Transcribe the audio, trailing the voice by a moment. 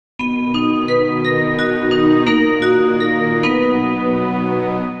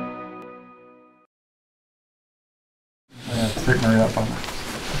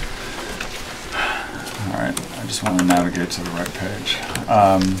just want to navigate to the right page.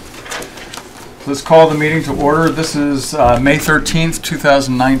 Let's call the meeting to order. This is May 13th,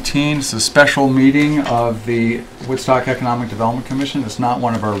 2019. It's a special meeting of the Woodstock Economic Development Commission. It's not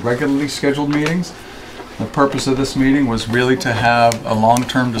one of our regularly scheduled meetings. The purpose of this meeting was really to have a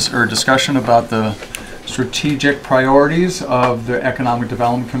long-term discussion about the strategic priorities of the Economic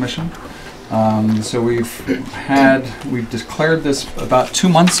Development Commission. So we've declared this about 2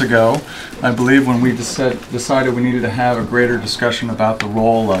 months ago, I believe, when we decided we needed to have a greater discussion about the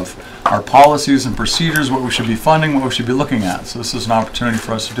role of our policies and procedures, what we should be funding, what we should be looking at. So this is an opportunity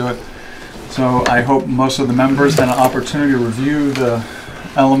for us to do it. So I hope most of the members had an opportunity to review the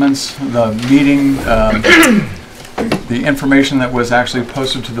elements, the meeting, the information that was actually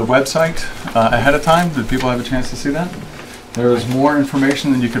posted to the website ahead of time. Did people have a chance to see that? There is more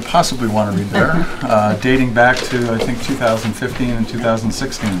information than you could possibly want to read there, dating back to, I think, 2015 and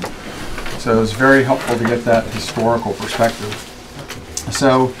 2016. So it was very helpful to get that historical perspective.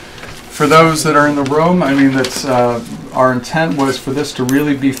 So for those that are in the room, I mean, that's our intent was for this to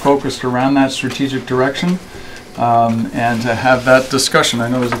really be focused around that strategic direction and to have that discussion. I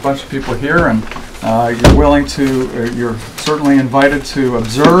know there's a bunch of people here, and you're certainly invited to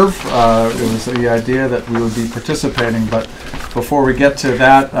observe. It was the idea that we would be participating, but before we get to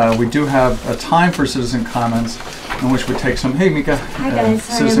that, we do have a time for citizen comments in which we take some, hey Mika,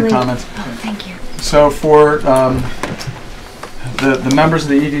 citizen comments. Oh, thank you. So for the members of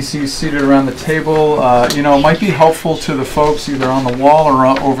the EDC seated around the table, it might be helpful to the folks either on the wall or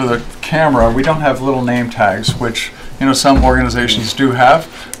over the camera. We don't have little name tags, which some organizations do have.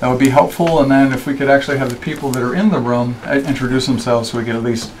 That would be helpful, and then if we could actually have the people that are in the room introduce themselves so we could at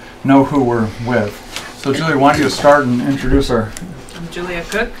least know who we're with. So Julia, why don't you start and introduce her? I'm Julia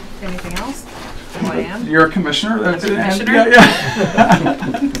Cook. Anything else? Who I am? You're a commissioner? I'm a commissioner? Yeah.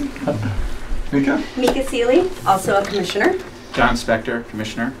 Mika? Mika Seeley, also a commissioner. John Spector,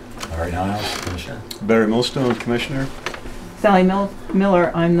 Commissioner. Larry Niles, Commissioner. Barry Millstone, Commissioner. Sally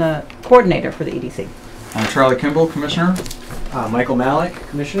Miller, I'm the coordinator for the EDC. I'm Charlie Kimball, Commissioner. Michael Malik,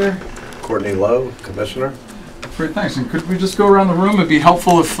 Commissioner. Courtney Lowe, Commissioner. Great, thanks. And could we just go around the room? It'd be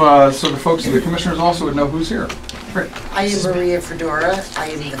helpful if so the folks, the commissioners also would know who's here. Great. I am Maria Fedora. I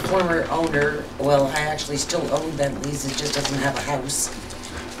am the former owner. Well, I actually still own Bentley's. It just doesn't have a house.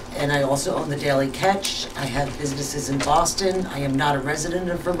 And I also own the Daily Catch. I have businesses in Boston. I am not a resident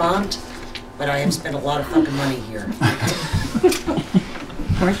of Vermont, but I have spent a lot of fucking money here.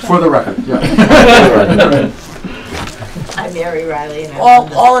 For the record, yeah. I'm Mary Riley, and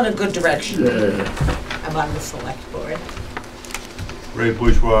all in a good direction. I'm on the select board. Ray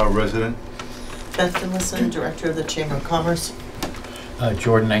Bourgeois, resident. Beth Finlayson, Director of the Chamber of Commerce.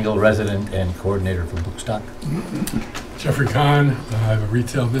 Jordan Engel, resident and coordinator for Woodstock. Jeffrey Kahn, I have a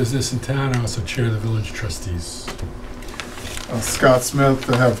retail business in town. I also chair the village trustees. Scott Smith,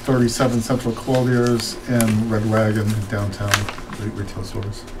 I have 37 Central Clothiers in Red Wagon in downtown, retail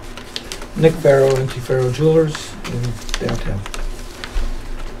stores. Nick Farrow, NT Farrow Jewelers in downtown.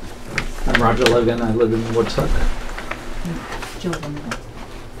 I'm Roger Logan. I live in Woodstock.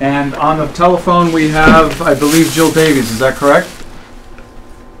 And on the telephone we have, I believe, Jill Davies. Is that correct?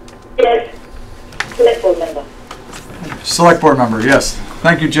 Yes. Select board member. Select board member, yes.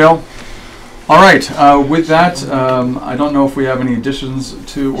 Thank you, Jill. All right, with that, I don't know if we have any additions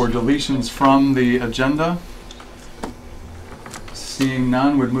to or deletions from the agenda. Seeing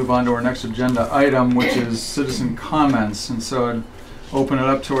none, we'd move on to our next agenda item, which is citizen comments. And so I'd open it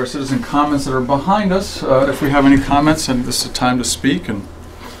up to our citizen comments that are behind us. If we have any comments, and this is a time to speak. And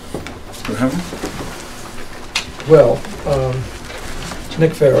go ahead. Well,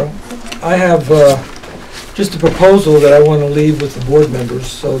 Nick Farrow. I have just a proposal that I want to leave with the board members,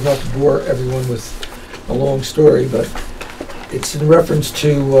 so not to bore everyone with a long story, but it's in reference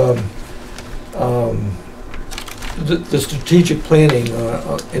to the strategic planning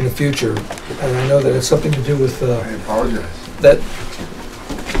in the future, and I know that it's something to do with. I apologize. That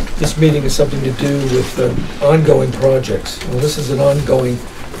this meeting is something to do with ongoing projects. Well, this is an ongoing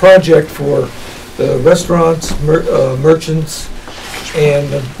project for the restaurants, merchants, and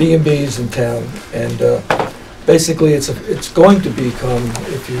the B&Bs in town, and basically it's going to become,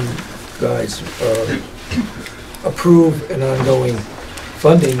 if you guys approve an ongoing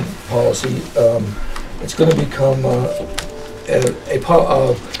funding policy, it's going to become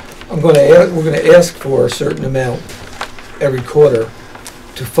we're going to ask for a certain amount every quarter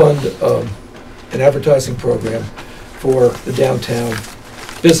to fund an advertising program for the downtown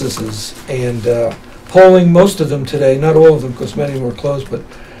businesses, and polling most of them today, not all of them because many were closed, but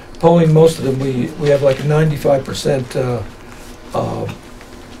polling most of them, we have like a 95%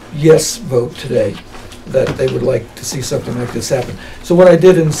 yes vote today that they would like to see something like this happen. So what I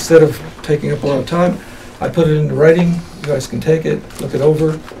did, instead of taking up a lot of time, I put it into writing. You guys can take it, look it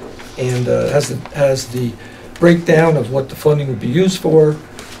over, and has the breakdown of what the funding would be used for.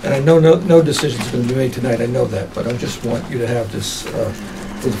 And I know no decision's going to be made tonight, I know that, but I just want you to have this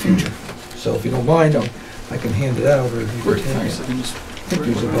for the future. So if you don't mind, I can hand it out, or you can Great, hand thanks. it. I can just I think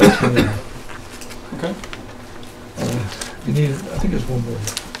there's about 10 in there. Okay. You need, I think there's one more.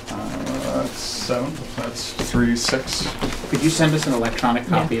 That's 7. That's 3, 6. Could you send us an electronic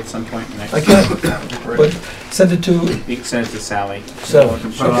copy at some point next? I can, but send it to You can send it to Sally. Sally.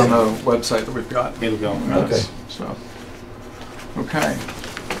 Put it on the website that we've got. It'll go. Okay. So, okay.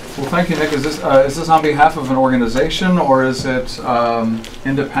 Well, thank you, Nick. Is this on behalf of an organization, or is it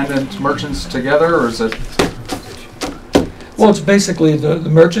independent merchants together, or is it? Well, it's basically the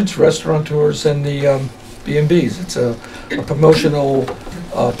merchants, restaurateurs, and the B&Bs. It's a promotional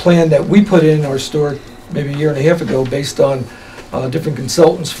plan that we put in our store maybe a year and a half ago based on different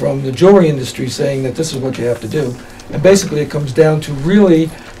consultants from the jewelry industry saying that this is what you have to do. And basically it comes down to really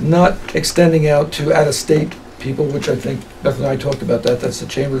not extending out to out-of-state people, which I think Beth and I talked about that. That's the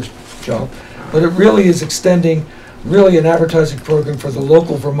Chamber's job. But it really is extending really an advertising program for the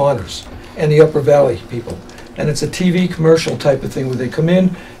local Vermonters and the Upper Valley people. And it's a TV commercial type of thing where they come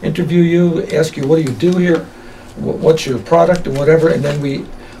in, interview you, ask you, what do you do here? What's your product and whatever, and then we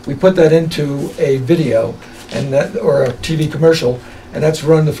put that into a video and that, or a TV commercial, and that's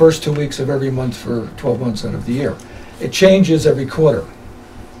run the first 2 weeks of every month for 12 months out of the year. It changes every quarter.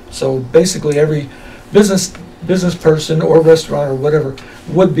 So basically every business person or restaurant or whatever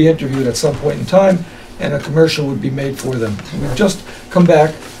would be interviewed at some point in time, and a commercial would be made for them. We've just come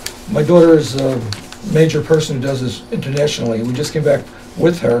back. My daughter is a major person who does this internationally. We just came back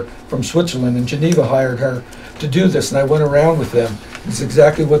with her from Switzerland, and Geneva hired her to do this, and I went around with them. It's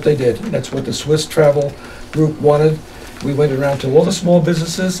exactly what they did. And that's what the Swiss travel group wanted. We went around to all the small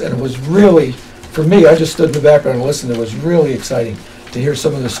businesses, and it was really, for me, I just stood in the background and listened. It was really exciting to hear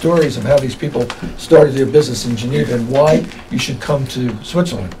some of the stories of how these people started their business in Geneva and why you should come to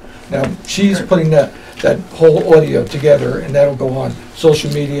Switzerland. Now, she's putting that whole audio together, and that'll go on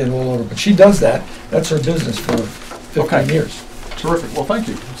social media and all over. But she does that. That's her business for 15 years. Terrific. Well, thank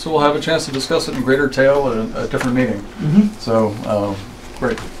you. So we'll have a chance to discuss it in greater detail at a different meeting. So,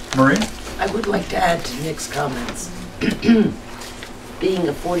 great. Marie? I would like to add to Nick's comments. Being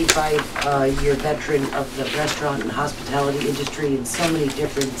a 45-year veteran of the restaurant and hospitality industry in so many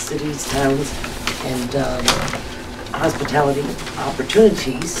different cities, towns, and hospitality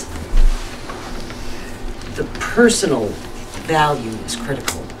opportunities, the personal value is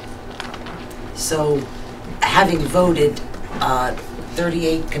critical. So, having voted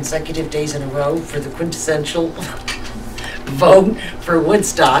 38 consecutive days in a row for the quintessential vote for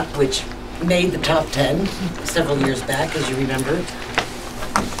Woodstock, which made the top 10 several years back, as you remember.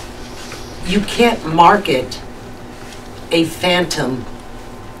 You can't market a phantom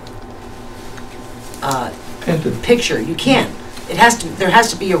picture. You can't. It has to. There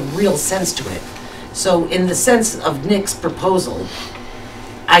has to be a real sense to it. So, in the sense of Nick's proposal,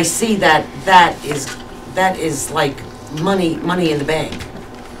 I see that is like money in the bank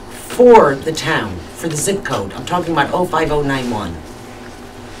for the town, for the zip code. I'm talking about 05091.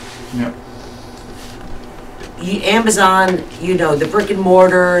 Yep. Amazon, the brick and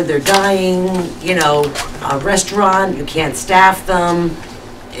mortar, they're dying, a restaurant, you can't staff them.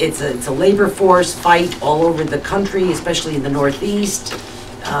 It's a labor force fight all over the country, especially in the Northeast.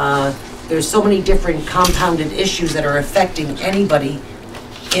 There's so many different compounded issues that are affecting anybody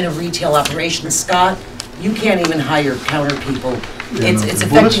in a retail operation. Scott, you can't even hire counter people. It's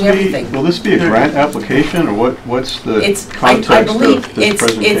affecting everything. Will this be a grant application, or what's the context I believe of this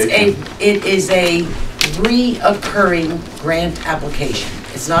presentation? it is a reoccurring grant application.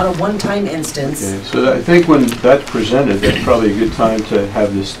 It's not a one-time instance. Okay, so I think when that's presented, that's probably a good time to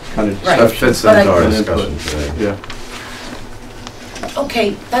have this kind of discussion. That fits into our discussion today. Yeah.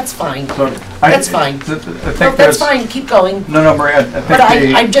 Okay, that's fine. So That's fine. That's fine. Keep going. No, Maria. I think But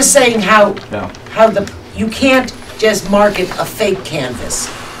I'm just saying how you can't just market a fake canvas.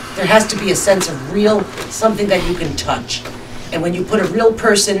 There has to be a sense of real, something that you can touch. And when you put a real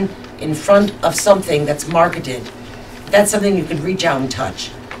person in front of something that's marketed, that's something you can reach out and touch,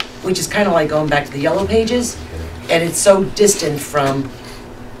 which is kind of like going back to the Yellow Pages, and it's so distant from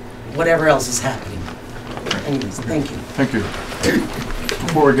whatever else is happening. Anyways, thank you. Thank you.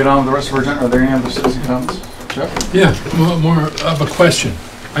 Before we get on with the rest of our agenda, are there any other citizen comments? Jeff? Yeah, more of a question.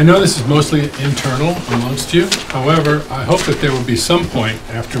 I know this is mostly internal amongst you. However, I hope that there will be some point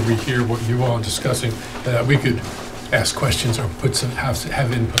after we hear what you all are discussing that we could ask questions or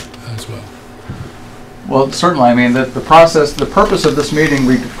have input as well. Well, certainly, I mean, the process, the purpose of this meeting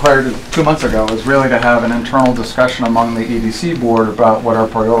we declared 2 months ago is really to have an internal discussion among the EDC board about what our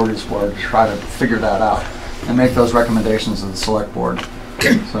priorities were, to try to figure that out and make those recommendations to the select board.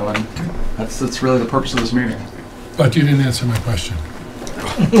 So and that's really the purpose of this meeting. But you didn't answer my question.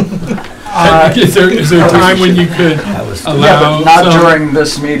 Is there a time when you could allow? Yeah, but not during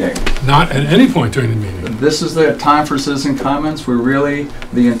this meeting. Not at any point during the meeting. This is the time for citizen comments. We're really,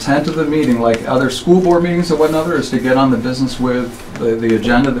 the intent of the meeting, like other school board meetings and whatnot, is to get on the business with the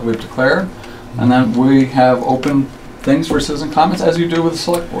agenda that we've declared. And then we have open things for citizen comments, as you do with the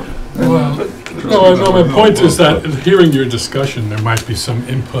select board. Well, no, my point is that in hearing your discussion, there might be some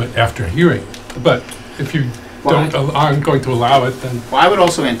input after hearing. But if you aren't going to allow it, then... Well, I would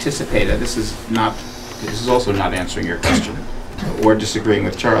also anticipate that this is also not answering your question or disagreeing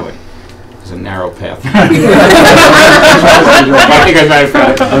with Charlie. It's a narrow path. I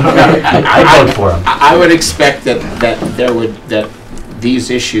vote for him. I would expect that these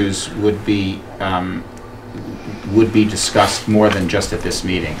issues would be discussed more than just at this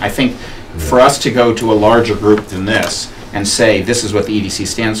meeting. I think for us to go to a larger group than this and say this is what the EDC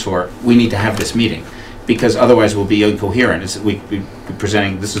stands for, we need to have this meeting, because otherwise we'll be incoherent. We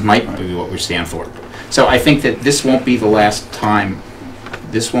presenting this might be what we stand for. So I think that this won't be the last time.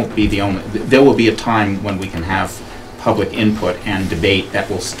 This won't be the only. There will be a time when we can have public input and debate that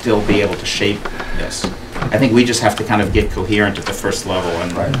will still be able to shape this. I think we just have to kind of get coherent at the first level.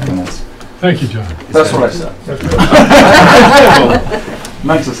 And Thank you, John. That's what I said.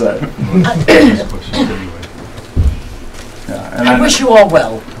 Meant to say. Yeah, and I wish you all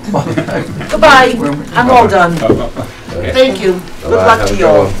well. Goodbye. I'm all done. Okay. Thank you. Good luck to you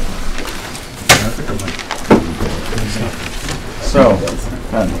all. So,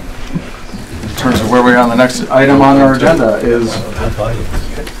 then, in terms of where we are on the next item on our agenda is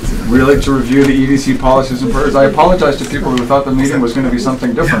really to review the EDC policies and priorities. I apologize to people who thought the meeting was going to be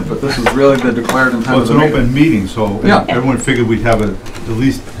something different, but this is really the declared intent Well, of it's the an meeting. open meeting, so Yeah. everyone figured we'd have at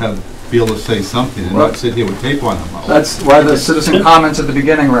least be able to say something and not sit here with tape on them. That's why the citizen comments at the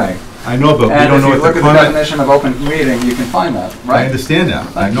beginning, Ray. I know, but we And don't if know you what look the at the comment... definition of open meeting, you can find that, I right? understand that.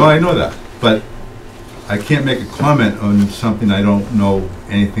 I know that. But I can't make a comment on something I don't know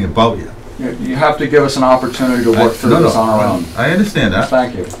anything about yet. You have to give us an opportunity to work through this on our own. I understand that.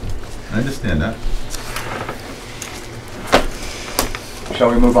 Thank you. I understand that. Shall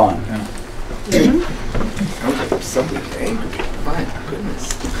we move on? Somebody's angry. My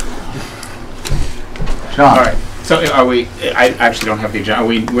goodness. John. All right. So are we? I actually don't have the agenda.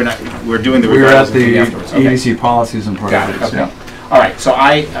 We're doing the. We were at regardless the meeting afterwards. Okay. EDC policies and Got it. priorities. Okay. Yeah. All right. So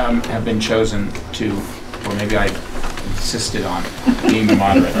I have been chosen to, or maybe I insisted on being the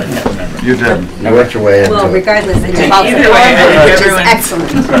moderator. I can't remember. You did. You worked your way into Well, it. regardless, it's Okay, about either way, I think which is everyone-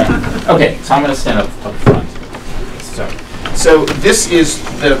 excellent. Okay, so I'm going to stand up front. So this is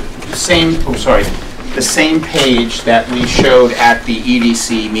the same. Oh, sorry. The same page that we showed at the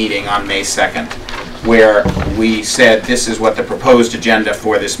EDC meeting on May 2nd, where we said this is what the proposed agenda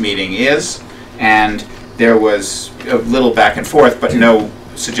for this meeting is, and there was a little back and forth, but no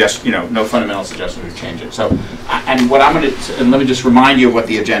no fundamental suggestion to change it. So, and what I'm going to, and let me just remind you of what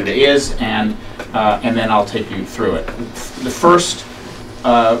the agenda is, and then I'll take you through it. The first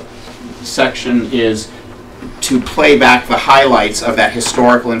section is to play back the highlights of that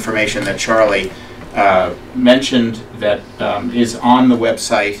historical information that Charlie mentioned, that is on the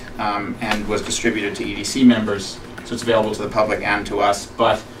website and was distributed to EDC members, so it's available to the public and to us.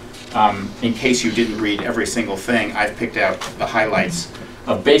 But in case you didn't read every single thing, I've picked out the highlights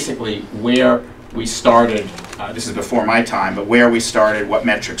of basically where we started. This is before my time, but where we started, what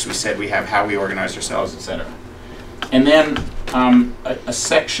metrics we said we have, how we organized ourselves, etc. And then a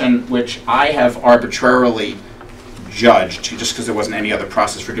section which I have arbitrarily judged, just because there wasn't any other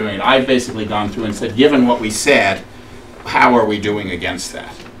process for doing it. I've basically gone through and said, given what we said, how are we doing against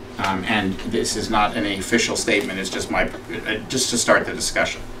that? And this is not an official statement, it's just just to start the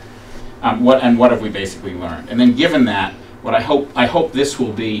discussion. What have we basically learned? And then given that, what I hope this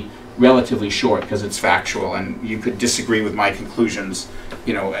will be relatively short, because it's factual and you could disagree with my conclusions,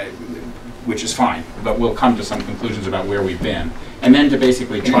 which is fine, but we'll come to some conclusions about where we've been. And then to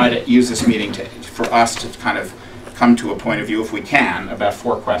basically try to use this meeting for us to kind of come to a point of view, if we can, about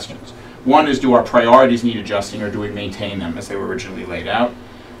 4 questions. One is, do our priorities need adjusting, or do we maintain them as they were originally laid out?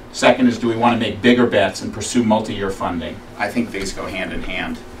 Second is, do we want to make bigger bets and pursue multi-year funding? I think these go hand in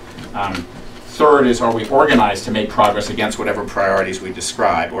hand. Third is, are we organized to make progress against whatever priorities we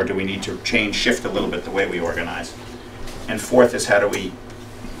describe, or do we need to shift a little bit the way we organize? And fourth is, how do we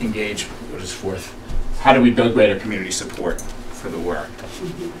engage, what is fourth? How do we build greater community support for the work?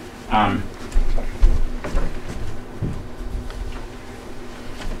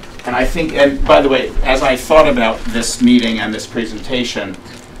 And I think, and by the way, as I thought about this meeting and this presentation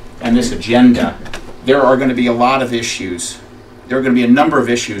and this agenda, there are going to be a lot of issues. There are going to be a number of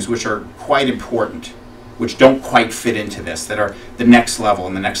issues which are quite important, which don't quite fit into this, that are the next level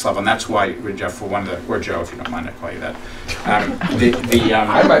and the next level. And that's why, Jeff, for one of the, or Joe, if you don't mind, I call you that.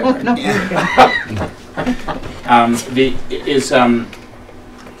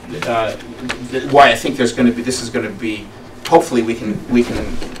 Why I think there's going to be, this is going to be, hopefully we can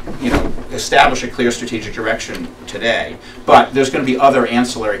establish a clear strategic direction today. But there's going to be other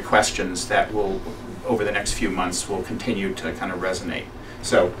ancillary questions that will, over the next few months, will continue to kind of resonate.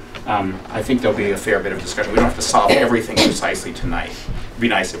 So I think there'll be a fair bit of discussion. We don't have to solve everything precisely tonight. It'd be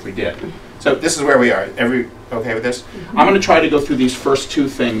nice if we did. So this is where we are. Okay with this? I'm going to try to go through these first two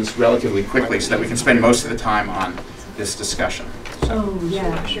things relatively quickly so that we can spend most of the time on this discussion. So,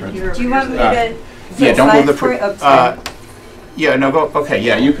 yeah. Sure. Do you want me to yeah, don't move the slide yeah, no, go. Okay,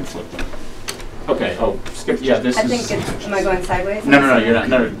 yeah, you can flip them. Okay. Oh, skip. Yeah, this I is. think it's, am I going sideways? No, you're not.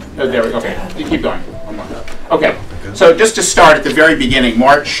 No, there we go. Okay, you keep going. One more. Okay. So just to start at the very beginning,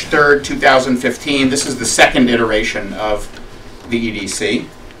 March 3rd, 2015. This is the second iteration of the EDC.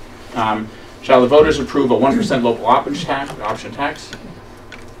 Shall the voters approve a 1% local option tax?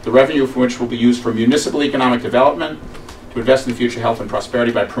 The revenue from which will be used for municipal economic development, to invest in the future health and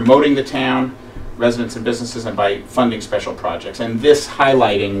prosperity by promoting the town, residents and businesses, and by funding special projects. And this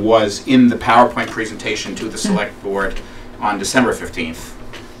highlighting was in the PowerPoint presentation to the Select Board on December 15th.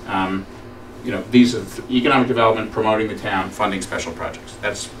 These are economic development, promoting the town, funding special projects.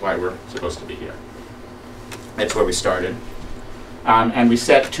 That's why we're supposed to be here. That's where we started. And we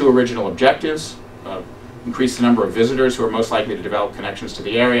set two original objectives: increase the number of visitors who are most likely to develop connections to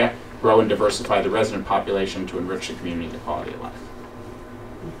the area, grow and diversify the resident population to enrich the community and the quality of life.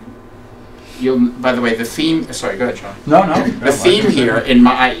 By the way, the theme, sorry, go ahead, Sean. No. The theme here, in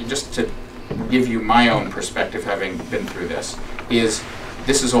my, just to give you my own perspective, having been through this, is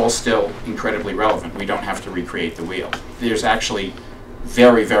this is all still incredibly relevant. We don't have to recreate the wheel. There's actually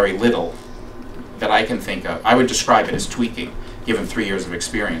very, very little that I can think of. I would describe it as tweaking, given 3 years of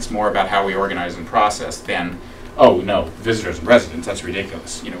experience, more about how we organize and process than, oh no, visitors and residents, that's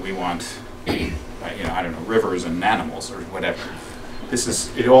ridiculous. We want, I don't know, rivers and animals or whatever.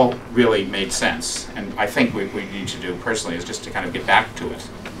 It all really made sense. And I think what we need to do personally is just to kind of get back to it.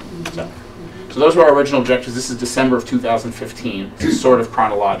 So those were our original objectives. This is December of 2015. This is sort of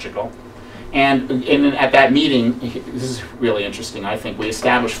chronological. And at that meeting, this is really interesting, I think, we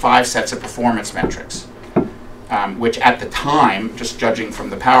established 5 sets of performance metrics, which at the time, just judging from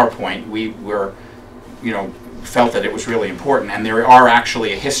the PowerPoint, we were, felt that it was really important. And there are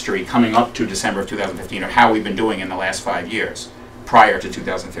actually a history coming up to December of 2015 of how we've been doing in the last 5 years. Prior to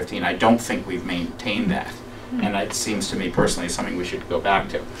 2015, I don't think we've maintained that. And it seems to me personally something we should go back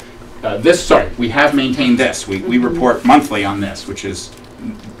to. We have maintained this. We report monthly on this, which is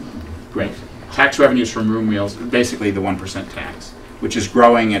great. Tax revenues from room wheels, basically the 1% tax, which is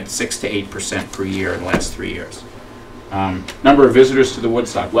growing at 6 to 8% per year in the last 3 years. Number of visitors to the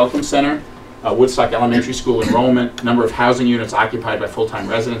Woodstock Welcome Center, Woodstock Elementary School enrollment, number of housing units occupied by full-time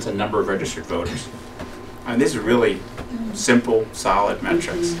residents, and number of registered voters. And these are really simple, solid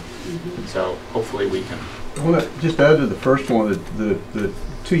metrics. So hopefully we can. Well, just add to the first one, the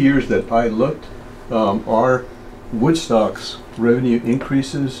 2 years that I looked, our Woodstock's revenue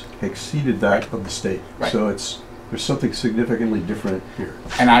increases exceeded that of the state. Right. So there's something significantly different here.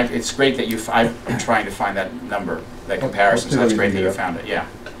 And it's great that I've been trying to find that number, that comparison, so that's great that you found it, yeah.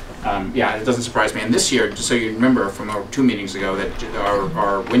 Yeah, it doesn't surprise me. And this year, just so you remember from our 2 meetings ago, that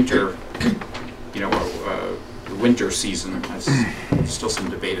our winter, the winter season, there's still some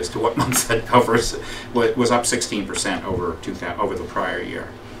debate as to what months that covers, was up 16% over the prior year.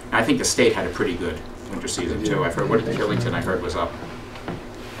 And I think the state had a pretty good winter season too. I've heard, what did Killington, I heard, was up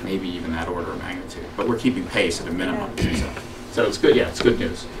maybe even that order of magnitude. But we're keeping pace at a minimum. So it's good, yeah, it's good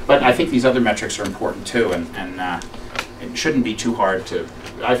news. But I think these other metrics are important too, and it shouldn't be too hard to,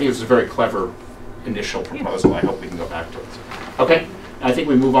 I think it's a very clever initial proposal. I hope we can go back to it. Okay, I think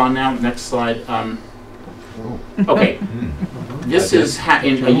we move on now. Next slide. Okay, this is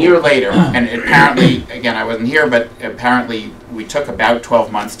a year later, and apparently, again, I wasn't here, but apparently we took about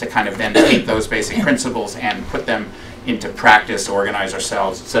 12 months to kind of then take those basic principles and put them into practice, organize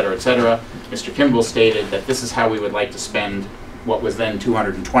ourselves, et cetera, et cetera. Mr. Kimball stated that this is how we would like to spend what was then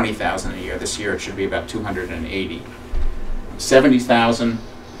 $220,000 a year. This year it should be about $280,000. $70,000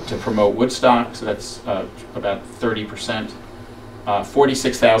 to promote Woodstock, so that's about 30%.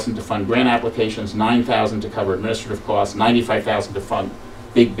 $46,000 to fund grant applications, $9,000 to cover administrative costs, $95,000 to fund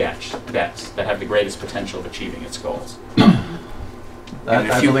big bets that have the greatest potential of achieving its goals. That, And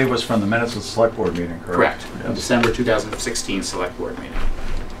if I you- believe, was from the minutes of the select board meeting, correct? Correct, Yes. December 2016 Select Board meeting.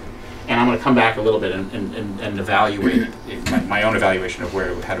 And I'm going to come back a little bit and evaluate, my own evaluation of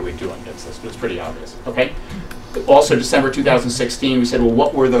how do we do against this, but it's pretty obvious, okay? Also, December 2016, we said, well,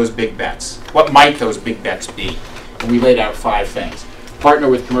 what were those big bets? What might those big bets be? And we laid out 5 things. Partner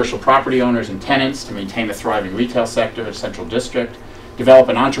with commercial property owners and tenants to maintain a thriving retail sector in Central District. Develop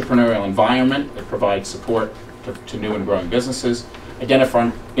an entrepreneurial environment that provides support to new and growing businesses.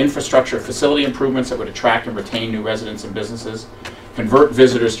 Identify infrastructure facility improvements that would attract and retain new residents and businesses. Convert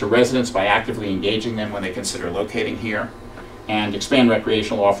visitors to residents by actively engaging them when they consider locating here. And expand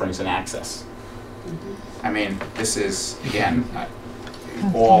recreational offerings and access. I mean, this is, again,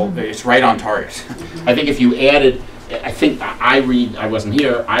 it's right on target. I think if you added, I wasn't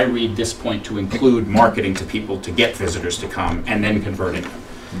here, I read this point to include marketing to people to get visitors to come and then converting them.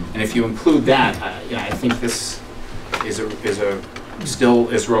 And if you include that, I think this still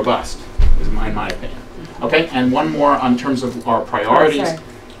is robust, in my opinion. Okay, and one more on terms of our priorities. Sorry.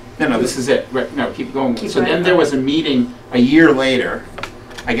 No, this is it. No, keep going. Keep So going. then there was a meeting a year later,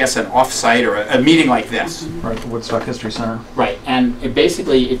 I guess an off-site or a meeting like this. Right, the Woodstock History Center. Right, and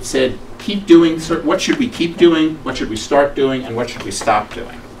it said, keep doing, what should we keep doing, what should we start doing, and what should we stop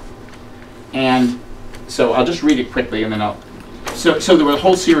doing? And so I'll just read it quickly and then so there were a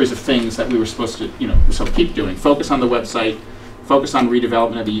whole series of things that we were supposed to, so keep doing. Focus on the website, focus on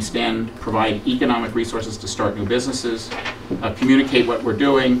redevelopment of the East End, provide economic resources to start new businesses, communicate what we're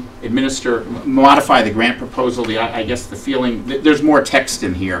doing, modify the grant proposal. I guess the feeling, there's more text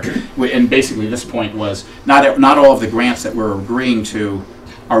in here, and basically this point was, not all of the grants that we're agreeing to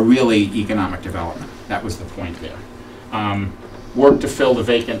are really economic development. That was the point there. Work to fill the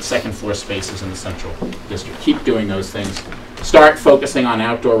vacant second floor spaces in the Central District. Keep doing those things. Start focusing on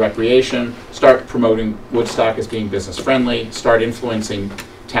outdoor recreation. Start promoting Woodstock as being business friendly. Start influencing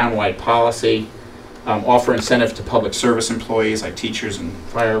townwide policy. Offer incentives to public service employees like teachers and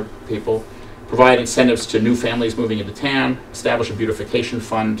fire people. Provide incentives to new families moving into town. Establish a beautification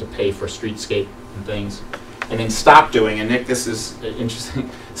fund to pay for streetscape and things. And then stop doing, and Nick, this is interesting,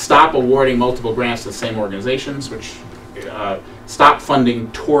 stop awarding multiple grants to the same organizations, which stop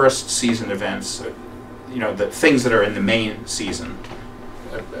funding tourist season events, the things that are in the main season.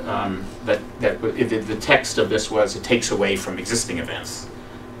 The text of this was, it takes away from existing events.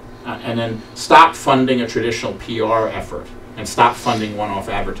 And then stop funding a traditional PR effort, and stop funding one-off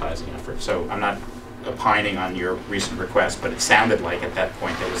advertising efforts. So I'm not opining on your recent request, but it sounded like at that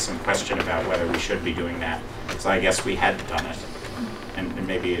point there was some question about whether we should be doing that. So I guess we had done it, and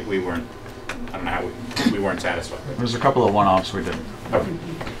maybe we weren't, I don't know how we weren't satisfied. There's a couple of one-offs we did. Okay.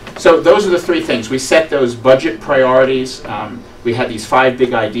 So those are the 3 things. We set those budget priorities, we had these 5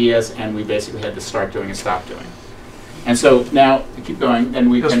 big ideas, and we basically had to start doing and stop doing. And so now, keep going, and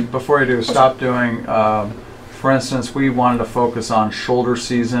we can... Before you do, stop doing, for instance, we wanted to focus on shoulder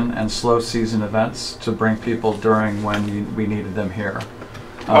season and slow season events to bring people during when we needed them here.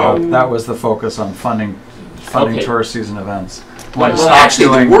 That was the focus on funding Okay. tourist season events. Well,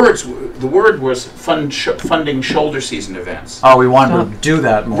 actually, the word was funding shoulder season events. Oh, we wanted to do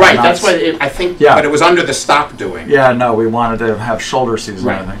that more. Right, that's why I think, Yeah. but it was under the stop doing. Yeah, no, we wanted to have shoulder season,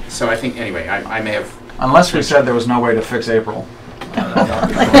 I Right. think. So I think, anyway, I may have... Unless we said there was no way to fix April.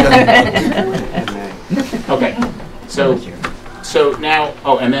 Okay, so now,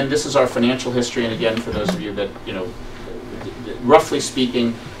 and then this is our financial history, and again, for those of you that, roughly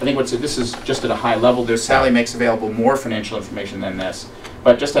speaking, I think this is just at a high level. Sally makes available more financial information than this,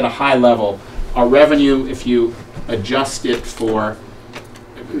 but just at a high level, our revenue, if you adjust it to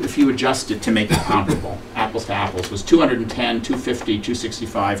make it comparable, apples to apples, was 210, 250,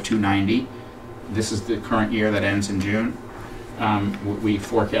 265, 290. This is the current year that ends in June. We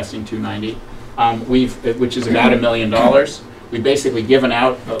forecasting 290, which is about $1 million. We've basically given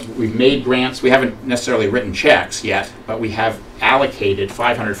out, we've made grants. We haven't necessarily written checks yet, but we have allocated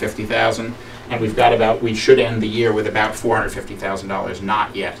 $550,000, and we should end the year with about $450,000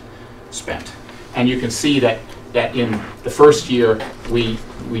 not yet spent. And you can see that in the first year we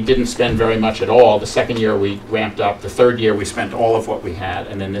didn't spend very much at all. The second year we ramped up. The third year we spent all of what we had,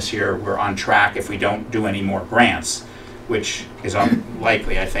 and then this year we're on track if we don't do any more grants, which is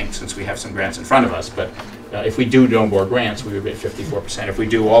unlikely, I think, since we have some grants in front of us. But if we do no more grants, we would be at 54%. If we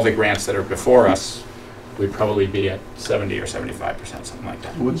do all the grants that are before us, we'd probably be at 70 or 75%, something like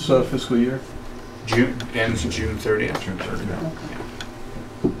that. What's fiscal year? Ends June 30th. June 30th.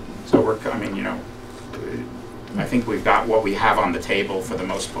 So we're, I think we've got what we have on the table for the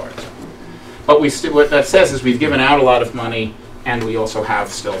most part. But what that says is we've given out a lot of money, and we also have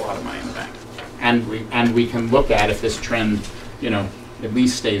still a lot of money in the bank. And we can look at if this trend, at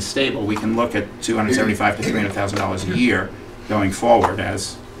least stays stable, we can look at $275,000 to $300,000 a year going forward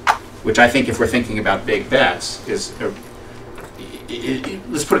as, which I think if we're thinking about big bets is,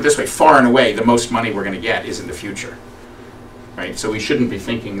 let's put it this way, far and away the most money we're going to get is in the future. Right? So we shouldn't be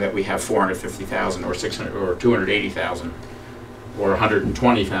thinking that we have 450,000 or 600 or 280,000 or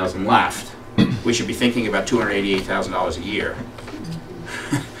 120,000 left. We should be thinking about $288,000 a year.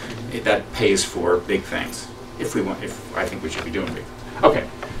 That pays for big things. If I think we should be doing big. Okay,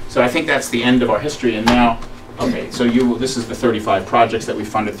 so I think that's the end of our history. And now, okay, so this is the 35 projects that we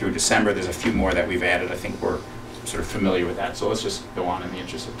funded through December. There's a few more that we've added. I think we're sort of familiar with that. So let's just go on in the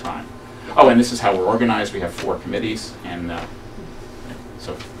interest of time. Oh, and this is how we're organized. We have 4 committees, and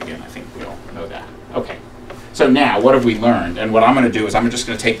so again, I think we all know that. Okay. So now, what have we learned? And what I'm going to do is I'm just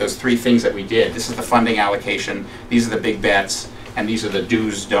going to take those 3 things that we did. This is the funding allocation. These are the big bets. And these are the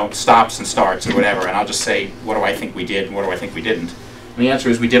do's, don'ts, stops, and starts, or whatever. And I'll just say, what do I think we did, and what do I think we didn't? And the answer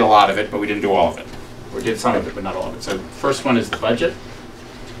is we did a lot of it, but we didn't do all of it. Or did some of it, but not all of it. So first one is the budget.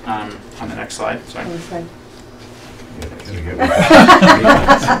 On the next slide. Sorry.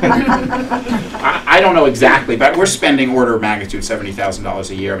 I don't know exactly, but we're spending order of magnitude $70,000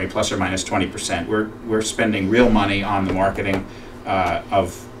 a year. I mean, plus or minus 20%. We're spending real money on the marketing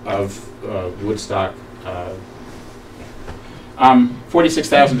of Woodstock.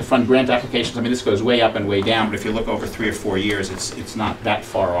 46,000 to fund grant applications. I mean, this goes way up and way down, but if you look over 3 or 4 years, it's not that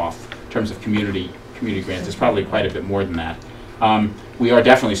far off in terms of community grants. It's probably quite a bit more than that. We are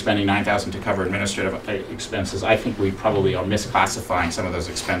definitely spending $9,000 to cover administrative expenses. I think we probably are misclassifying some of those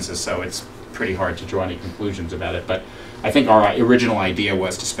expenses, so it's pretty hard to draw any conclusions about it. But I think our original idea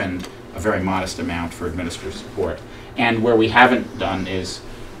was to spend a very modest amount for administrative support. And where we haven't done is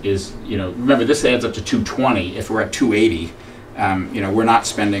remember, this adds up to $220. If we're at $280. We're not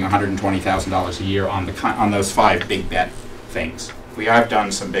spending $120,000 a year on those 5 big bet things. We have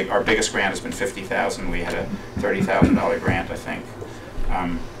done some our biggest grant has been $50,000. We had a $30,000 grant, I think.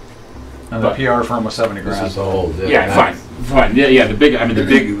 And the PR firm was 70 grand. This is old. Yeah, fine. Yeah.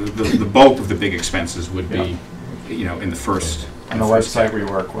 The bulk of the big expenses would be, in the first. And the website we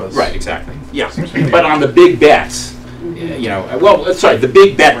work with. Right, exactly. Yeah, but on the big bets,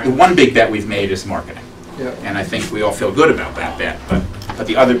 the one big bet we've made is marketing. Yeah. And I think we all feel good about that bet, but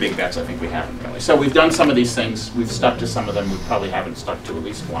the other big bets I think we haven't really. So we've done some of these things, we've stuck to some of them, we probably haven't stuck to at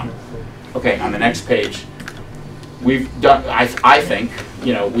least one. Okay, on the next page, we've done, I think,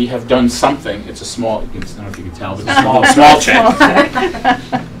 we have done something. It's a small, I don't know if you can tell, but it's a small check.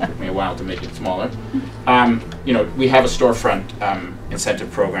 Took me a while to make it smaller. We have a storefront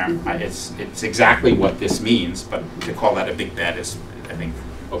incentive program. It's exactly what this means, but to call that a big bet is, I think,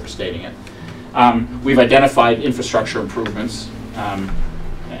 overstating it. We've identified infrastructure improvements,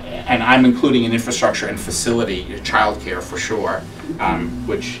 and I'm including an infrastructure and facility, childcare for sure,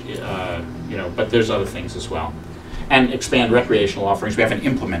 which, but there's other things as well. And expand recreational offerings. We haven't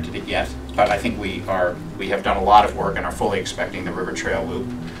implemented it yet, but I think we have done a lot of work and are fully expecting the River Trail Loop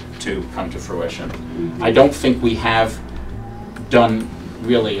to come to fruition. I don't think we have done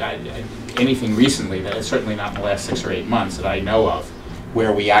really anything recently, that is certainly not in the last 6 or 8 months that I know of,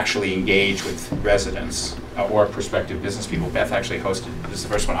 where we actually engage with residents or prospective business people. Beth actually hosted, this is the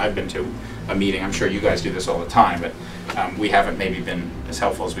first one I've been to, a meeting. I'm sure you guys do this all the time, but we haven't maybe been as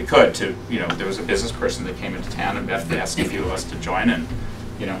helpful as we could to, there was a business person that came into town and Beth asked a few of us to join, and,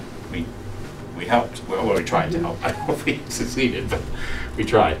 we helped. Well, we tried to help. I don't know if we succeeded, but we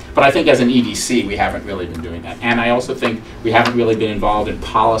tried. But I think as an EDC, we haven't really been doing that. And I also think we haven't really been involved in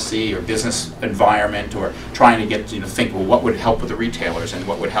policy or business environment or trying to get, think, well, what would help with the retailers and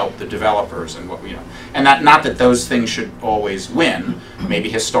what would help the developers and what, And not that those things should always win. Maybe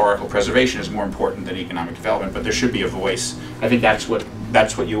historical preservation is more important than economic development, but there should be a voice. I think that's what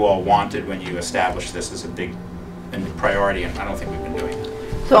you all wanted when you established this as a big priority, and I don't think we've been doing that.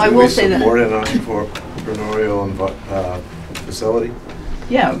 So I will say that. Support an entrepreneurial facility?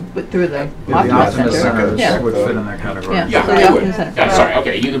 Yeah, but through the The Optimist Center Yeah. would fit in that category. Yeah. So I the would. Optimist Center. Yeah, sorry,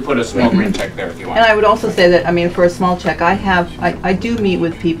 okay, you can put a small green check there if you want. And I would also say that, for a small check, I do meet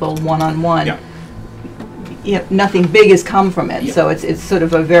with people one-on-one. Yeah. Nothing big has come from it, Yeah. so it's sort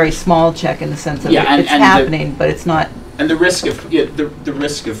of a very small check in the sense of it's happening, but it's not. And the risk of the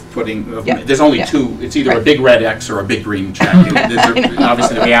risk of putting Yeah. there's only Yeah. 2. It's either a Right. big red X or a big green check.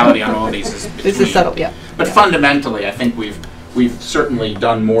 Obviously, the reality on all of these is It's a subtle, yeah. But fundamentally, I think we've certainly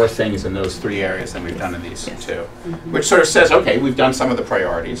done more things in those 3 areas than we've done in these 2, which sort of says, okay, we've done some of the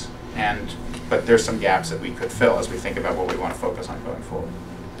priorities, but there's some gaps that we could fill as we think about what we want to focus on going forward.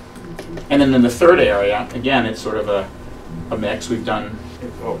 And then in the 3rd area, again, it's sort of a mix. We've done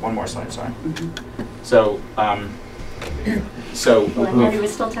one more slide, sorry. So. So. Well, I thought he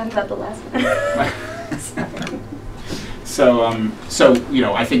was still talking about the last one. So you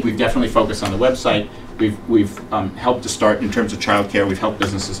know, I think we've definitely focused on the website. We've helped to start in terms of childcare. We've helped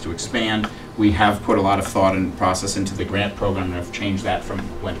businesses to expand. We have put a lot of thought and process into the grant program and have changed that from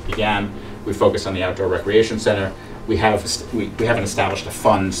when it began. We focused on the outdoor recreation center. We haven't established a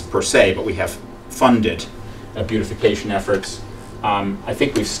fund per se, but we have funded beautification efforts. I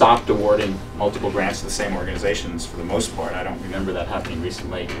think we've stopped awarding multiple grants to the same organizations for the most part. I don't remember that happening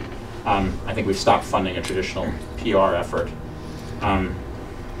recently. I think we've stopped funding a traditional PR effort. I'm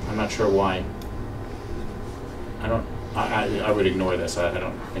not sure why. I would ignore this. I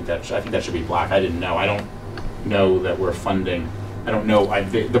don't think that. I think that should be black. I didn't know. I don't know that we're funding. I don't know.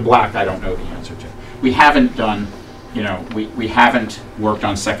 The black. I don't know the answer to. We haven't done. You know, we haven't worked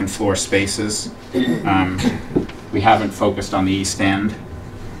on second floor spaces. We haven't focused on the East End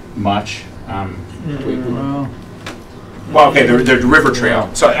much. Well, okay, the river trail.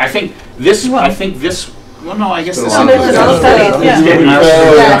 So I think this. Well, no, I guess this. No, this is all study.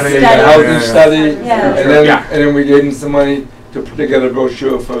 Housing study, Yeah. and then we gave them some money to put together a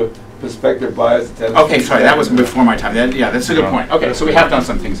brochure for prospective buyers. Okay, sorry, that was before my time. Yeah, that's a good point. Okay, so we have done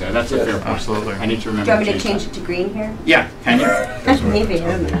some things there. That's a fair point. Absolutely. I need to Do remember. you want me to change it to green here? Yeah, can you? Maybe,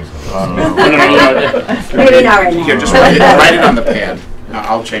 I don't know. No. Maybe not right now. Here, just write it on the pad.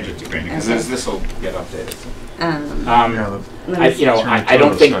 I'll change it to green because this will get updated. I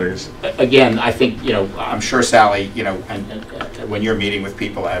don't think, again, I think, you know, I'm sure Sally, you know, and when you're meeting with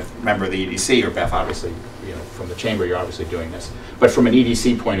people, a member of the EDC, or Beth, obviously, you know, from the chamber, you're obviously doing this. But from an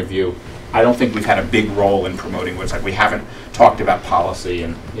EDC point of view, I don't think we've had a big role in promoting Woodstock. We haven't talked about policy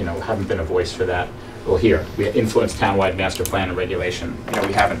and, you know, haven't been a voice for that. Well, here, we influence townwide master plan and regulation. You know,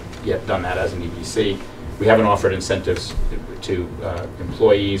 we haven't yet done that as an EDC. We haven't offered incentives to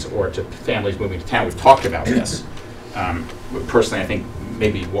employees or to families moving to town. We've talked about this. Personally, I think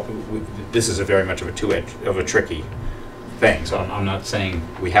maybe this is very much of a tricky thing. So I'm not saying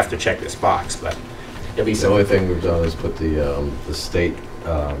we have to check this box, but at least the only thing we've done is put the state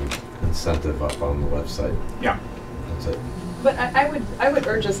incentive up on the website. Yeah, that's it. But I would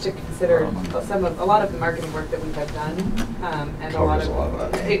urge us to consider a lot of the marketing work that we have done, and Covers a lot of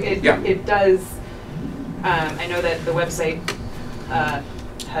that. It does. I know that the website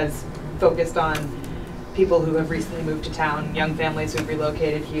has focused on people who have recently moved to town, young families who've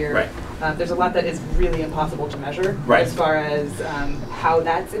relocated here. Right. There's a lot that is really impossible to measure as far as how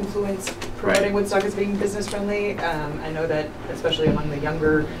that's influenced promoting Woodstock as being business friendly. I know that especially among the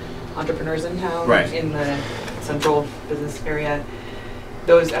younger entrepreneurs in town, in the central business area,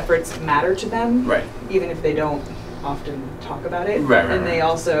 those efforts matter to them, even if they don't often talk about it. And they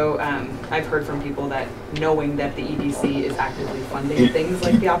also, I've heard from people that knowing that the EDC is actively funding things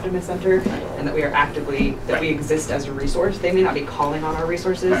like the Optimist Center and that we are actively, that we exist as a resource, they may not be calling on our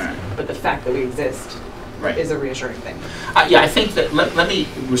resources, but the fact that we exist is a reassuring thing. Yeah, I think that, let me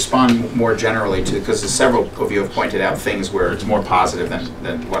respond more generally to, because several of you have pointed out things where it's more positive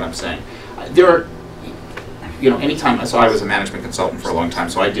than what I'm saying. There are, you know, anytime, so I was a management consultant for a long time,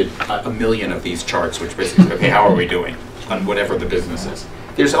 so I did a million of these charts, which basically, okay, how are we doing on whatever the business is?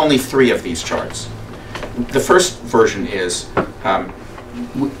 There's only 3 of these charts. The first version is,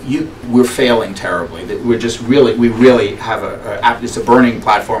 we're failing terribly. That we really have it's a burning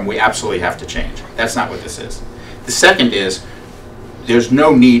platform, we absolutely have to change. That's not what this is. The second is, there's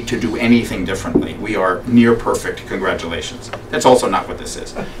no need to do anything differently. We are near perfect, congratulations. That's also not what this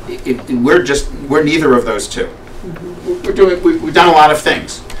is. We're neither of those two. We've done a lot of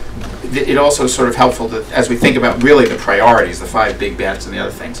things. It also is sort of helpful that as we think about really the priorities, the 5 big bets and the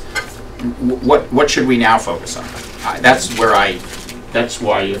other things, what should we now focus on? That's why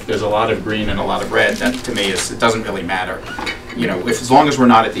if there's a lot of green and a lot of red, that to me it doesn't really matter. You know, as long as we're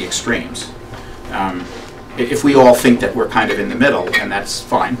not at the extremes. If we all think that we're kind of in the middle, and that's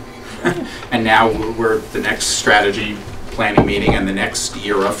fine. And now we're the next strategy planning meeting and the next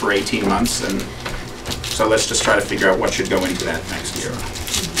era for 18 months, and so let's just try to figure out what should go into that next era.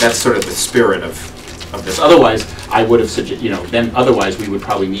 That's sort of the spirit of this. Otherwise, I would have suggested, you know, then otherwise we would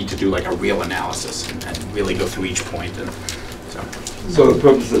probably need to do like a real analysis and really go through each point. And so the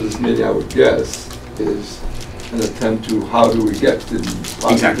purpose of this meeting, I would guess, is an attempt to how do we get to the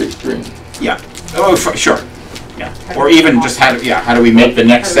positive extreme. Yeah. Oh, sure. Yeah. Or even just how do we make the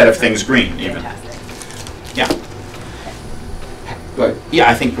next set of things green? Even. Yeah. But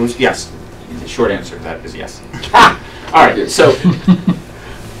yeah, I think yes. The short answer to that is yes. All right. So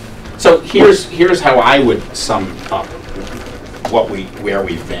here's how I would sum up where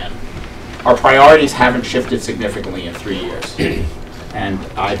we've been. Our priorities haven't shifted significantly in 3 years. And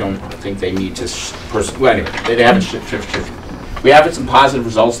I don't think they need to, well, anyway, they haven't shifted. We have some positive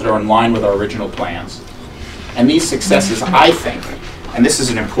results that are in line with our original plans. And these successes, I think, and this is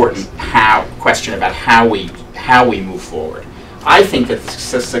an important question about how we move forward. I think that the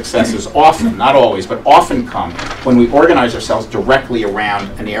successes often, not always, but often come when we organize ourselves directly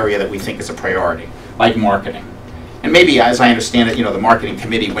around an area that we think is a priority, like marketing. And maybe, as I understand it, the marketing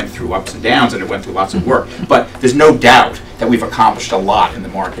committee went through ups and downs and it went through lots of work. But there's no doubt that we've accomplished a lot in the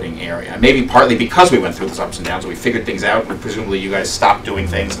marketing area. Maybe partly because we went through those ups and downs and we figured things out, and presumably you guys stopped doing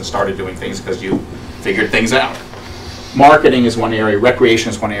things and started doing things because you figured things out. Marketing is one area, recreation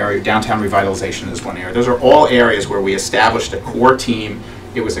is one area, downtown revitalization is one area. Those are all areas where we established a core team.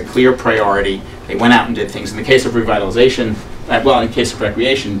 It was a clear priority. They went out and did things. In the case of revitalization, well, in the case of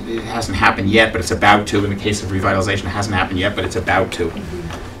recreation, it hasn't happened yet, but it's about to. In the case of revitalization, it hasn't happened yet, but it's about to.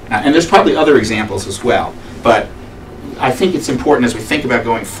 And there's probably other examples as well. But I think it's important as we think about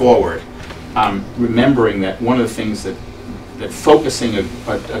going forward, remembering that one of the things that focusing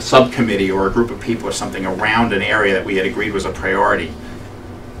a subcommittee or a group of people or something around an area that we had agreed was a priority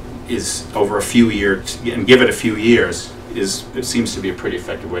is over a few years, and give it a few years, it seems to be a pretty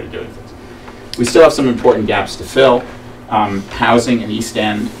effective way to doing things. We still have some important gaps to fill. Housing in East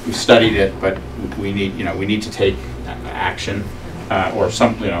End, we've studied it, but we need to take action, or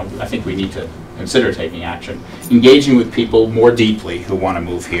I think we need to consider taking action. Engaging with people more deeply who want to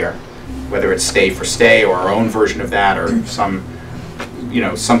move here, whether it's Stay for Stay or our own version of that, or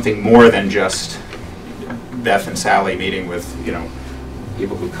something more than just Beth and Sally meeting with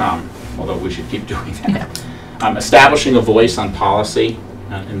people who come, although we should keep doing that. Establishing a voice on policy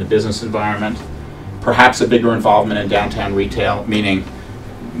in the business environment. Perhaps a bigger involvement in downtown retail, meaning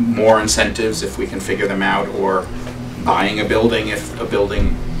more incentives if we can figure them out, or buying a building if a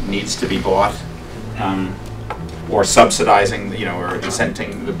building needs to be bought, or subsidizing, or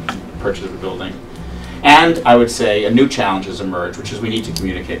incenting the purchase of the building. And I would say a new challenge has emerged, which is we need to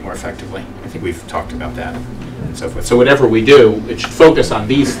communicate more effectively. I think we've talked about that and so forth. So whatever we do, it should focus on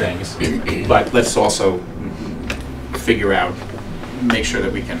these things, but let's also figure out, make sure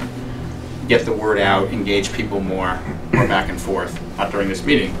that we can get the word out, engage people more back and forth, not during this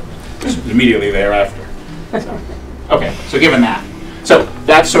meeting, just immediately thereafter. Okay, so given that. So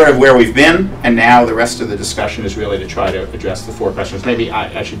that's sort of where we've been, and now the rest of the discussion is really to try to address the 4 questions. Maybe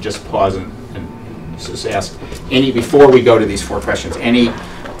I should just pause and just ask, before we go to these 4 questions, any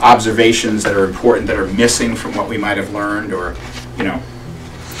observations that are important that are missing from what we might have learned, or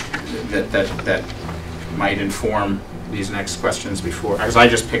that might inform these next questions before, because I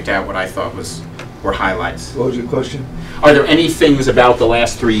just picked out what I thought were highlights. What was your question? Are there any things about the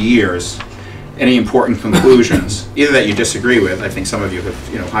last 3 years, any important conclusions, either that you disagree with, I think some of you have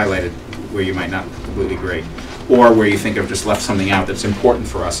highlighted where you might not completely agree, or where you think I've just left something out that's important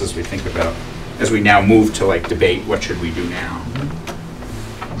for us as we think about, as we now move to debate what should we do now?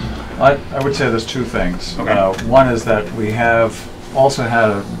 I would say there's 2 things. Okay. One is that we have also had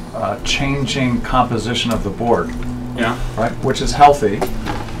a changing composition of the board. Yeah. Right, which is healthy,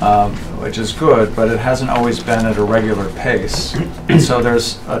 which is good, but it hasn't always been at a regular pace. And so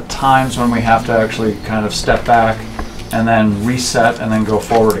there's times when we have to actually kind of step back and then reset and then go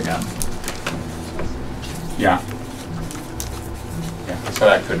forward again. Yeah. So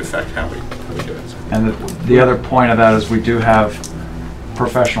that could affect how we do it. And the other point of that is we do have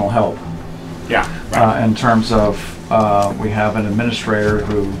professional help. Yeah. Right. In terms of we have an administrator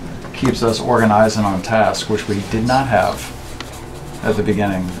who keeps us organized and on task, which we did not have at the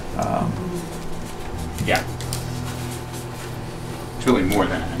beginning. Yeah. It's really more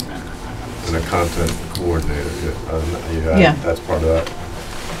than And a content coordinator. Yeah. That's part of that.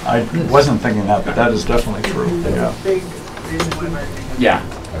 I wasn't thinking that, but that is definitely true. Yeah. Big reason why marketing Yeah.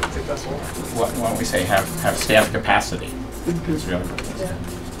 is successful. Why don't we say have staff capacity? It's really what it is.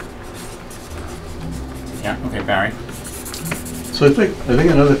 Yeah. Okay, Barry. So I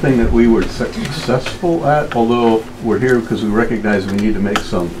think another thing that we were successful at, although we're here because we recognize we need to make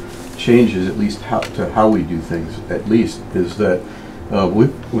some changes, at least to how we do things, at least, is that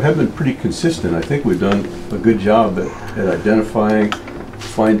we have been pretty consistent. I think we've done a good job at identifying,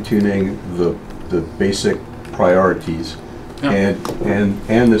 fine-tuning the basic priorities, Yeah.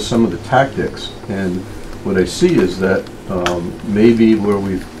 and some of the tactics. And what I see is that maybe where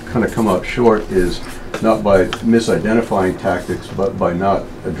we've kind of come up short is not by misidentifying tactics, but by not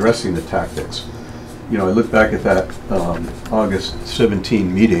addressing the tactics. I look back at that August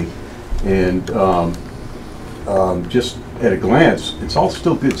 17 meeting, and just at a glance, it's all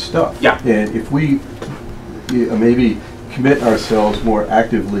still good stuff. Yeah. And if we maybe commit ourselves more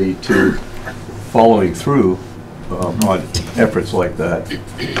actively to following through on efforts like that,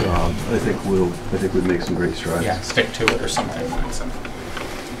 I think we'd make some great strides. Yeah, stick to it or something. I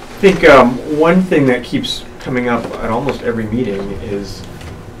think one thing that keeps coming up at almost every meeting is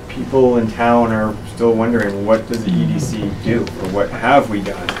people in town are still wondering, what does the EDC do, or what have we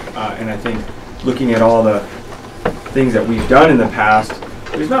done? And I think looking at all the things that we've done in the past,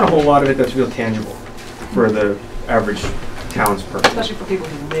 there's not a whole lot of it that's real tangible for the average townsperson. Especially for people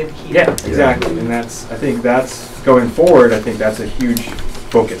who live here. Yeah, exactly. And I think that's going forward. I think that's a huge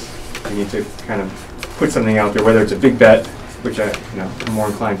focus. We need to kind of put something out there, whether it's a big bet, which I'm more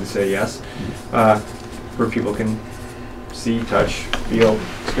inclined to say yes, where people can see, touch, feel,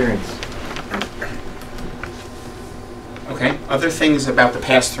 experience. Okay. Other things about the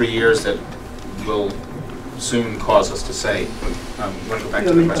past 3 years that will soon cause us to say, you want to go back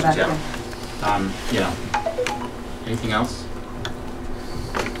to the questions? Yeah. Anything else?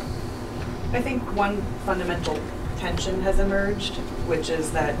 I think one fundamental tension has emerged, which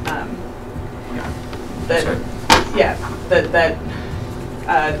is that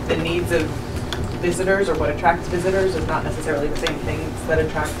the needs of visitors, or what attracts visitors, is not necessarily the same things that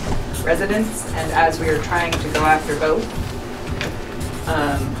attract residents. And as we are trying to go after both,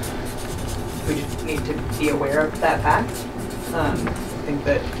 we just need to be aware of that fact. I think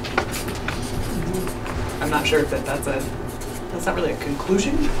that I'm not sure if that's not really a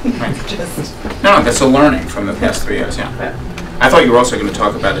conclusion. Right. Just no, that's a learning from the past 3 years. Yeah. I thought you were also going to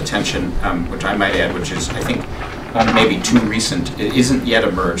talk about attention, which I might add, which is I think maybe too recent. It isn't yet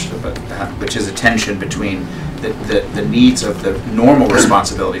emerged, but which is a tension between the needs of the normal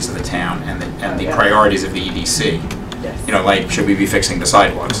responsibilities of the town and the priorities of the EDC. Yes. You know, like, should we be fixing the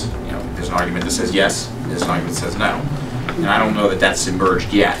sidewalks? You know, there's an argument that says yes. There's an argument that says no. And I don't know that that's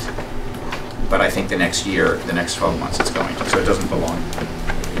emerged yet. But I think the next year, the next 12 months, it's going to. So it doesn't belong.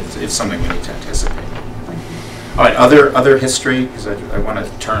 It's something we need to anticipate. All right, other history, because I want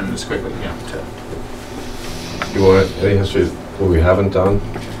to turn this quickly. Yeah. You want any history of what we haven't done?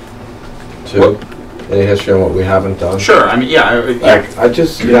 Too? Any history on what we haven't done? Sure. I mean, yeah. I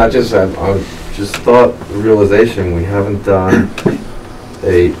just thought the realization we haven't done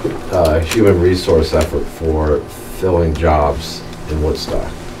a human resource effort for filling jobs in Woodstock.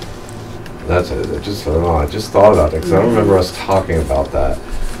 That's it. I don't know. I just thought about it because I don't remember us talking about that.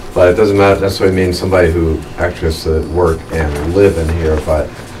 But it doesn't necessarily mean somebody who actually has to work and live in here, but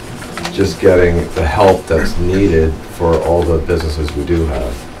just getting the help that's needed for all the businesses we do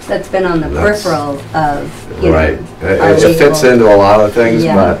have. That's been on the peripheral of, right. It fits into a lot of things,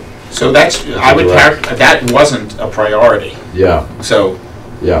 but so that wasn't a priority. Yeah. So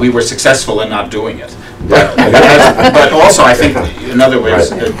we were successful in not doing it. Yeah. But also, I think, in other words,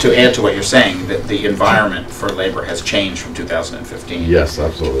 to add to what you're saying, that the environment for labor has changed from 2015. Yes,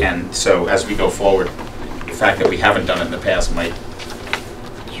 absolutely. And so, as we go forward, the fact that we haven't done it in the past might,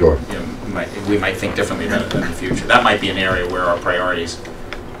 we might think differently about it in the future. That might be an area where our priorities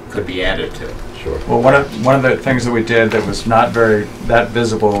could be added to. Sure. Well, one of the things that we did that was not that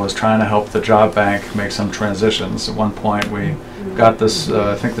visible was trying to help the job bank make some transitions. At one point, we got this,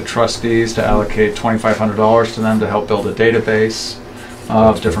 I think the trustees to allocate $2,500 to them to help build a database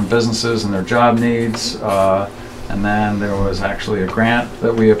of different businesses and their job needs. And then there was actually a grant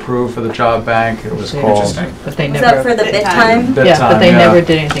that we approved for the job bank. It was called... But they Was never... that for the bit time? Yeah, but they never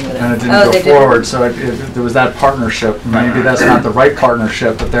did anything with it. And it didn't go forward, so there was that partnership. Maybe that's not the right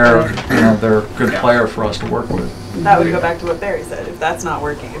partnership, but they're a good player for us to work with. That would go back to what Barry said. If that's not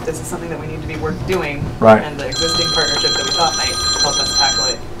working, if this is something that we need to be doing, and the existing partnership that we thought might help us tackle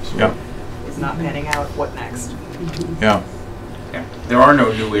it is not panning out, what next? Yeah. There are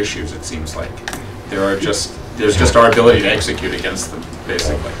no new issues, it seems like. There's just our ability to execute against them,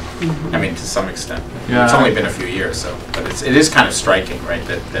 basically. I mean, to some extent. Yeah. It's only been a few years, but it is kind of striking, right?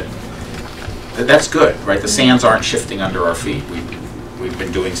 That's good, right? The sands aren't shifting under our feet. We've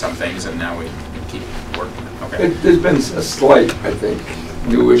been doing some things, and now we keep working. Okay. There's been a slight, I think,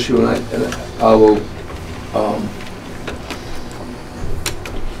 new issue, and I will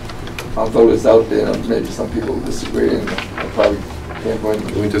I'll throw this out there, and maybe some people will disagree, and I probably can't go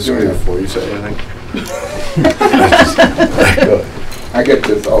into. We disagree before you say anything. I get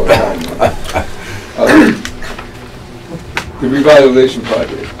this all the time. The revitalization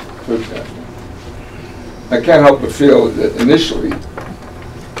project, for example. I can't help but feel that initially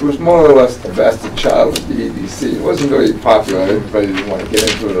it was more or less a bastard child of the EDC. It wasn't very popular. Everybody didn't want to get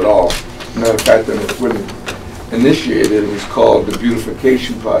into it at all. Matter of fact, when it initiated, it was called the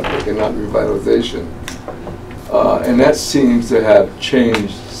Beautification Project and not Revitalization. And that seems to have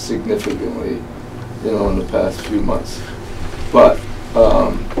changed significantly, in the past few months. But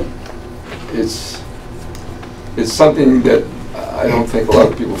it's it's something that I don't think a lot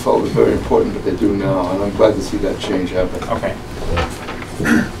of people felt was very important, but they do now, and I'm glad to see that change happen. Okay.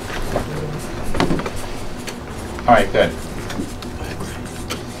 All right, good.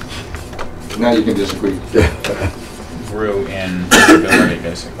 Now you can disagree. Grew in visibility,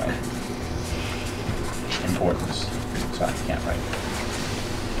 basically. Importance. So I can't write.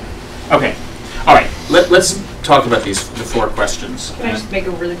 Okay. All right. Let's talk about the 4 questions. Can I just make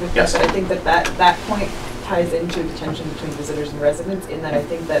a really quick Yes. point? I think that point ties into the tension between visitors and residents, in that I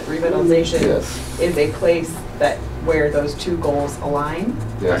think that revitalization is a place that where those 2 goals align.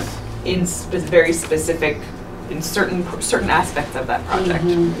 Yes. In very specific, in certain aspects of that project.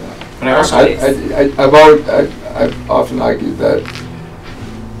 But I also I've often argued that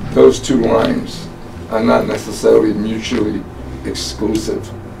those 2 lines are not necessarily mutually exclusive.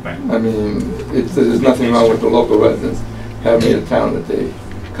 Right. I mean, there's nothing wrong with the local residents having a town that they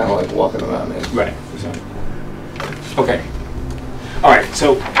kind of like walking around in. Right. Exactly. Okay. All right.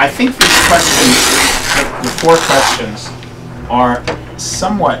 So I think these questions, the 4 questions, are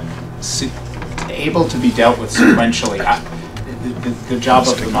somewhat able to be dealt with sequentially. The job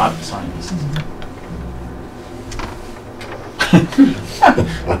of the mod scientists.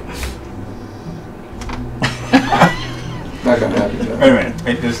 Not gonna happen. Wait a minute.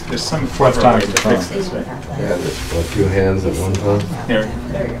 Wait, there's some clever way to fix this, right? Yeah, A few hands at one time. There you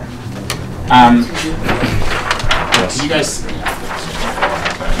go. You guys, be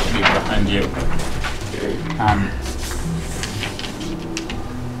behind you.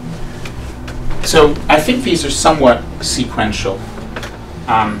 So I think these are somewhat sequential.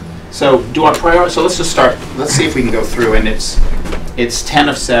 So do our priorities. So let's just start. Let's see if we can go through. And it's 10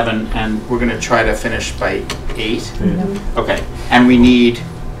 of 7, and we're going to try to finish by 8. Okay. And we need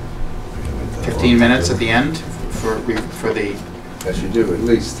 15 minutes at the end for the. Yes, you do, at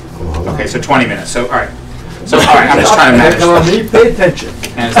least. Okay, so 20 minutes. So all right. So all right, I'm just trying to manage this. Pay attention.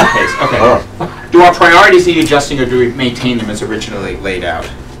 And it's the case. Okay. Do our priorities need adjusting, or do we maintain them as originally laid out?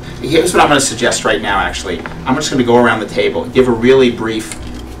 Here's what I'm going to suggest right now, actually. I'm just going to go around the table, give a really brief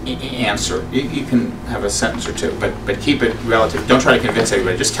answer. You can have a sentence or 2, but keep it relative. Don't try to convince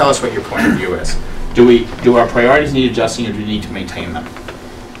everybody. Just tell us what your point of view is. Do our priorities need adjusting, or do we need to maintain them?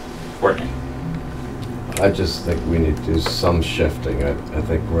 Courtney. I just think we need to do some shifting. I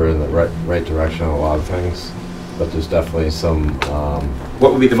think we're in the right direction on a lot of things, but there's definitely some.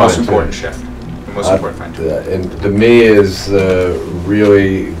 What would be the most important shift? The most important fine-tune? And to me is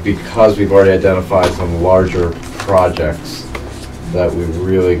really, because we've already identified some larger projects, that we've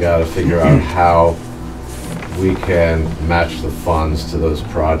really got to figure out how we can match the funds to those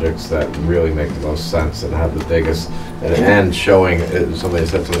projects that really make the most sense and have the biggest, and showing, somebody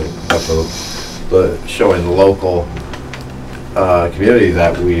said to me about showing the local community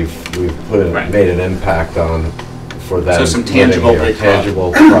that we've made an impact on for them. So some tangible,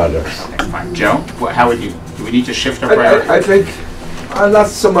 tangible projects. Okay, fine. Joe, how would you? Do we need to shift our priorities? I think not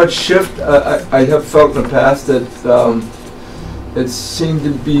so much shift. I have felt in the past that it seemed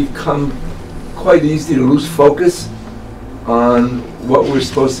to become quite easy to lose focus on what we're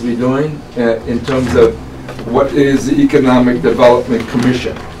supposed to be doing in terms of what is the Economic Development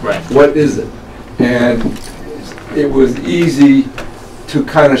Commission. Right. What is it? And it was easy to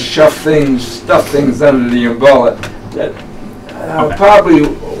kind of stuff things under the umbrella that probably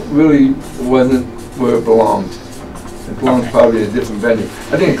really wasn't where it belonged. It belonged probably in a different venue.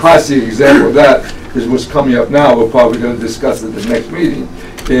 I think a classic example of that is what's coming up now. We're probably going to discuss at the next meeting,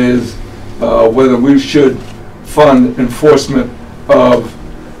 is whether we should fund enforcement of,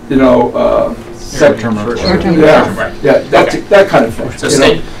 short-term rental. That kind of thing. So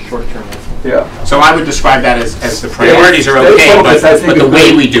short-term. Yeah. So I would describe that as the priorities are okay, but the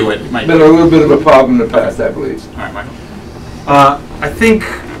way we do it might been a little bit of a problem in the past, I believe. All right, Michael. I think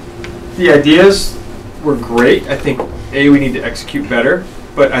the ideas were great. I think we need to execute better,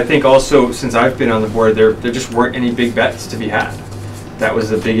 but I think also, since I've been on the board, there just weren't any big bets to be had. That was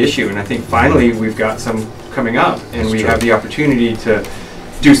a big issue, and I think finally we've got some coming up, and we have the opportunity to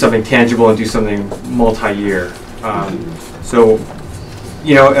do something tangible and do something multi-year.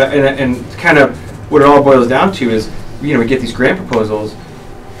 And kind of what it all boils down to is, we get these grant proposals,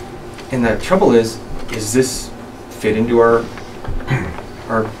 and the trouble is this fit into our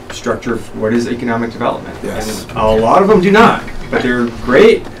structure of what is economic development? Yes. And a lot of them do not, but they're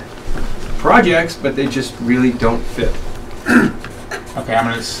great projects, but they just really don't fit. Okay, I'm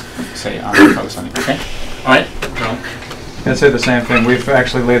going to say I'm going to focus on it. Okay. All right. Joe. I'd say the same thing. We've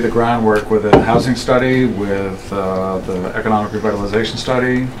actually laid the groundwork with a housing study, with the economic revitalization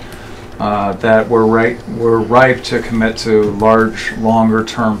study, that we're ripe to commit to large,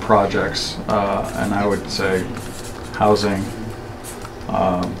 longer-term projects, and I would say housing,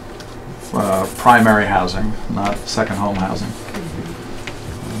 primary housing, not second home housing,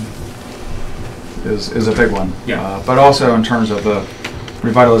 is a big one. Yeah. But also in terms of the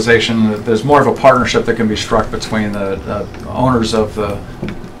revitalization, there's more of a partnership that can be struck between the owners of the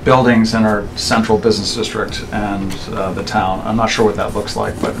buildings in our central business district and the town. I'm not sure what that looks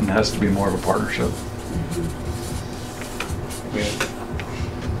like, but it has to be more of a partnership.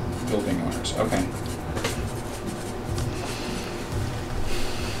 With building owners, okay.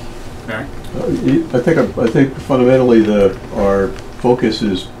 Mary? I think fundamentally our focus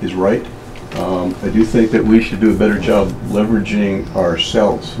is right. I do think that we should do a better job leveraging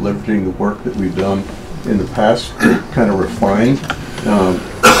ourselves, leveraging the work that we've done in the past to kind of refine.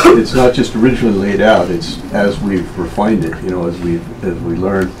 It's not just originally laid out, it's as we've refined it, as we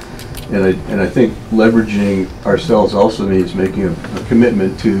learn. And I think leveraging ourselves also means making a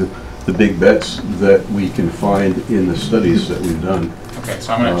commitment to the big bets that we can find in the studies that we've done. Okay,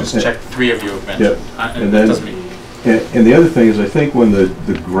 so I'm going to just check 3 of you have mentioned. Yep. And then, doesn't mean. And the other thing is, I think when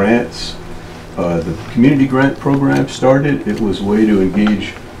the grants, the community grant program started, it was a way to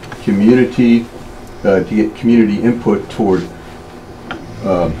engage community, to get community input toward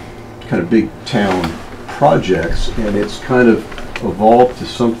kind of big town projects, and it's kind of evolved to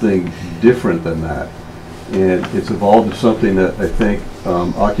something different than that. And it's evolved to something that I think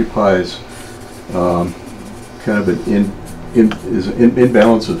occupies kind of an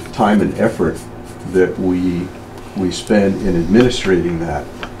imbalance of time and effort that we spend in administrating that.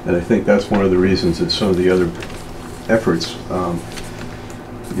 And I think that's one of the reasons that some of the other efforts,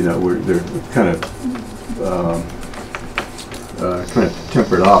 they're kind of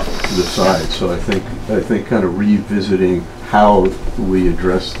tempered off to the side. So I think kind of revisiting how we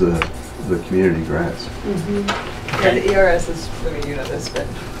address the community grants. Mm-hmm. Yeah, the ERS is, you know this, but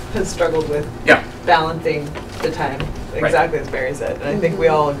has struggled with balancing the time, exactly as Barry said. And I think we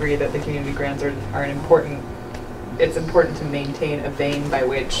all agree that the community grants are an important, it's important to maintain a vein by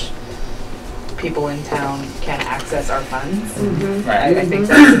which people in town can access our funds. Mm-hmm. I think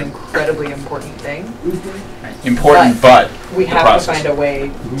that's an incredibly important thing. Mm-hmm. Right. Important, but we have process. to find a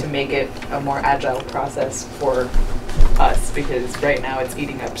way to make it a more agile process for us, because right now it's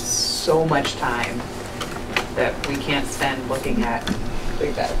eating up so much time that we can't spend looking at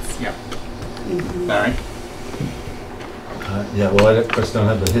big bets. Yeah. Mm-hmm. Barry? Yeah, well, I of course don't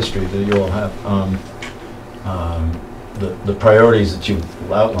have the history that you all have. The priorities that you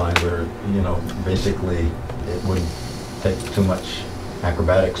outlined were, basically it wouldn't take too much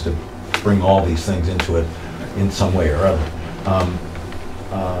acrobatics to bring all these things into it in some way or other.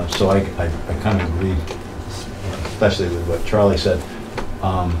 So I kind of agree, especially with what Charlie said.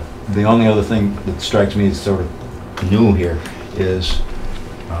 The only other thing that strikes me as sort of new here is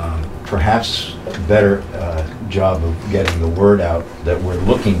perhaps a better job of getting the word out that we're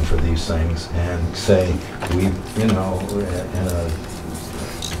looking for these things, and say in a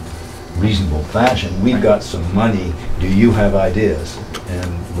reasonable fashion, we've got some money, do you have ideas?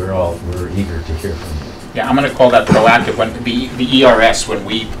 And we're eager to hear from you. Yeah, I'm going to call that proactive. When the ERS, when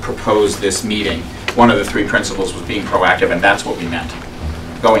we proposed this meeting, one of the 3 principles was being proactive, and that's what we meant.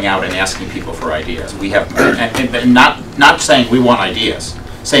 Going out and asking people for ideas. We have, and not saying we want ideas,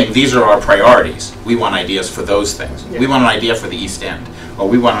 saying these are our priorities. We want ideas for those things. Yeah. We want an idea for the East End, or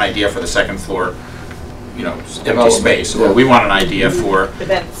we want an idea for the second floor, empty space, or we want an idea for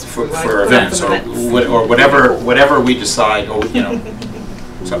events, for events, or whatever we decide. Or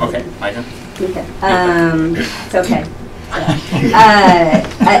So okay, Micah. Okay. It's okay.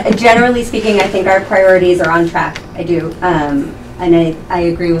 Generally speaking, I think our priorities are on track. I do. And I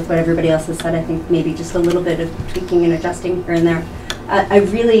agree with what everybody else has said. I think maybe just a little bit of tweaking and adjusting here and there. I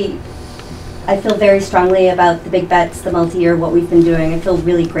feel very strongly about the big bets, the multi-year, what we've been doing. I feel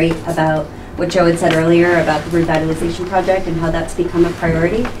really great about what Joe had said earlier about the revitalization project and how that's become a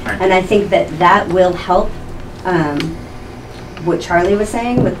priority. Right. And I think that will help what Charlie was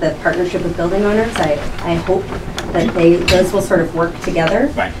saying with the partnership with building owners. I hope that those will sort of work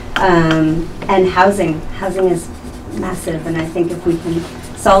together. Right. And housing is massive, and I think if we can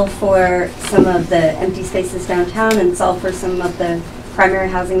solve for some of the empty spaces downtown and solve for some of the primary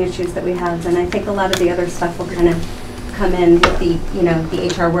housing issues that we have, then I think a lot of the other stuff will kind of come in with the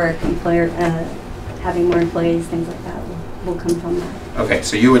HR work, having more employees, things like that will come from that. Okay,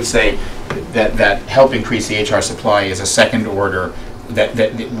 so you would say that help increase the HR supply is a second order,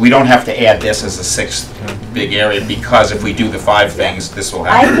 that we don't have to add this as a 6th big area, because if we do the 5 things, this will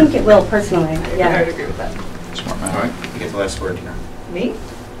happen. I think it will, personally, yeah. I would agree with that. Smart man. All right, you get the last word here. Me?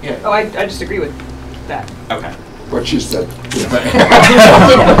 Yeah. Oh, I just agree with that. Okay. What she said. Okay.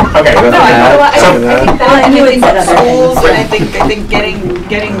 No, I think schools, and I think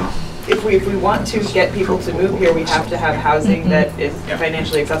getting if we want to get people to move here, we have to have housing that is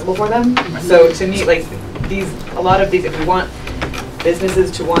financially accessible for them. So to me, like a lot of these, if we want businesses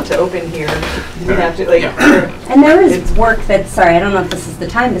to want to open here, we have to like. And there is work that's, sorry, I don't know if this is the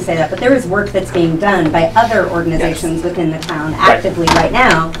time to say that, but there is work that's being done by other organizations within the town actively right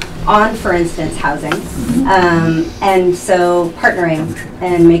now on, for instance, housing. And so partnering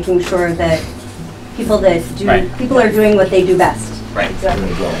and making sure that people that do, people are doing what they do best. Right.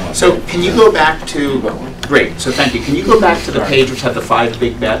 So can you go back to, great, so thank you. Can you go back to the page which had the 5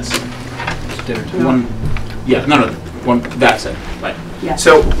 big bets? One, yeah, no, one, that's it, right. Yeah.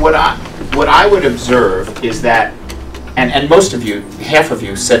 So what I would observe is that, and most of you, half of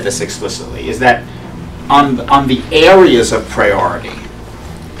you said this explicitly, is that on the areas of priority,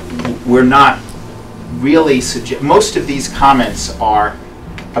 we're not really, most of these comments are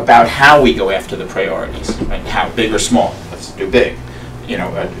about how we go after the priorities, right? How big or small. Let's do big. You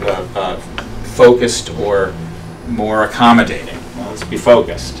know, focused or more accommodating. Well, let's be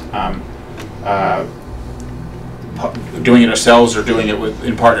focused. Doing it ourselves or doing it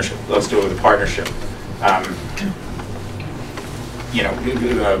in partnership. Let's do it with a partnership. You know,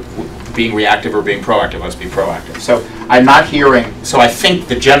 being reactive or being proactive. Let's be proactive. So I'm not hearing. So I think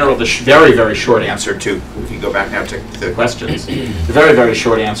the very, very short answer to, if you go back now to the questions, the very, very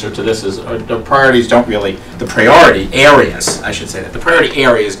short answer to this is the priorities don't really. The priority areas, I should say that the priority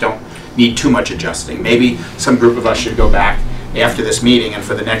areas don't need too much adjusting. Maybe some group of us should go back after this meeting and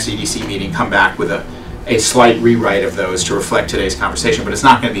for the next EDC meeting come back with a slight rewrite of those to reflect today's conversation, but it's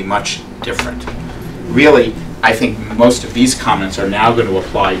not going to be much different. Really, I think most of these comments are now going to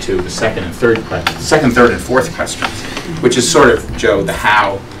apply to the second, third, and fourth questions, which is sort of, Joe, the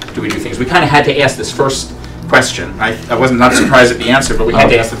how do we do things. We kind of had to ask this first question. I wasn't not surprised at the answer, but we had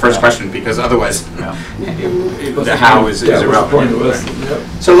to ask the first question because otherwise the how is irrelevant.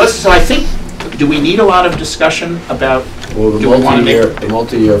 So I think, do we need a lot of discussion about? Well, the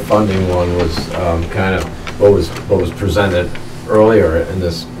multi-year funding one was kind of what was presented earlier in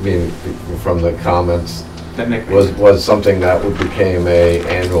this meeting from the comments. Was something that became a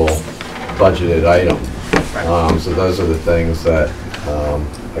annual budgeted item. So those are the things that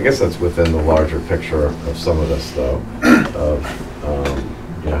I guess that's within the larger picture of some of this, though. Of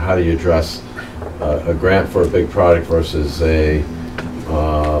you know, how do you address a grant for a big project versus a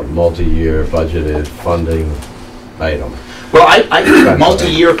multi-year budgeted funding item? Well, I think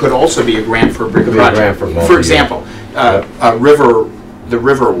multi-year could also be a grant for a big project. For example, the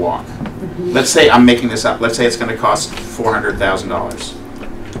river walk. Let's say, I'm making this up, let's say it's going to cost $400,000.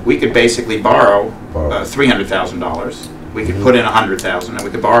 We could basically borrow $300,000. We could put in $100,000, and we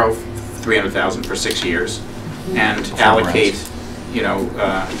could borrow $300,000 for 6 years, and allocate, you know,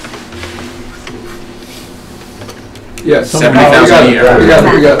 $70,000 a year.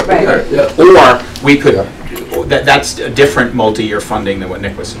 Or we could. That's a different multi-year funding than what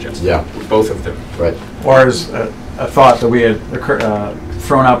Nick was suggesting. Yeah, both of them. Right. Or as a thought that we had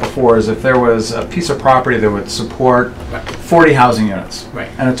thrown out before is if there was a piece of property that would support 40 housing units,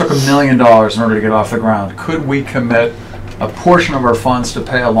 and it took $1 million in order to get off the ground, could we commit a portion of our funds to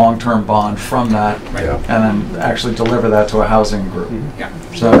pay a long-term bond from that, and then actually deliver that to a housing group?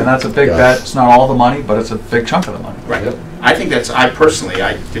 So, and that's a big bet. It's not all the money, but it's a big chunk of the money. Right. I think that's. I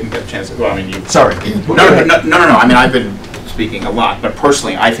didn't get a chance to. Well, I mean, you. Sorry. No. I mean, I've been speaking a lot, but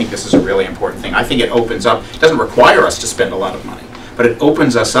personally, I think this is a really important thing. I think it opens up. It doesn't require us to spend a lot of money, but it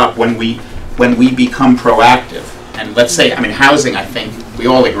opens us up when we become proactive. And let's say, I mean, housing. I think we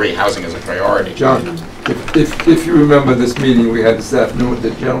all agree housing is a priority. John, if you remember this meeting we had this afternoon with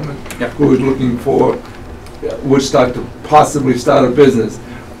the gentleman who was looking for Woodstock to possibly start a business,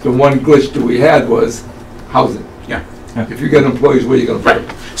 the one glitch that we had was housing. If you get employees, where are you going to put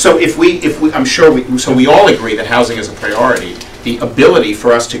them? So if we, I'm sure we all agree that housing is a priority. The ability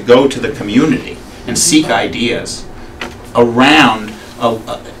for us to go to the community and seek ideas around,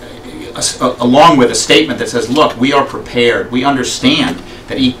 along with a statement that says, look, we are prepared. We understand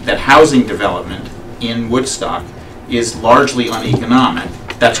that housing development in Woodstock is largely uneconomic.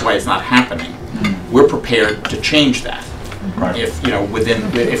 That's why it's not happening. We're prepared to change that. If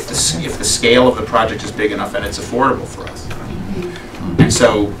if the scale of the project is big enough and it's affordable for us, and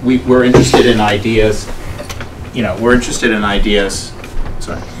so we're interested in ideas. We're interested in ideas.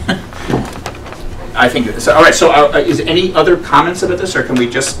 Sorry, I think so. All right. So, is any other comments about this, or can we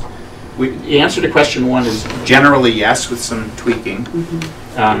just? The answer to question 1 is generally yes, with some tweaking.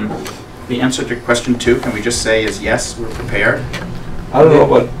 The answer to question 2, can we just say is yes, we're prepared. I don't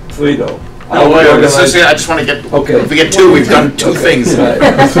know about 3 though. No, I just want to get, Okay. if we get 2, we've done 2 things.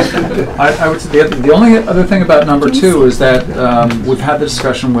 I would say the only other thing about number 2 is that we've had the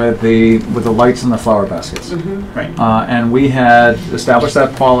discussion with the lights and the flower baskets. Right. And we had established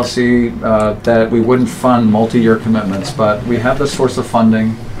that policy that we wouldn't fund multi-year commitments, but we have the source of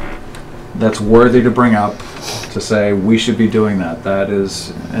funding that's worthy to bring up to say we should be doing that. That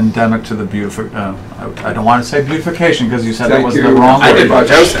is endemic to the I don't want to say beautification because you said that wasn't the wrong word. I did what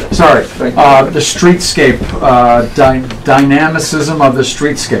Joe said. Sorry. The streetscape, dynamicism of the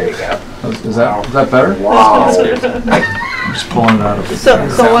streetscape. Is that better? Wow. I'm just pulling it out of it.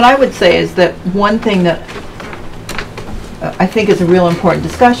 So what I would say is that one thing that I think is a real important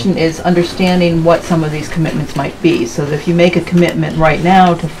discussion is understanding what some of these commitments might be. So that if you make a commitment right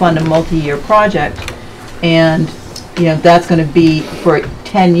now to fund a multi-year project, and that's going to be for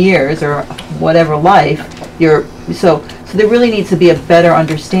 10 years or whatever life, so there really needs to be a better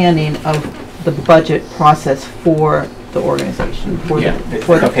understanding of the budget process for the organization.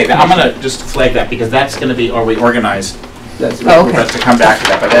 Okay, I'm going to just flag that because that's going to be, are we organized? That's okay. For us to come back to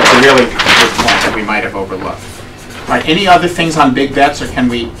that, but that's a really good point that we might have overlooked. All right, any other things on big bets, or can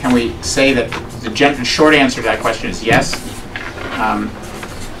we say that the short answer to that question is yes?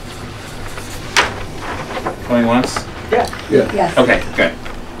 Going once? Yeah. Yes. Okay, good.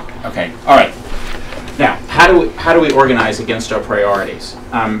 Okay, all right. Now, how do we organize against our priorities?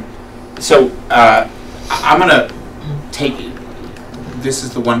 I'm going to take. This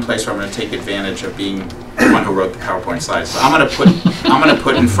is the one place where I'm going to take advantage of being the one who wrote the PowerPoint slides. So I'm going to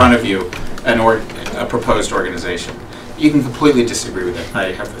put in front of you a proposed organization. You can completely disagree with it.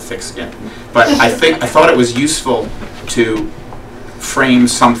 I have the thick skin, but I thought it was useful to frame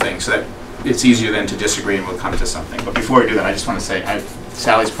something so that it's easier then to disagree and we'll come to something. But before we do that, I just want to say,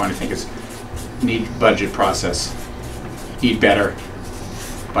 Sally's point I think is need budget process, need better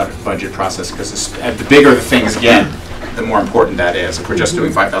budget process, because the bigger the things get, the more important that is. If we're just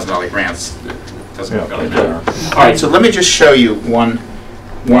doing $5,000 grants, it doesn't really matter. All right, so let me just show you one.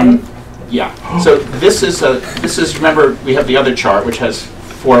 Yeah. So this is remember we have the other chart which has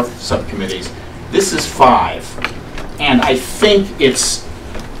 4 subcommittees. This is 5, and I think it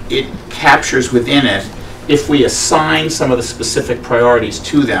captures within it, if we assign some of the specific priorities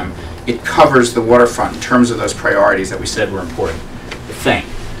to them, it covers the waterfront in terms of those priorities that we said were important. The thing.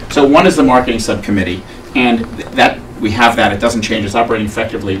 So one is the marketing subcommittee, and that we have that. It doesn't change. It's operating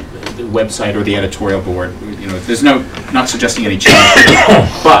effectively. The website or the editorial board. There's not suggesting any change,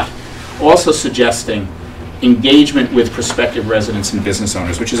 but also suggesting engagement with prospective residents and business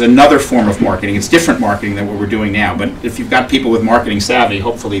owners, which is another form of marketing. It's different marketing than what we're doing now, but if you've got people with marketing savvy,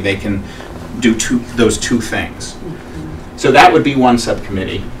 hopefully they can do those 2 things. So that would be one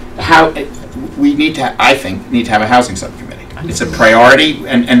subcommittee. We need to, I think, need to have a housing subcommittee. It's a priority,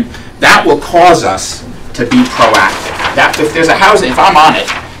 and that will cause us to be proactive. That if there's a housing, if I'm on it,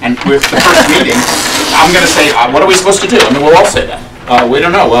 and with the first meeting, I'm going to say, what are we supposed to do? I mean, we'll all say that. We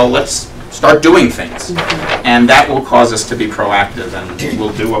don't know. Well, let's start doing things. And that will cause us to be proactive, and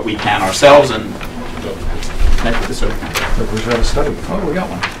we'll do what we can ourselves. And can I put this over? We should have a study. Oh, we got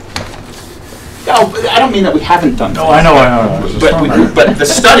one. No, I don't mean that we haven't done things. No, I know. But the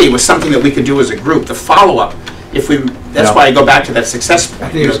study was something that we could do as a group. The follow-up, that's why I go back to that success point. I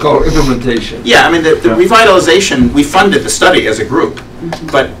think it's called implementation. Yeah, I mean, the revitalization, we funded the study as a group,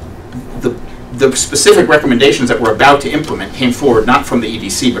 but the specific recommendations that we're about to implement came forward not from the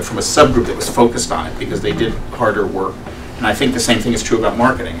EDC, but from a subgroup that was focused on it because they did harder work. And I think the same thing is true about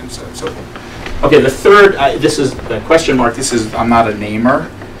marketing. And so okay, the third, this is the question mark. I'm not a namer,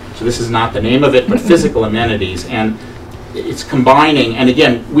 so this is not the name of it, but physical amenities. And it's combining, and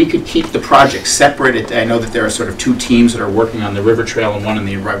again, we could keep the project separate. I know that there are sort of 2 teams that are working on the river trail and one on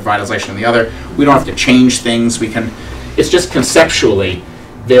the revitalization and the other. We don't have to change things. It's just conceptually,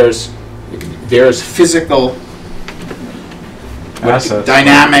 there's physical,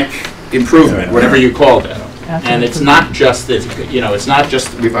 dynamic improvement, whatever you called it. And it's not just this, it's not just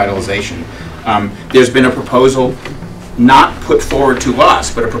revitalization. There's been a proposal not put forward to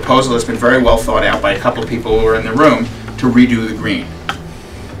us, but a proposal that's been very well thought out by a couple of people who are in the room to redo the green.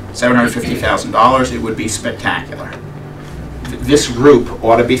 $750,000, it would be spectacular. This group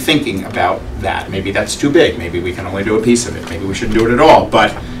ought to be thinking about that. Maybe that's too big. Maybe we can only do a piece of it. Maybe we shouldn't do it at all.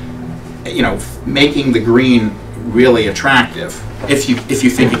 But making the green really attractive, if you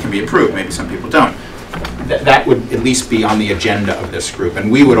think it can be improved, maybe some people don't, that would at least be on the agenda of this group,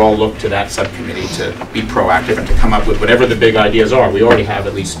 and we would all look to that subcommittee to be proactive and to come up with whatever the big ideas are. We already have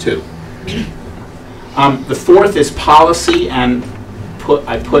at least 2. The fourth is policy, and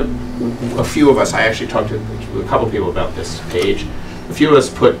I put a few of us, I actually talked to a couple people about this page. of us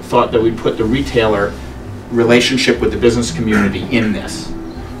thought that we'd put the retailer relationship with the business community in this.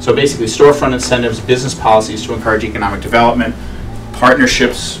 So basically, storefront incentives, business policies to encourage economic development,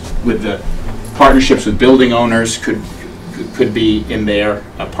 partnerships with building owners could be in there,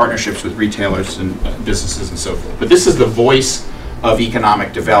 partnerships with retailers and businesses and so forth. But this is the voice of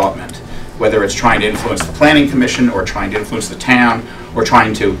economic development, whether it's trying to influence the planning commission or trying to influence the town or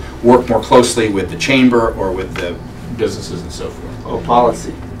trying to work more closely with the chamber or with the businesses and so forth. Or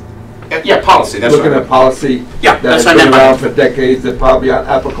policy. Yeah, policy, that's Looking right. at policy Yeah, that's that's what I been meant by around for decades that probably aren't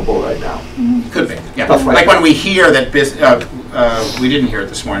applicable right now. Could be, yeah. Stuff like Like that. when we hear that, we didn't hear it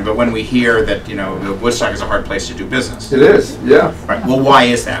this morning, but when we hear that, Woodstock is a hard place to do business. It is, yeah. Right, well, why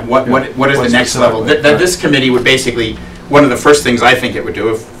is that? What is the What next level? specifically? That this committee would basically, one of the first things I think it would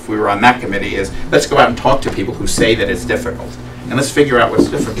do if we were on that committee is, let's go out and talk to people who say that it's difficult. And let's figure out what's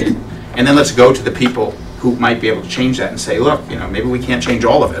difficult. And then let's go to the people who might be able to change that and say, look, maybe we can't change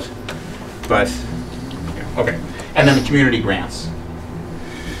all of it. But, okay. And then the community grants.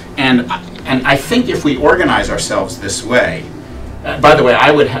 And I think if we organize ourselves this way, by the way,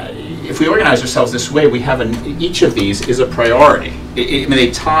 if we organize ourselves this way, we have each of these is a priority. I mean,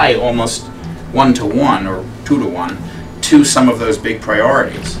 they tie almost 1-to-1 or 2-to-1 to some of those big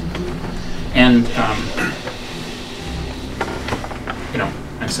priorities. And,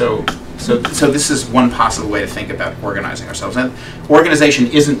 and so this is one possible way to think about organizing ourselves. And organization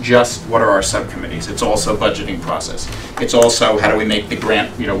isn't just what are our subcommittees. It's also budgeting process. It's also how do we make the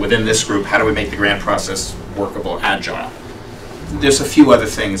grant, within this group, how do we make the grant process workable, agile. There's a few other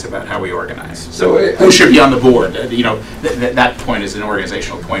things about how we organize. So who should be on the board? That point is an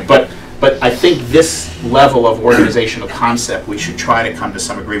organizational point. But I think this level of organizational concept, we should try to come to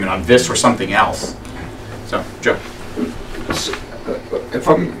some agreement on this or something else. So, Joe. If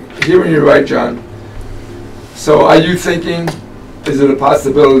I'm hearing you right, John, so are you thinking, is it a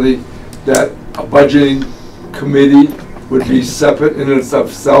possibility that a budgeting committee would be separate in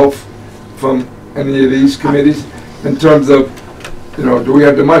itself from any of these committees in terms of, do we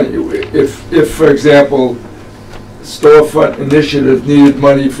have the money? If for example, storefront initiative needed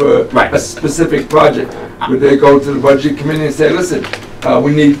money for a specific project, would they go to the budget committee and say, listen,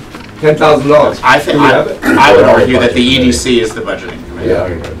 we need $10,000? I would argue that the EDC is the budgeting committee. Yeah,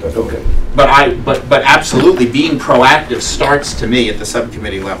 okay. But absolutely, being proactive starts to me at the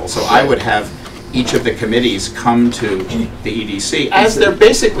subcommittee level. So I would have each of the committees come to the EDC as they're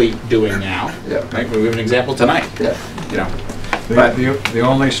basically doing now. Yeah. Right? We have an example tonight. Yeah. The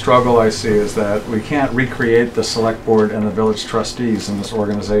only struggle I see is that we can't recreate the select board and the village trustees in this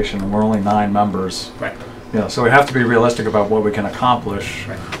organization, and we're only 9 members. Right. So we have to be realistic about what we can accomplish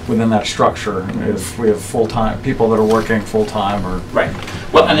within that structure. If we have full-time people that are working full-time or right.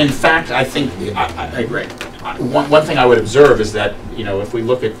 Well, and in fact, I think I agree. One thing I would observe is that if we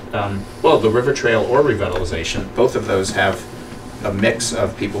look at the River Trail or revitalization, both of those have a mix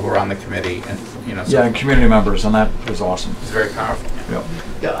of people who are on the committee and and community members, and that is awesome. It's very powerful. Yep.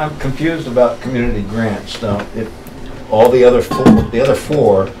 Yeah, I'm confused about community grants. Now, if all the other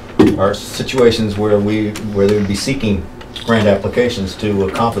four are situations where they would be seeking grant applications to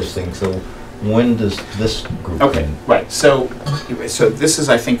accomplish things. So when does this group come in? Right. So this is,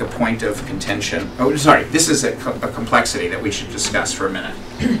 I think, a point of contention. Oh, sorry. This is a complexity that we should discuss for a minute.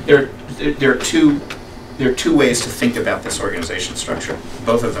 There are two ways to think about this organization structure.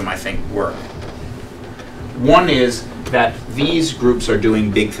 Both of them, I think, work. One is that these groups are doing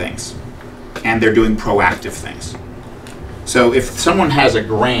big things, and they're doing proactive things. So if someone has a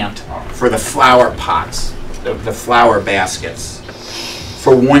grant for the flower pots, the flower baskets,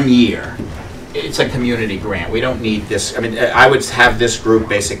 for 1 year, it's a community grant. We don't need this. I mean, I would have this group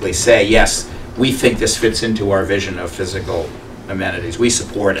basically say, yes, we think this fits into our vision of physical amenities. We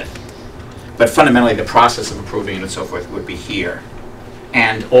support it. But fundamentally, the process of approving it and so forth would be here.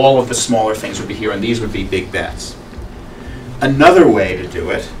 And all of the smaller things would be here, and these would be big bets. Another way to do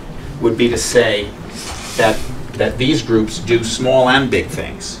it would be to say that these groups do small and big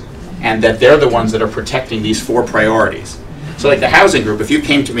things, and that they're the ones that are protecting these 4 priorities. So like the housing group, if you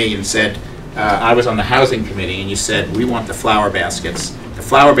came to me and said, I was on the housing committee, and you said, we want the flower baskets. The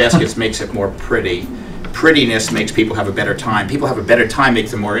flower baskets makes it more pretty. Prettiness makes people have a better time. People have a better time,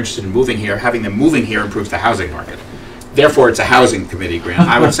 makes them more interested in moving here. Having them moving here improves the housing market. Therefore, it's a housing committee grant.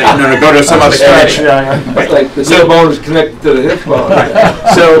 I would say, no, go to some other committee. It's like the hip bone is connected to the hip bone.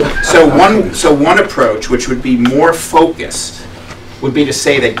 Right. So one approach, which would be more focused, would be to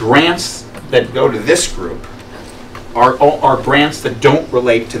say that grants that go to this group are grants that don't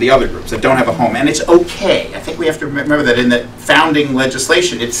relate to the other groups, that don't have a home. And it's okay. I think we have to remember that in the founding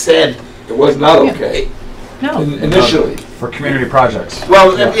legislation, it said... It was not okay. No. Initially. For community projects.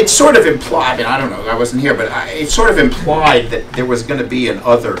 Well, it's sort of implied, and I don't know, I wasn't here, but it's sort of implied that there was going to be an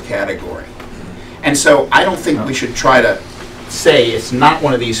other category. And so I don't think we should try to say it's not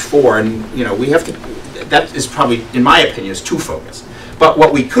one of these four, and we have to, that is probably, in my opinion, is too focused. But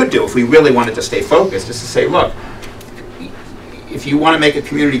what we could do, if we really wanted to stay focused, is to say, look, if you want to make a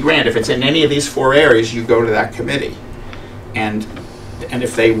community grant, if it's in any of these four areas, you go to that committee. And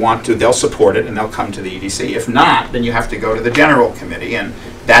if they want to, they'll support it and they'll come to the EDC. If not, then you have to go to the general committee, and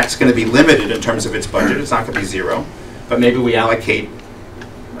that's going to be limited in terms of its budget. It's not going to be zero, but maybe we allocate,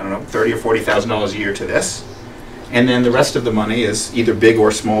 I don't know, $30,000 or $40,000 a year to this, and then the rest of the money is either big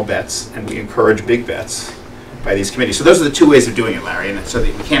or small bets, and we encourage big bets by these committees. So those are the two ways of doing it, Larry, and so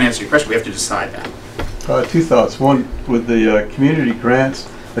that we can't answer your question. We have to decide that. Two thoughts. One, with the community grants,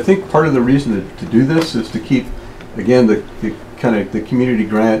 I think part of the reason to do this is to keep, again, the community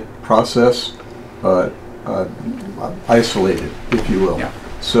grant process isolated, if you will. Yeah.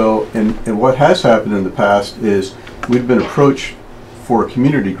 So, and what has happened in the past is we've been approached for a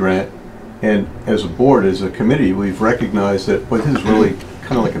community grant, and as a board, as a committee, we've recognized that, well, this is really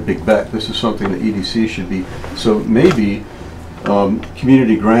kind of like a big bet. This is something that EDC should be. So maybe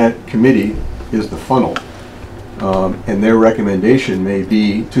community grant committee is the funnel, and their recommendation may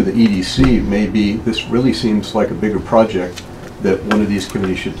be to the EDC, may be, this really seems like a bigger project that one of these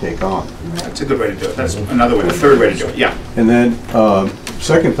committees should take on. That's a good way to do it. That's another way, the third way to do it, yeah. And then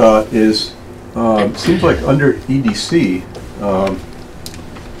second thought is, seems like under EDC,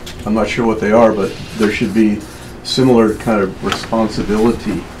 I'm not sure what they are, but there should be similar kind of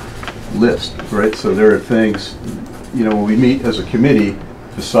responsibility list, right? So there are things, when we meet as a committee,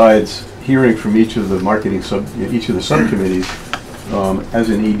 besides hearing from each of the each of the subcommittees, as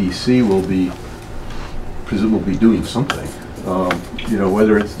an EDC will be presumably doing something.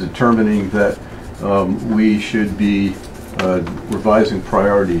 Whether it's determining that we should be revising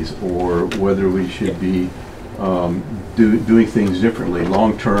priorities, or whether we should be doing things differently,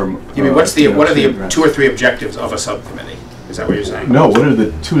 long-term. You mean, what are the 2 or 3 objectives of a subcommittee? Is that what you're saying? No, what are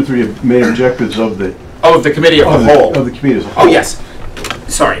the 2 or 3 main objectives of the... Oh, of the committee of the whole. Of the committee as a whole. Oh, yes.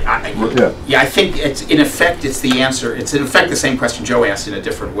 Sorry. I think it's, in effect, it's the answer. It's, in effect, the same question Joe asked in a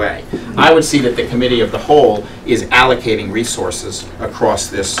different way. I would see that the committee of the whole is allocating resources across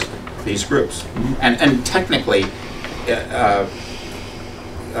these groups. And technically,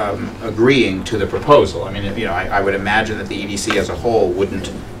 agreeing to the proposal. I mean, I would imagine that the EDC as a whole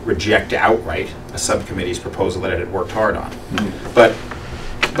wouldn't reject outright a subcommittee's proposal that it had worked hard on. But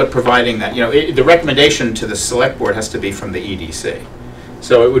providing that, the recommendation to the select board has to be from the EDC.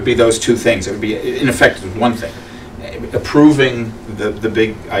 So it would be those 2 things. It would be, in effect, one thing. Approving the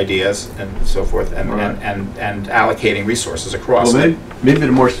big ideas and so forth, and allocating resources across. Well, maybe in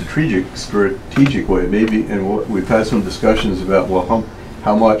a more strategic way, maybe, and we've had some discussions about, well,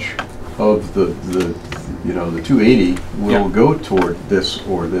 how much of the 280 will go toward this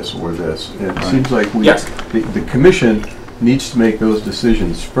or this or this. And it seems like the commission needs to make those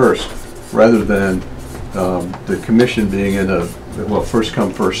decisions first, rather than the commission being in a, well, first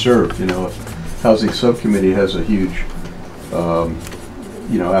come, first served. If housing subcommittee has a huge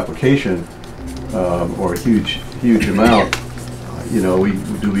application, or a huge amount,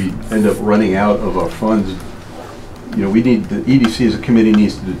 do we end up running out of our funds? We need, the EDC as a committee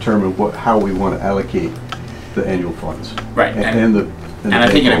needs to determine how we want to allocate the annual funds. Right. And I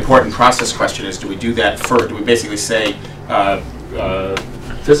think an important process question is, do we do that first? Do we basically say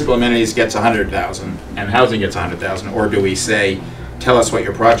physical amenities gets 100,000 and housing gets 100,000, or do we say, tell us what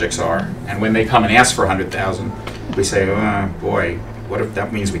your projects are, and when they come and ask for 100,000, we say, oh boy, what if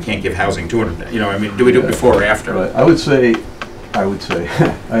that means we can't give housing 200,000? Do we do it before or after? Right. I would say,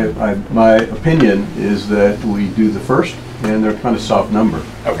 my opinion is that we do the first, and they're kind of soft number.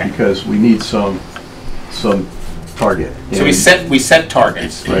 Okay. Because we need some target. So we set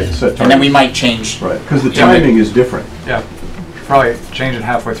targets. Right. Set targets. And then we might change. Right. Because the timing is different. Yeah. Probably change it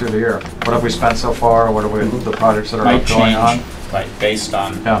halfway through the year. What have we spent so far? What are the projects that are going on? Right. Based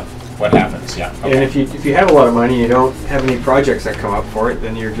on what happens. Yeah. Okay. And if you have a lot of money, you don't have any projects that come up for it,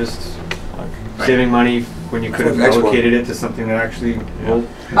 then you're just saving money when you could have allocated it to something that actually will.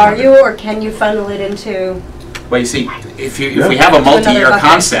 Are you, or can you funnel it into? Well, you see, if we have a multi-year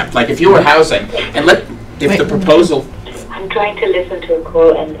concept, like if you were housing, and if the proposal. I'm trying to listen to a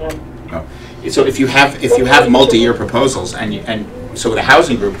call and. So if you have multi-year proposals, and so the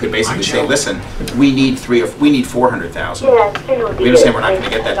housing group could basically say, listen, we need 400,000. We understand we're not going to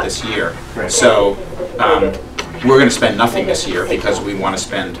get that this year, so we're going to spend nothing this year because we want to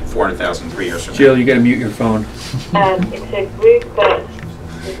spend 400,000 3 years from now. Jill, you got to mute your phone. It's a group that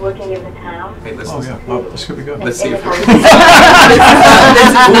is working in the town. Hey, let's, Oh, yeah, oh, this could be good. let's see if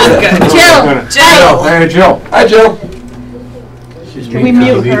Jill. Jill! Hey, Jill. Hi, Jill. Can we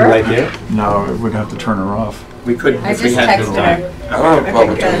mute her? Right there? No, we'd have to turn her off. we could, I if we just had texted the her. I don't have a problem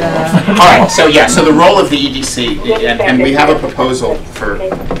with that. All right, so yeah, so the role of the EDC, and we have a proposal for,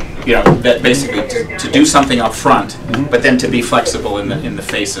 you know, that basically to do something up front, but then to be flexible in the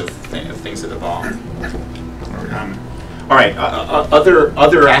face of things that evolve. All right,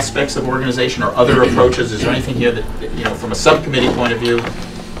 other aspects of organization or other approaches, is there anything here that, you know, from a subcommittee point of view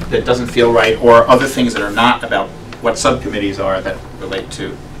that doesn't feel right, or other things that are not about what subcommittees are that relate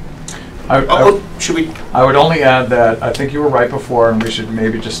to? Should we? I would only add that I think you were right before, and we should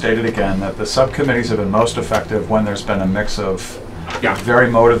maybe just state it again, that the subcommittees have been most effective when there's been a mix of very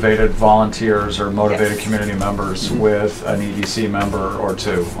motivated volunteers or motivated community members with an EDC member or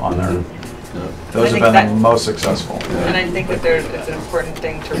two on there. Those have been the most successful. And I think that it's an important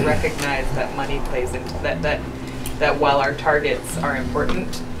thing to recognize that money plays into that while our targets are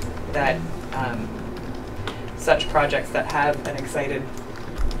important, that such projects that have an excited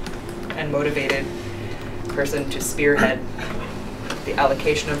and motivated person to spearhead the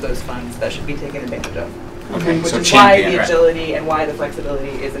allocation of those funds, that should be taken advantage of. Okay, Which so is why the right. agility and why the flexibility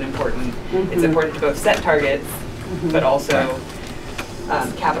is an important. It's important to both set targets, but also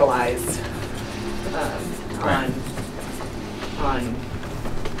capitalize on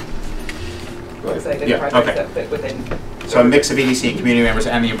excited projects that fit within. So a mix of EDC and community members,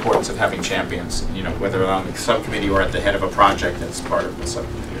 and the importance of having champions, you know, whether on the subcommittee or at the head of a project that's part of the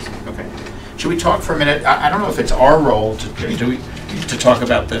subcommittee. Okay. Should we talk for a minute? I don't know if it's our role to talk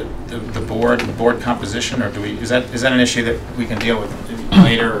about the board composition, or do we? Is that an issue that we can deal with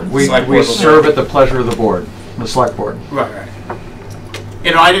later? We serve at the pleasure of the board, the select board. Right.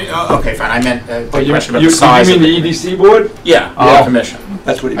 You know, I didn't. Okay, fine. I meant the question about you the size. You of mean the EDC board? Yeah, the commission.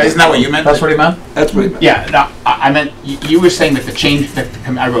 That's what he meant. Isn't that what you meant? That's what he meant? That's what he meant. Yeah, no, I meant, you were saying that the change,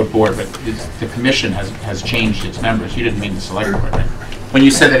 I wrote board, but the commission has changed its members. You didn't mean the select board, right? When you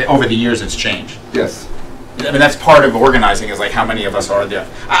said that over the years it's changed. Yes. I mean, that's part of organizing, is like how many of us are there.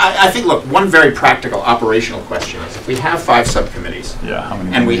 I think, look, one very practical operational question is, if we have 5 subcommittees, how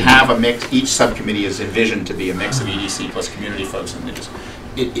many? And we have a mix, each subcommittee is envisioned to be a mix of EDC plus community folks, and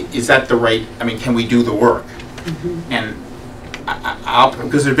is that the right, I mean, can we do the work? And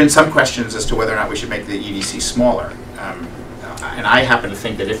because there have been some questions as to whether or not we should make the EDC smaller. And I happen to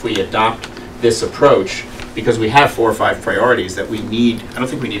think that if we adopt this approach, because we have 4 or 5 priorities that we need, I don't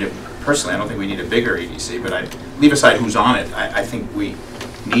think we need personally, I don't think we need a bigger EDC, but I leave aside who's on it, I think we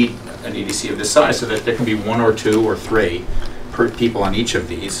need an EDC of this size so that there can be 1 or 2 or 3 per people on each of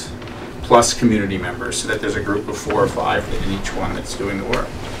these, plus community members, so that there's a group of 4 or 5 in each one that's doing the work.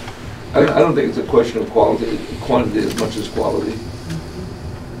 I don't think it's a question of quantity as much as quality.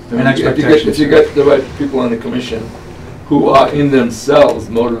 And if you get the right people on the commission who are in themselves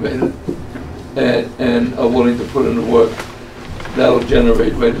motivated and are willing to put in the work, that'll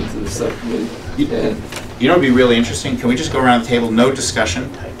generate right into the subcommittee. And you know, it'd be really interesting. Can we just go around the table, no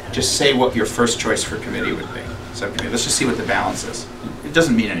discussion, just say what your first choice for committee would be, subcommittee. Let's just see what the balance is. It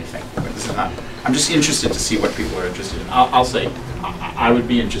doesn't mean anything. This is not. I'm just interested to see what people are interested in. I'll say I would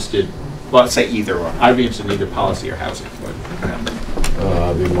be interested. Well, let's say either or. I'd be interested in either policy or housing.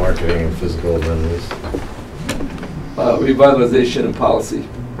 I'd be marketing and physical amenities. Revitalization and policy.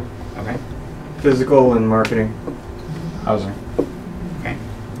 Okay. Physical and marketing. Housing. Okay.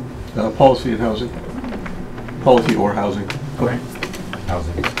 Policy and housing. Policy or housing. Okay.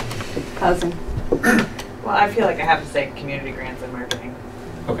 Housing. Housing. Well, I feel like I have to say community grants and marketing.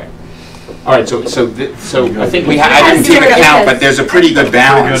 Okay. All right. So I think we I didn't take account, but there's a pretty good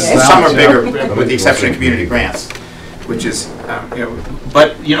balance. Some are bigger, with the exception of community grants, which is, you know.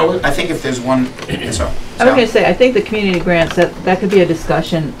 But you know, I think if there's one, so. I was going to say, I think the community grants, that could be a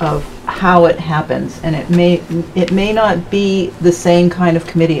discussion of how it happens, and it may not be the same kind of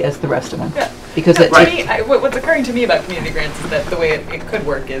committee as the rest of them. Yeah. Because to me, what's occurring to me about community grants is that the way it could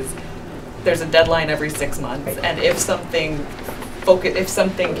work is there's a deadline every 6 months, and if something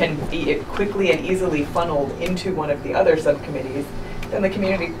can be quickly and easily funneled into one of the other subcommittees, then the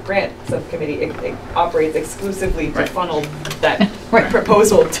community grant subcommittee it operates exclusively to funnel that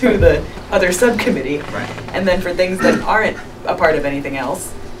proposal to the other subcommittee. Right. And then for things that aren't a part of anything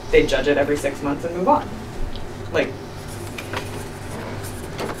else, they judge it every 6 months and move on. Like,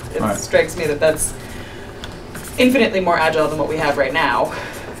 it strikes me that that's infinitely more agile than what we have right now.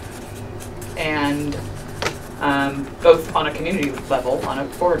 And both on a community level, on a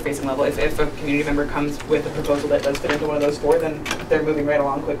forward-facing level, if a community member comes with a proposal that does fit into one of those 4, then they're moving right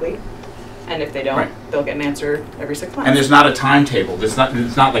along quickly. And if they don't, they'll get an answer every 6 months. And there's not a timetable. It's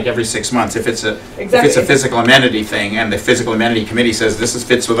not like every 6 months. If it's a physical amenity thing, and the physical amenity committee says this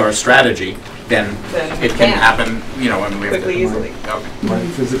fits with our strategy, then it can happen. You know, and we quickly, easily. My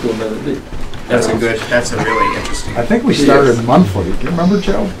physical amenity. That's a really interesting. I think we started monthly. Do you remember,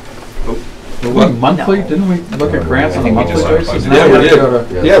 Joe? What? Monthly? No. Didn't we look at grants on a monthly basis? Yeah, we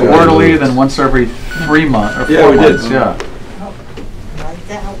did. Yeah, quarterly, then once every 3 months or 4 months. Yeah.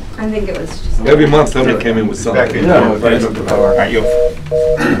 I think it was just. Every month somebody came in with something. Yeah.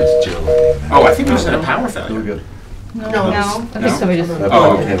 Oh, I think we just had a power failure. We're good. No. I think somebody just.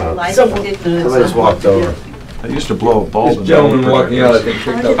 Somebody just walked over. I used to blow a bulb. This gentleman walking out, I think,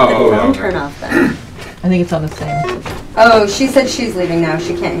 picked up. Phone turn off then. I think it's on the same. Oh, she said she's leaving now.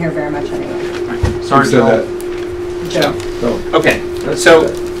 She can't hear very much anyway. Sorry, Who said Joe. that? Okay, so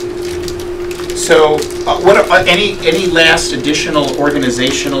what are, any last additional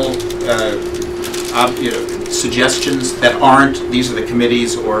organizational suggestions that aren't these are the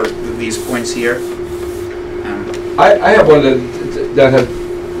committees or these points here? I have one that had,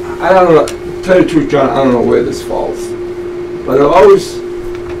 I don't know, to tell you the truth, John, I don't know where this falls, but it always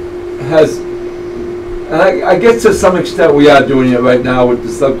has, and I guess to some extent we are doing it right now with the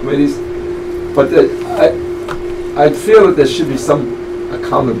subcommittees, but I feel that there should be some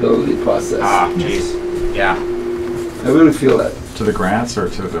accountability process. Ah, jeez, yeah. I really feel that. To the grants or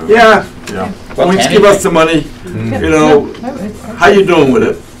to the? Yeah. Yeah. Please give us the money. You know, how you doing with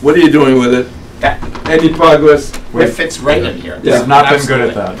it? What are you doing with it? Any progress? It fits right in here. We've not been good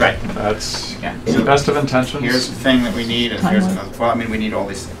at that. Right. That's the best of intentions. Here's the thing that we need, and here's another. Well, I mean, we need all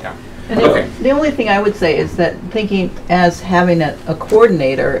these things. Yeah. And the only thing I would say is that thinking as having a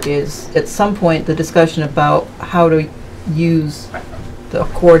coordinator is at some point the discussion about how to use the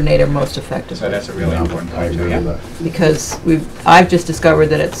coordinator most effectively. So that's a really important point too. Yeah. Because I've just discovered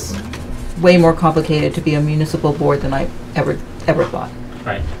that it's way more complicated to be a municipal board than I ever thought.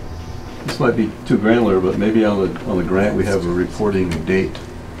 Right. This might be too granular, but maybe on the grant we have a reporting date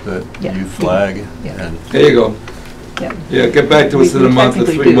that you flag. And there you go. Yeah, get back to us in a month or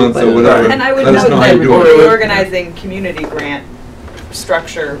 3 months or whatever. And I would note that reorganizing community grant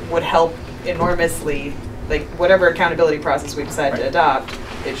structure would help enormously. Like whatever accountability process we decide to adopt,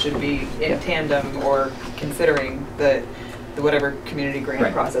 it should be in tandem or considering the whatever community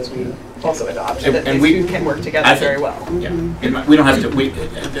grant process we also adopt. And we can work together very well. Yeah, and we don't have to.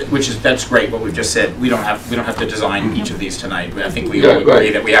 That's great. What we've just said. We don't have to design each of these tonight. I think we all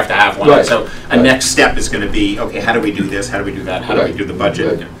agree that we have to have one. Right. So a next step is going to be okay. How do we do this? How do we do that? How do we do the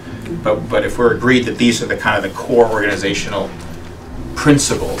budget? But if we're agreed that these are the kind of the core organizational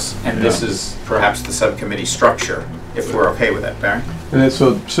principles, and this is perhaps the subcommittee structure, if we're okay with that, Barry? And it's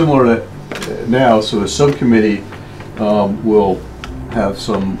so similar to now, so the subcommittee will have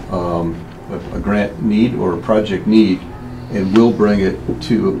some, a grant need or a project need, and we'll bring it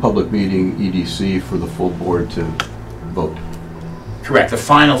to a public meeting, EDC, for the full board to vote. Correct. The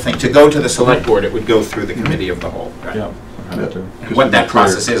final thing, to go to the select board, it would go through the committee of the whole, right? Yeah. And what that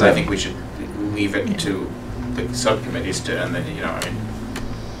process is, I think we should leave it to the subcommittees to, and then, you know, I mean,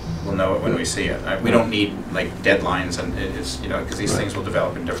 we'll know it when we see it. We don't need like deadlines, and it's, you know, because these things will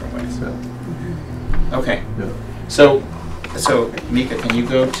develop in different ways. Okay. So Mika, can you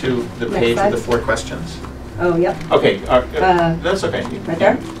go to the page with the 4 questions? Oh, yep. Okay. That's okay. Right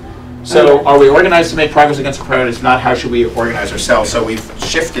there. So, are we organized to make progress against the priorities? Not how should we organize ourselves? So we've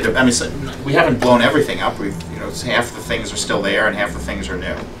shifted. I mean, so we haven't blown everything up. We've, you know, half the things are still there, and half the things are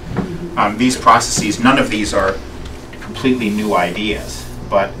new. These processes, none of these are completely new ideas,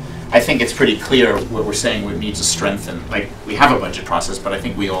 but I think it's pretty clear what we're saying we need to strengthen. Like, we have a budget process, but I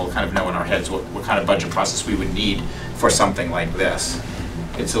think we all kind of know in our heads what kind of budget process we would need for something like this.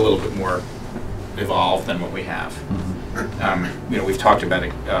 It's a little bit more evolved than what we have. You know, we've talked about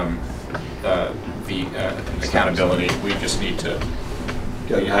the accountability. We just need to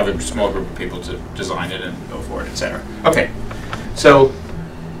have a small group of people to design it and go for it, etc. Okay, so.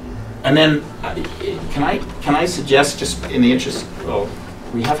 And then, can I suggest, just in the interest, well,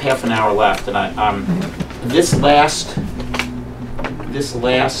 we have half an hour left, and this last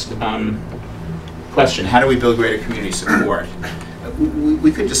question, how do we build greater community support?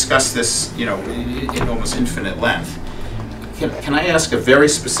 We could discuss this, you know, in almost infinite length. Can I ask a very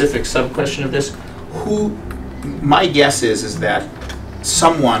specific sub-question of this? My guess is that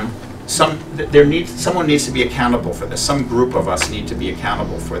someone needs to be accountable for this. Some group of us need to be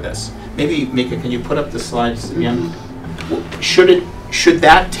accountable for this. Maybe, Mika, can you put up the slides again? Should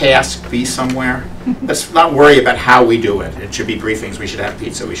that task be somewhere? Let's not worry about how we do it. It should be briefings. We should have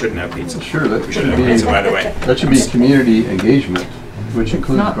pizza. We shouldn't have pizza. Sure, that should have pizza, by the way. That should be community engagement. Which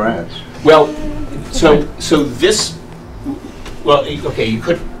includes grants. Well, so this, well, okay, you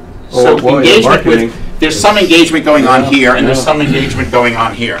could, so engagement with, there's some engagement going on here, and there's some engagement going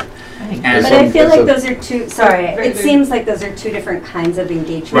on here. But I feel like those are two, sorry, it seems like those are two different kinds of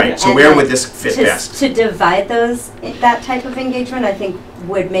engagement. Right, so where would this fit best? To divide those, that type of engagement, I think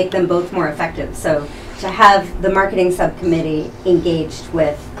would make them both more effective. So to have the marketing subcommittee engaged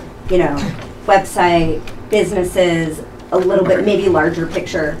with, you know, website, businesses, a little bit maybe larger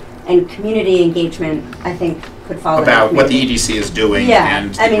picture, and community engagement, I think could follow. About what the EDC is doing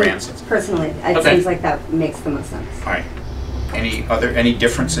and the grants. Yeah, I mean, personally, it seems like that makes the most sense. All right. Any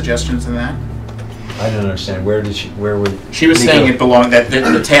different suggestions than that? I don't understand. Where would she was saying it belonged, that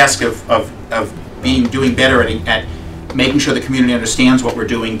the task of doing better at making sure the community understands what we're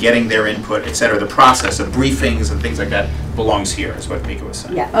doing, getting their input, et cetera, the process of briefings and things like that belongs here, is what Mika was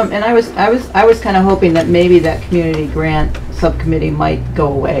saying. Yeah. And I was kind of hoping that maybe that community grant subcommittee might go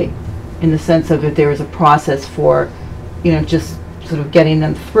away, in the sense of if there was a process for, you know, just sort of getting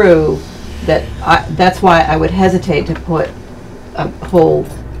them through. That's why I would hesitate to put a whole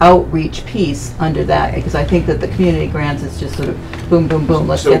outreach piece under that, because I think that the community grants is just sort of boom, boom, boom,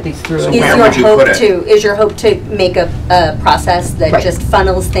 let's get these through. So where would you put it? Is your hope to make a process that just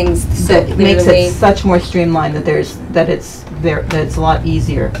funnels things so that makes it such more streamlined that it's a lot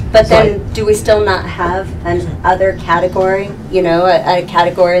easier. But then, do we still not have an other category? You know, a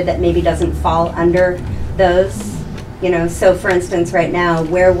category that maybe doesn't fall under those. You know, so for instance, right now,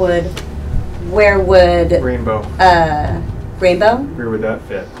 where would Rainbow. Rainbow? Where would that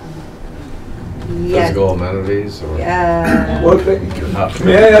fit? Yeah. Physical amenities or? Well,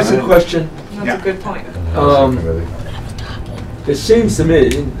 may I ask a question? That's a good point. It seems to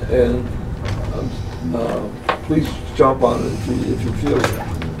me, and please jump on it if you feel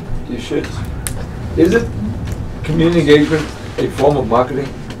you should. Is it community engagement a form of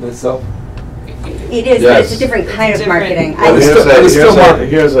marketing in itself? It is, but it's a different kind of marketing.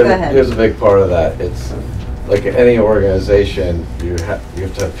 Here's a big part of that. It's like any organization, you have to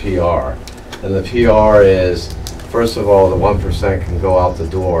have PR. And the PR is, first of all, the 1% can go out the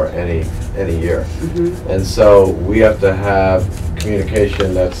door any year. Mm-hmm. And so we have to have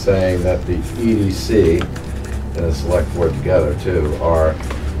communication that's saying that the EDC and the select board together too are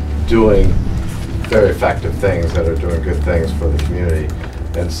doing very effective things that are doing good things for the community.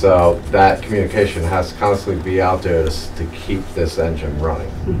 And so that communication has to constantly be out there to keep this engine running.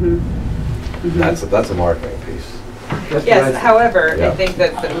 Mm-hmm. Mm-hmm. That's a marketing piece. Yes, however, I think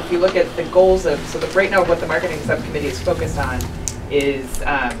that if you look at the goals of, right now what the marketing subcommittee is focused on is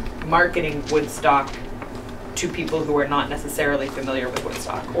marketing Woodstock to people who are not necessarily familiar with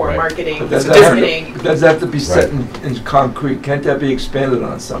Woodstock, or marketing, does that have to be set in concrete? Can't that be expanded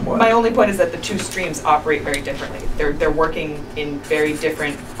on somewhat? My only point is that the two streams operate very differently. They're working in very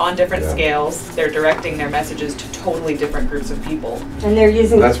different scales. They're directing their messages to totally different groups of people. And they're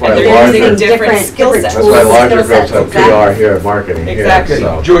using different skill sets. That's why larger groups have PR here, marketing exactly. here.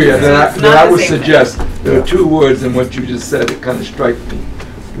 So. Julia, then I would suggest there are two words in what you just said that kind of strike me.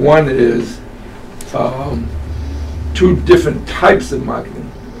 One is two different types of marketing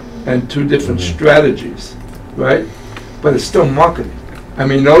and two different strategies, right? But it's still marketing. I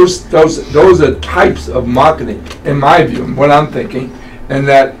mean, those are types of marketing, in my view, and what I'm thinking, and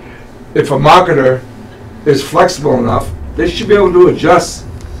that if a marketer is flexible enough, they should be able to adjust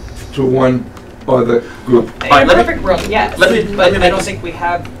to one or the group. In a perfect world, yes. But I don't think we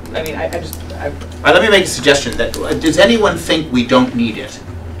have. I mean, let me make a suggestion. Does anyone think we don't need it?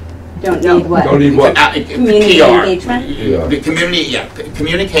 Don't need what? Don't need what? Community PR. engagement? The community,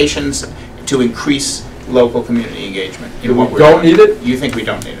 communications to increase local community engagement. We don't need it? You think we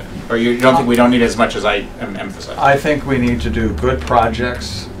don't need it? Or you don't think we don't need it as much as I am emphasizing? I think we need to do good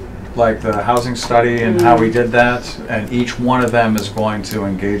projects, like the housing study and how we did that, and each one of them is going to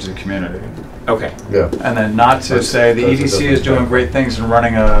engage the community. Okay. Yeah. And then not to say the EDC is doing great things and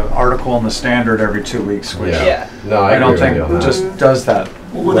running an article in the Standard every 2 weeks, which No, I don't think agree with you. just does that.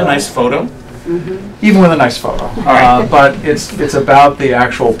 With a nice photo? Even with a nice photo. But it's about the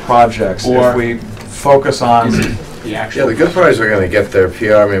actual projects. If we focus on the actual... Yeah, the good part is we're going to get their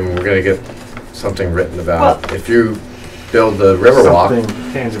PR. I mean, we're going to get something written about. If you build the Riverwalk,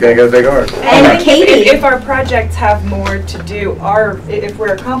 it's going to get a big art. And Katie! If our projects have more to do, if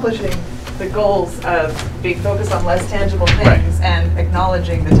we're accomplishing the goals of being focused on less tangible things and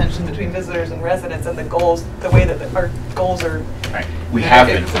acknowledging the tension between visitors and residents and the way that our goals are. Right. We have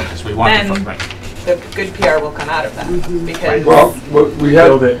been focused. We want to focus. The good PR will come out of that because. Well, we had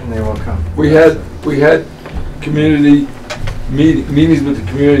build it and they will come. We had community meetings with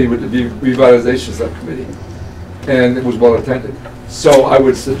the community with the revitalization subcommittee, and it was well attended. So I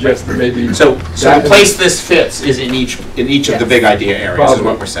would suggest that maybe. So the place this fits is in each of the big idea areas, Probably. is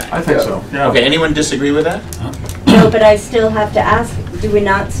what we're saying. I think so. Yeah. Okay, anyone disagree with that? No, but I still have to ask, do we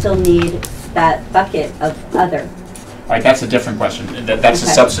not still need that bucket of other? All right, that's a different question. That's a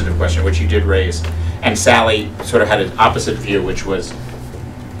Okay. substantive question, which you did raise. And Sally sort of had an opposite view, which was,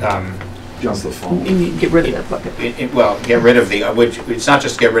 Just the phone. You get rid of that bucket. well, get rid of the, which, it's not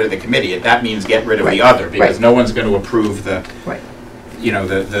just get rid of the committee, that means get rid of the other, because no one's going to approve the, you know,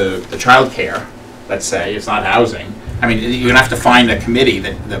 the childcare, let's say, it's not housing. I mean, you're going to have to find a committee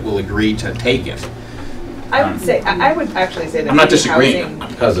that will agree to take it. I would say, I would actually say that I'm not maybe disagreeing.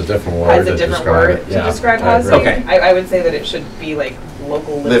 housing Has a different word has a to different describe word it. to Yeah, describe I agree. housing. Okay. I would say that it should be like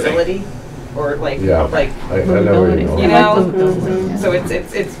local Living. livability, or like, Yeah. like, I know where you're you going. know? So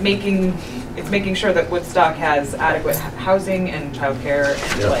it's making sure that Woodstock has adequate housing and childcare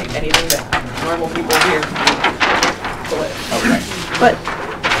and like anything that normal people here can do to live. Okay. But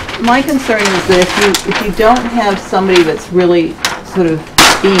my concern is that if you don't have somebody that's really sort of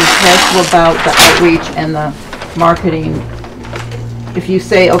being careful about the outreach and the marketing, if you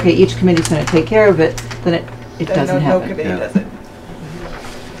say, okay, each committee's going to take care of it, then it doesn't No happen. committee does it.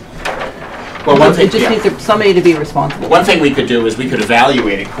 Well, one thing, It just needs somebody to be responsible. one thing we could do is we could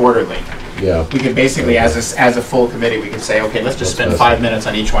evaluate it quarterly. Yeah. We could basically, as a full committee, we could say, okay, let's just spend 5 minutes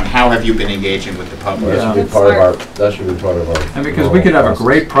on each one. How have you been engaging with the public? That should be part of our, that should be part of our. And because we could have a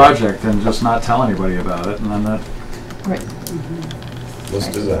great project and just not tell anybody about it, and then that. Right. Let's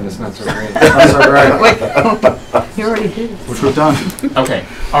do that. It's not so great. That's all right. You already did. Which we've done. Okay,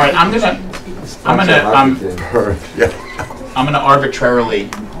 all right, I'm gonna arbitrarily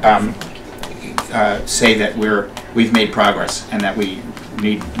say that we've made progress and that we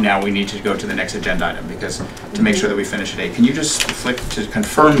need to go to the next agenda item, because to make sure that we finish at 8. Can you just flick to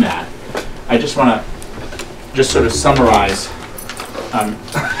confirm that? I just want to just sort of summarize.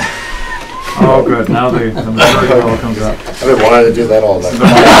 Oh, good. Now the majority all comes up. I've been wanting to do that all night.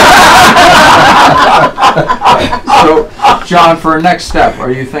 So, John, for a next step,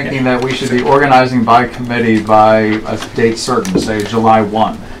 are you thinking that we should be organizing by committee by a date certain, say July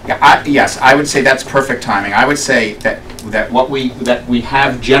 1? Yeah, yes, I would say that's perfect timing. I would say that we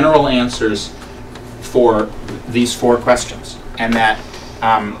have general answers for these 4 questions, and that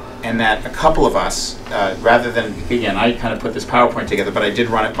a couple of us, rather than, again, I kind of put this PowerPoint together, but I did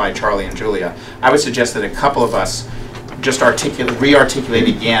run it by Charlie and Julia. I would suggest that a couple of us just re-articulate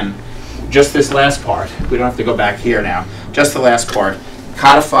again just this last part. We don't have to go back here now. Just the last part.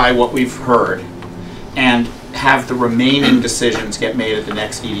 Codify what we've heard, and have the remaining decisions get made at the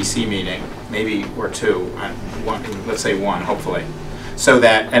next EDC meeting, maybe or 2, one, let's say 1, hopefully. So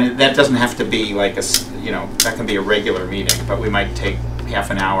that, and that doesn't have to be like that can be a regular meeting, but we might take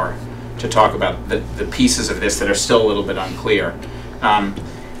half an hour to talk about the pieces of this that are still a little bit unclear.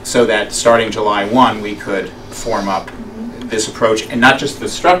 So that starting July 1, we could form up this approach, and not just the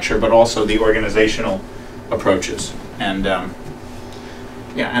structure, but also the organizational approaches. And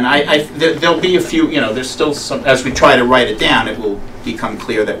yeah, and there'll be a few, there's still some, as we try to write it down, it will become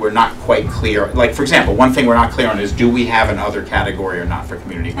clear that we're not quite clear. Like, for example, one thing we're not clear on is, do we have another category or not for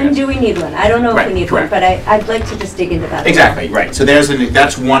community grants? And do we need one? I don't know if we need correct. one, but I'd like to just dig into that. Exactly, right. So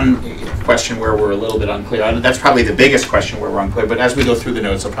that's one question where we're a little bit unclear. That's probably the biggest question where we're unclear, but as we go through the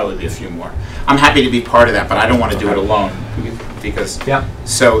notes, there'll probably be a few more. I'm happy to be part of that, but I don't want to do it alone, because,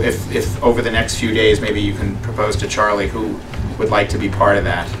 so if over the next few days, maybe you can propose to Charlie who would like to be part of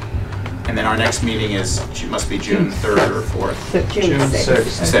that. And then our next meeting must be June 3rd or 4th. June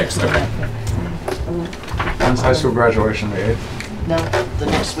 6th. 6th, okay. When's high school graduation, the 8th? No, the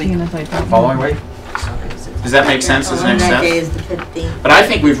next week. Following week? Does that make sense as an next That step? day is the 15th. But I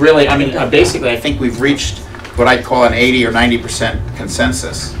think we've really, basically, I think we've reached what I'd call an 80 or 90%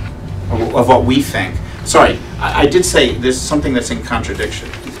 consensus of what we think. Sorry, I did say there's something that's in contradiction.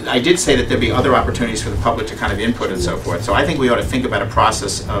 I did say that there'd be other opportunities for the public to kind of input and so forth. So I think we ought to think about a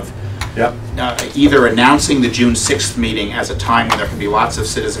process of either announcing the June 6th meeting as a time when there can be lots of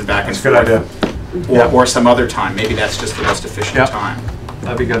citizen back and forth. Good idea. Or some other time. Maybe that's just the most efficient time.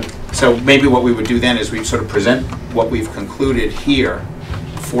 That'd be good. So maybe what we would do then is we'd sort of present what we've concluded here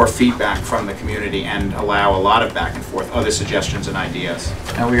for feedback from the community and allow a lot of back and forth, other suggestions and ideas.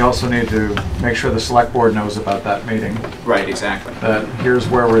 And we also need to make sure the select board knows about that meeting. Right, exactly. That here's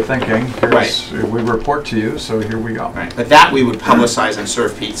where we're thinking, we report to you, so here we go. Right, but that we would publicize and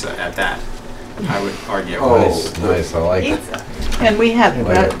serve pizza at that, I would argue. Oh, nice, I like it. And we have,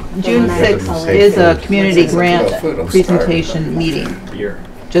 June 6th is a community grant presentation meeting.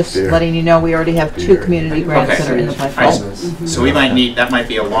 just letting you know, we already have 2 community grants that are in the pipeline. So we might need, that might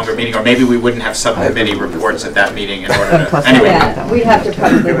be a longer meeting, or maybe we wouldn't have subcommittee reports at that meeting in order to, anyway. Yeah, we'd have to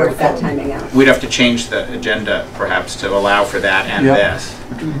probably work that timing out. We'd have to change the agenda perhaps to allow for that and this.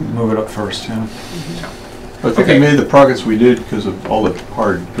 Move it up first, yeah. I think I made the progress we did because of all the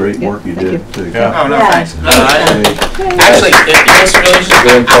hard, great work you did. Oh, no, thanks. No, actually,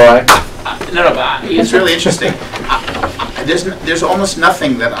 it's really interesting. It's really interesting. There's almost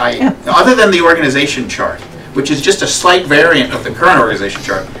nothing that other than the organization chart, which is just a slight variant of the current organization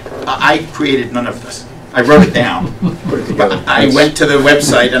chart, I created none of this. I wrote it down. I went to the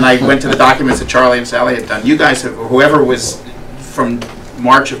website and I went to the documents that Charlie and Sally had done. You guys have, whoever was from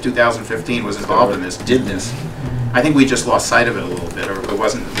March of 2015 was involved in this, did this. I think we just lost sight of it a little bit, or it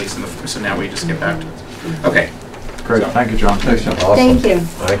wasn't at least in the, so now we just get back to it. Okay. Great, thank you, John. Thanks, John. Thank you.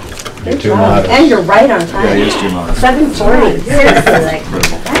 Thank you. Good job. And you're right on time. Yeah, he is too modest. 7:40. Seriously, like,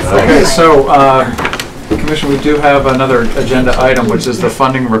 that's Okay, like- so, Commission, we do have another agenda item, which is the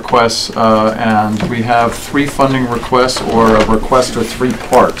funding requests, and we have 3 funding requests, or a request of 3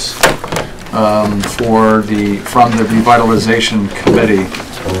 parts from the revitalization committee.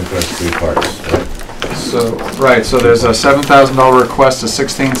 Only for 3 parts, right? So, right, so there's a $7,000 request, a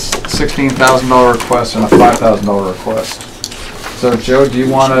 $16,000 request, and a $5,000 request. So, Joe, do you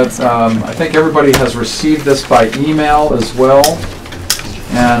want to, I think everybody has received this by email as well,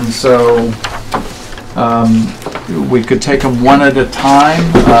 and so we could take them one at a time.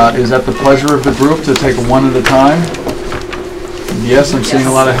 Is that the pleasure of the group to take them one at a time? Yes, I'm seeing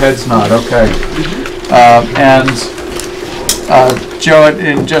a lot of heads nod, okay. Joe,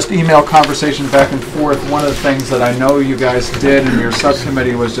 in just email conversation back and forth, one of the things that I know you guys did in your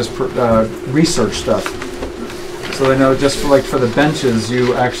subcommittee was just research stuff. So I know just for the benches,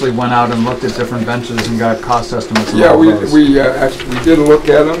 you actually went out and looked at different benches and got cost estimates. Yeah, we actually did look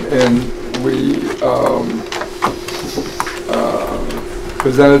at them, and we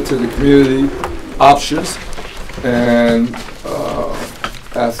presented to the community options and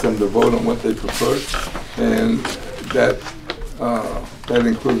asked them to vote on what they preferred, and that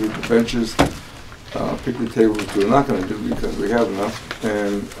included the benches, picnic tables, which we're not going to do because we have enough,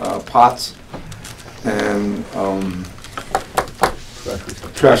 and pots, and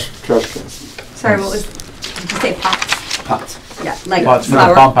trash cans. Sorry, what was, did you say pots? Pots. Yeah, like Pots for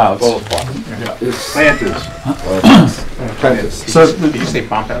flower. bump outs. Yeah. Planters. So, did you say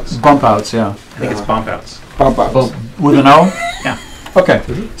bump outs? Bump outs, yeah. I think it's bump outs. Bump outs. With an O? Yeah. Okay,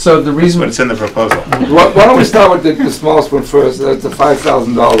 so the reason... But it's in the proposal. Why don't we start with the smallest one first? That's the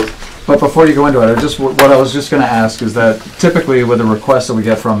 $5,000. But before you go into it, what I was just going to ask is that typically with a request that we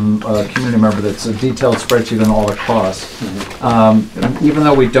get from a community member that's a detailed spreadsheet on all the costs, even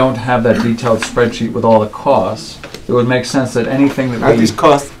though we don't have that detailed spreadsheet with all the costs, it would make sense that anything that Are these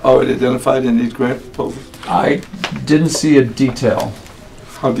costs already identified in these grant proposals? I didn't see a detail.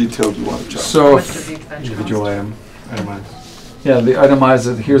 How detailed do you want to check? So, Individual item, itemized. yeah, the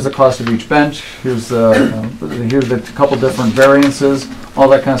itemized, here's the cost of each bench, here's the couple different variances, all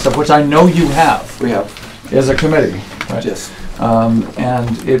that kind of stuff, which I know you have. We have. As a committee, right? Yes.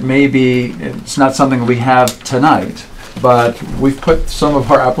 And it may be, it's not something we have tonight, but we've put some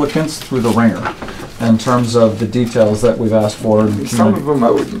of our applicants through the ringer in terms of the details that we've asked for. Some of them I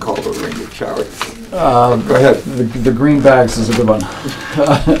wouldn't call the ringer, Charlie. Go ahead. The green bags is a good one.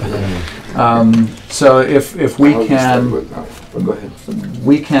 So if we can, Go ahead.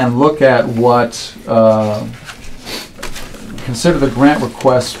 we can look at what, consider the grant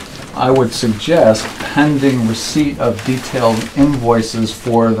request, I would suggest pending receipt of detailed invoices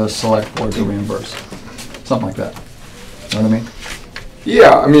for the select board to reimburse. Something like that. Know what I mean?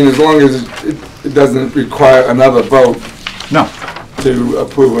 Yeah, I mean, as long as it doesn't require another vote. No. To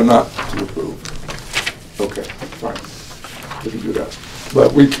approve or not to approve. Okay, fine. We can do that.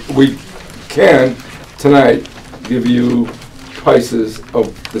 But we can, tonight, give you prices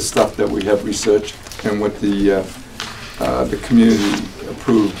of the stuff that we have researched and what the community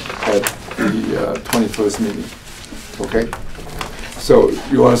approved at the 21st meeting. Okay? So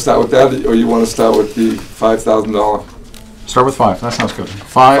you want to start with that, or you want to start with the $5,000? Start with 5. That sounds good.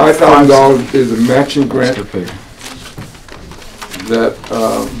 $5,000 is a matching grant that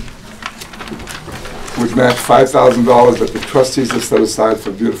would match $5,000 that the trustees have set aside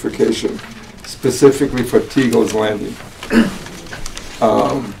for beautification, specifically for Teagle's Landing.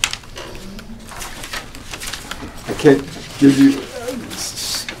 I can't give you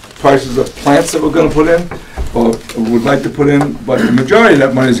prices of plants that we're going to put in, or would like to put in, but the majority of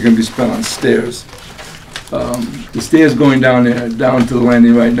that money is going to be spent on stairs. The stairs going down there, down to the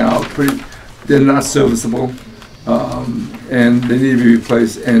landing right now, they're not serviceable. and they need to be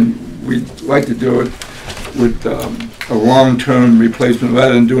replaced. And we'd like to do it with a long-term replacement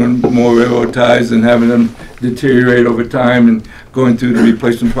rather than doing more railroad ties and having them deteriorate over time and going through the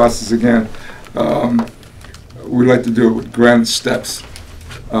replacement process again. We'd like to do it with granite steps.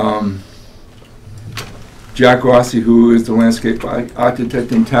 Jack Rossi, who is the landscape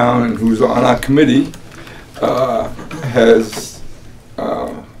architect in town and who's on our committee, has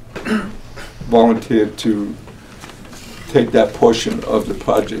volunteered to take that portion of the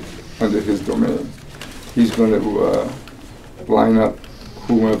project under his domain. He's going to line up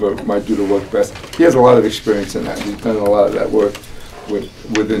whoever might do the work best. He has a lot of experience in that. He's done a lot of that work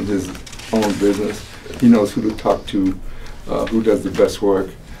within his own business. He knows who to talk to, who does the best work,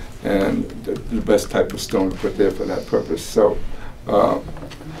 and the best type of stone to put there for that purpose. So,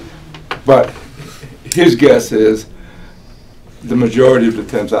 but his guess is the majority of the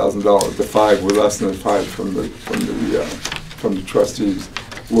 $10,000, the 5 with us and the 5 from the trustees,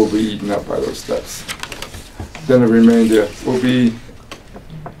 will be eaten up by those steps. Then the remainder will be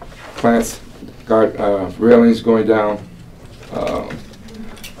plants, railings going down,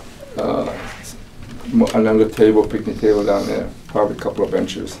 another table, picnic table down there, probably a couple of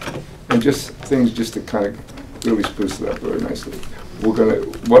benches, and just things just to kind of really spruce it up very nicely.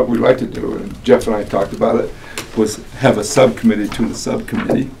 What we'd like to do, and Jeff and I talked about it, was have a subcommittee to the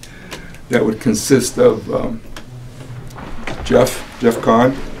subcommittee that would consist of Jeff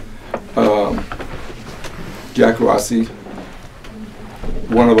Kahn, Jack Rossi,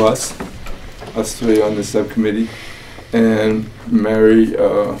 one of us 3 on the subcommittee, and Mary,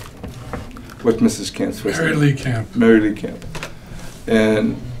 what's Mrs. Camp's first name? Mary Lee Camp. Mary Lee Camp.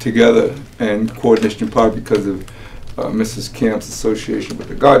 And together, and coordination in part because of Mrs. Camp's association with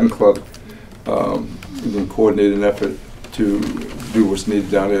the Garden Club, we can coordinate an effort to do what's needed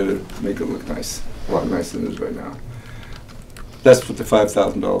down there to make it look nice, a lot nicer than it is right now. That's what the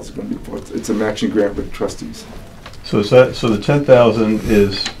 $5,000 is going to be for. It's a matching grant with the trustees. So the 10,000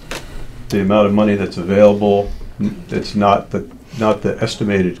 is the amount of money that's available. It's not the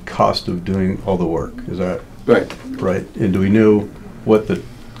estimated cost of doing all the work. Is that right? Right. And do we know what the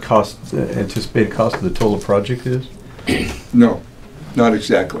anticipated cost of the total project is? No, not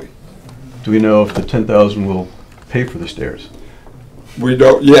exactly. Do we know if the 10,000 will pay for the stairs? We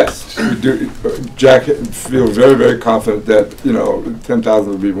don't. Yes, we do. Jack feels very, very confident that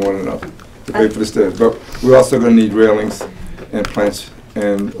 10,000 would be more than enough to pay for the stairs. But we're also going to need railings and plants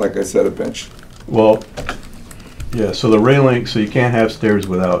and, like I said, a bench. Well, yeah. So the railing. So you can't have stairs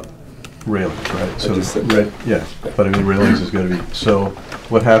without railings, right? So yeah. But I mean, railings is going to be. So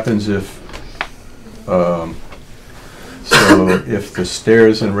what happens if? So if the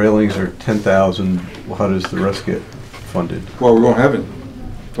stairs and railings are 10,000, how does the rest get funded? Well, we won't have any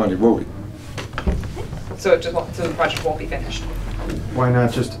funding, will we? So the project won't be finished. Why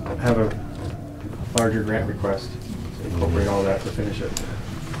not just have a larger grant request to incorporate all that to finish it?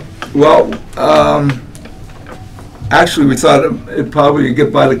 Well, actually, we thought it'd probably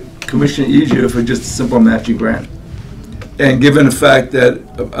get by the commission easier for just a simple matching grant. And given the fact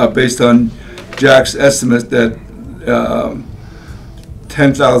that, based on Jack's estimate, that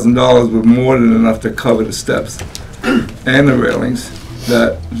 $10,000 was more than enough to cover the steps and the railings,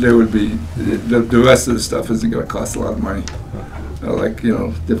 that there would be, the rest of the stuff isn't going to cost a lot of money. Like,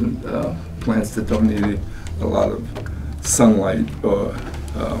 different plants that don't need a lot of sunlight, or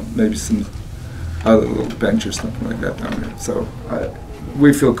maybe some other little bench or something like that down there. So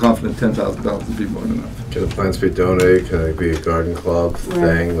we feel confident $10,000 would be more than enough. Can the plants be donated? Can it be a garden club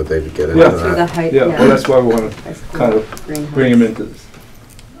thing? Would they get into that? Yeah, well, that's why we want to kind of bring them into this.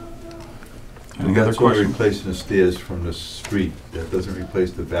 And that's why we're replacing the stairs from the street. That doesn't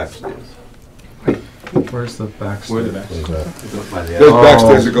replace the back stairs. Where's the back stairs? There's back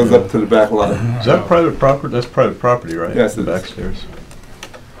stairs that goes up to the back lot. Is that private property? That's private property, right? Yes, the back stairs.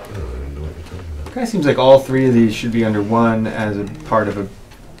 It kind of seems like all 3 of these should be under one as a part of a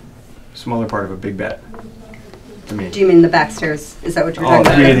smaller part of a big bet. To me. Do you mean the back stairs? Is that what you're All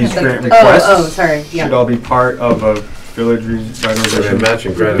talking about? 3 of these grant requests sorry. Yeah. should all be part of a village revitalization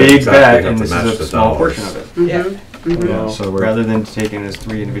matching grant big exactly bet, and have this to match is a the small dollars. portion of it. Mm-hmm. Yeah. So rather than taking as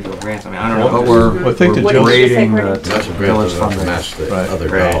 3 individual grants, I mean, I don't know. But we're grading the Matching grant village doesn't have to funding. match the Right. other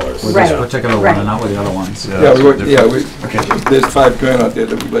Right. dollars. with Right. this particular one and not with the other ones. Yeah, there's $5 grand out there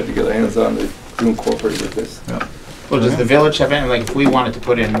that we'd like to get our hands on to incorporate with this. Yeah. Well, does the village have any, like, if we wanted to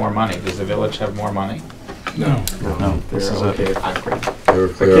put in more money, does the village have more money? No. No, this is okay. it. They were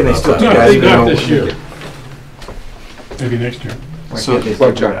clear Can they about still that. do No, that? maybe You not know, this year. Maybe next year. Why So, can't they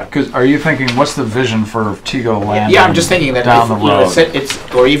still do that? because are you thinking, what's the vision for Tigo Land? Yeah, I'm just thinking that down if, the you know, road.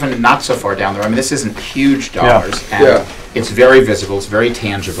 it's or even not so far down the road. I mean, this isn't huge dollars, and Yeah. it's very visible. It's very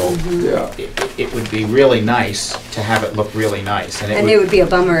tangible. Yeah. It would be really nice to have it look really nice, and And it would be a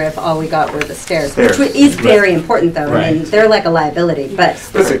bummer if all we got were the stairs, which Stairs. is very important though. I mean, Right. they're like a liability, but,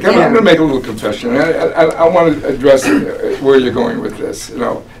 Listen, you I'm know. going to make a little confession. I want to address where you're going with this. You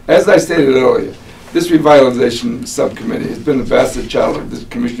know, as I stated earlier, this revitalization subcommittee has been the bastard child of this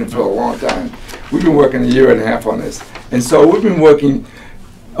commission for a long time. We've been working a year and a half on this, and so we've been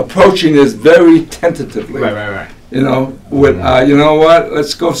approaching this very tentatively. right. You know, with you know what?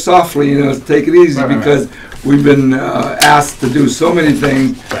 Let's go softly. You know, let's take it easy because we've been asked to do so many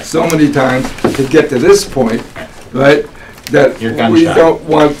things, so many times to get to this point, right? That You're gun we shy. don't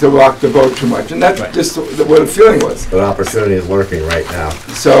want to rock the boat too much, and that's just what the feeling was. But opportunity is lurking right now.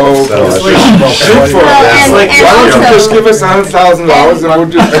 So, So shoot it's for it. and Why don't you also- just give us $100,000 and we'll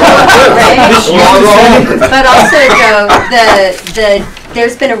just Right? But also, Joe,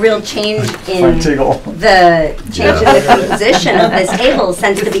 there's been a real change in the composition of this table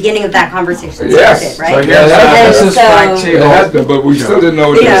since the beginning of that conversation started, Yes. right? Yeah, And this is Frank so, it has been, but we still didn't know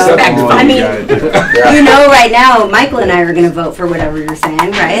what you to know, accept. I mean, you know, right now, Michael and I are going to vote for whatever you're saying,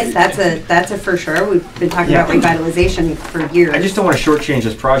 right? That's a for sure. We've been talking about revitalization for years. I just don't want to shortchange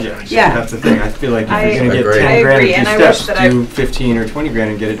this project. Yeah. That's the thing. I feel like if I you're going to get agree. 10 I grand agree, in and I two wish steps, that I- do 15 or 20 grand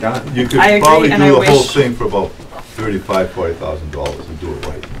and get it done. You could I agree, probably and do I the whole wish- thing for about $35,000-$40,000 and do it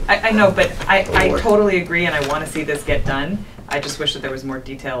right. I know, but I boy. totally agree, and I want to see this get done. I just wish that there was more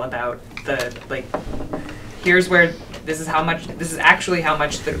detail about the, like, here's where, this is actually how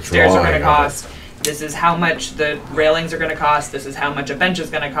much the stairs are Drawing gonna of it. cost. This is how much the railings are gonna cost. This is how much a bench is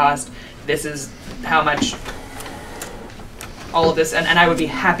gonna cost. This is how much all of this, and I would be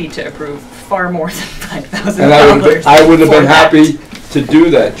happy to approve far more than $5,000. And I would have for been that. happy to do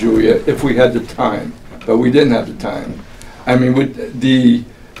that, Julia, if we had the time, but we didn't have the time. I mean, with the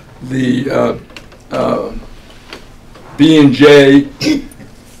B&J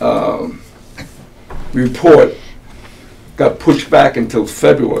report got pushed back until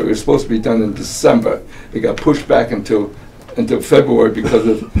February. It was supposed to be done in December. It got pushed back until February because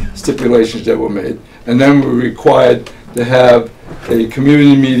of stipulations that were made. And then we were required to have a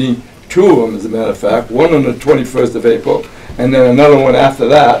community meeting, 2 of them as a matter of fact, one on the 21st of April, and then another one after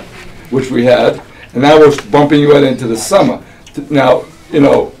that, which we had, and that was bumping right into the summer. Now, you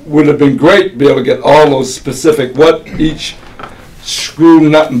know, would have been great to be able to get all those specific, what each screw,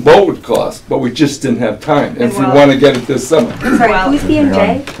 nut, and bolt would cost, but we just didn't have time, if we want to get it this summer. Sorry, who's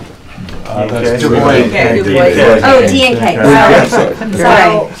B&J? That's Du Bois. Oh, D&K.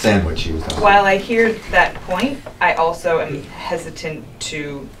 Sorry. Sandwich he was talking about. While I hear that point, I also am hesitant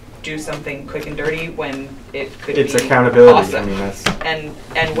to do something quick and dirty when it could It's be accountability. awesome. I mean, that's.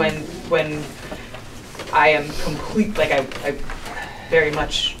 And when I am complete, like I very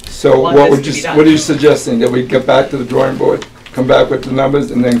much So want what this would to be you, done. what are you suggesting, that we get back to the drawing board, come back with the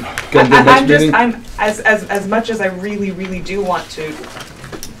numbers, and then get the next meeting? I'm as much as I really do want to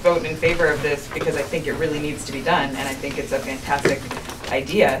vote in favor of this because I think it really needs to be done and I think it's a fantastic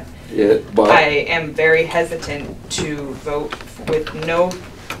idea. Yeah, but I am very hesitant to vote with no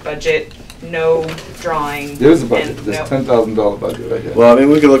budget, no drawing. there's a budget, and there's no- $10,000 budget right here. Well, I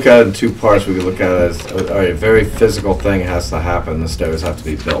mean, we could look at it in two parts. We could look at it as, all right, a very physical thing has to happen. The stairs have to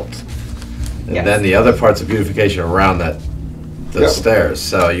be built. And Yes. then the other parts of beautification around that, Yeah. the stairs.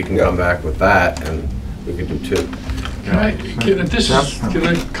 So you can come back with that and we could do two. Can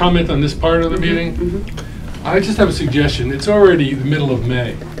I comment on this part of the meeting? I just have a suggestion. It's already the middle of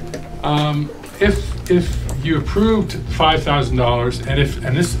May. If you approved $5,000, and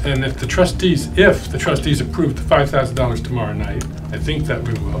if the trustees approved the $5,000 tomorrow night, I think that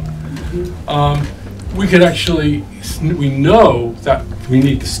we will. We could actually, we know that we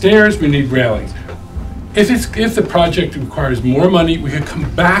need the stairs, we need railings. If the project requires more money, we could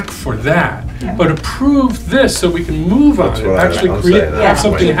come back for that, but approve this so we can move on That's it, what actually I'm create, saying. have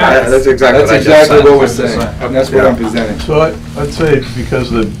something Yeah, happen. that's exactly what I just said. what we're saying, and that's what I'm presenting. So I'd say,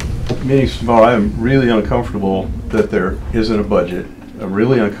 because the meeting's tomorrow, I am really uncomfortable that there isn't a budget. I'm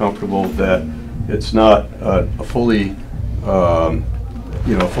really uncomfortable that it's not a fully,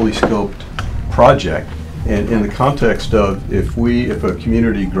 fully scoped project. And in the context of, if a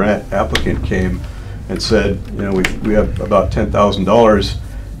community grant applicant came and said, you know, we have about $10,000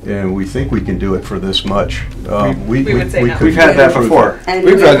 and we think we can do it for this much, we would say no. We've had that before. And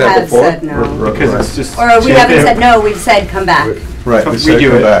We've we had that have before. said no. Because it's just. Or we haven't said no, we've said come back. Right, we We said do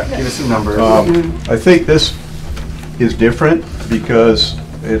come it. back. Give us some numbers. I think this is different because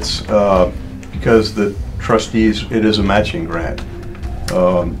it's, because the trustees, it is a matching grant.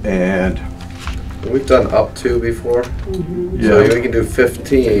 And We've done up to before. yeah, So we can do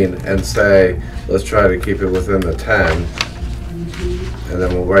 15 and say, let's try to keep it within the 10. And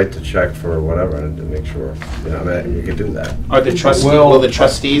then we'll write the check for whatever and to make sure, you know, I mean, we can do that. Are the trustees, will the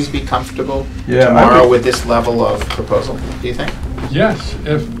trustees be comfortable tomorrow with this level of proposal, do you think? Yes,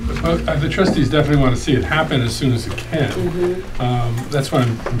 if, the trustees definitely want to see it happen as soon as it can. That's why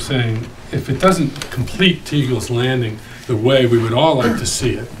I'm saying, if it doesn't complete Teagle's Landing the way we would all like to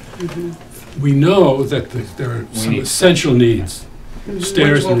see it, we know that there are some essential needs. Stairs and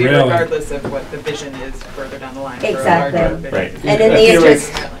railing. Which will be regardless of what the vision is further down the line. Exactly. Right. And in the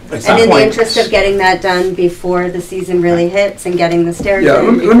interest of getting that done before the season really hits and getting the stairs Yeah,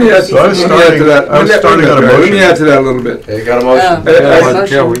 in. let me add to that. Let me add to that a little bit. You got a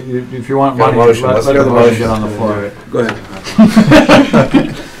motion? If you want money, let's let get the the motion motion get on the floor. Go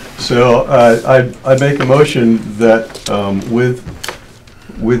ahead. so I make a motion that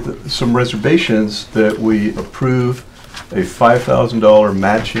with some reservations that we approve a $5,000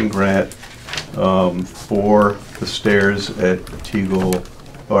 matching grant for the stairs at Teagle,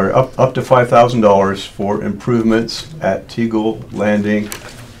 or up to $5,000 for improvements at Teagle Landing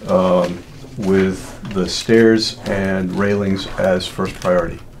with the stairs and railings as first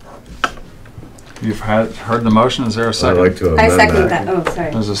priority. You've heard the motion. Is there a second? I'd like to amend I second that. Oh,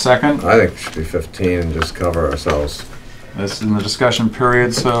 sorry. There's a second. I think it should be 15 and just cover ourselves. This is in the discussion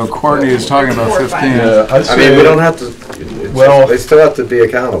period, so Courtney is talking about 15. I mean, we don't have to, well, they still have to be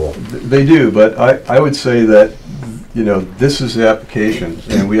accountable. They do, but I would say that, you know, this is the application,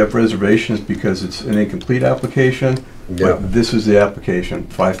 and we have reservations because it's an incomplete application, but this is the application,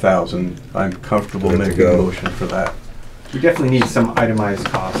 5,000. I'm comfortable making a motion for that. We definitely need some itemized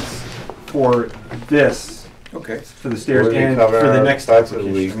costs for this. Okay. For the stairs and for the next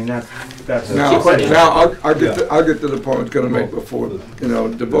application. I mean, that's now I'll get to the point I was going to make before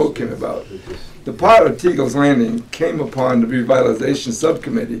the vote came about. The part of Teagle's Landing came upon the revitalization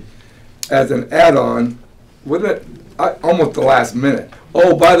subcommittee as an add-on, wasn't it? Almost the last minute.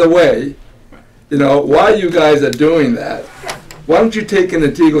 Oh, by the way, while you guys are doing that, why don't you take in the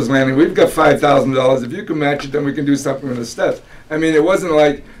Teagle's Landing? We've got $5,000. If you can match it, then we can do something with the steps. I mean, it wasn't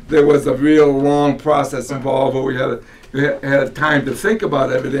like there was a real long process involved where we had time to think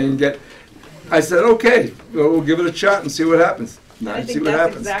about everything and I said, okay, we'll give it a shot and see what happens. I think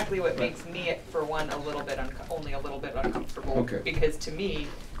that's exactly what makes me, for one, only a little bit uncomfortable. Okay. Because to me,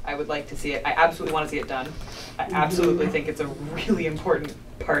 I would like to see it. I absolutely want to see it done. I absolutely think it's a really important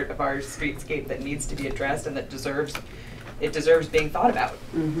part of our streetscape that needs to be addressed and that deserves being thought about.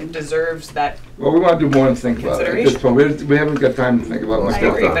 It deserves that. Well, we want to do more than think about it. At this point, we haven't got time to think about it. I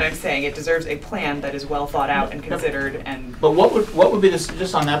agree, but I'm saying it deserves a plan that is well thought out and considered. But what would be this,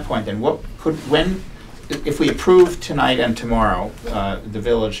 just on that point then? If we approve tonight and tomorrow, the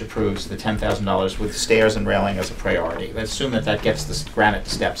village approves the $10,000 with stairs and railing as a priority. Let's assume that gets the granite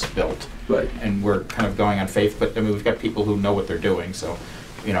steps built. Right. And we're kind of going on faith, but I mean, we've got people who know what they're doing, so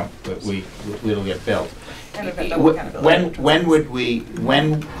it'll get built. When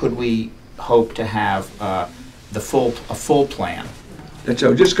could we hope to have a full plan? And so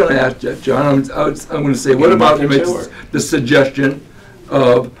I'm just going to ask you, John, I'm going to say, what about the suggestion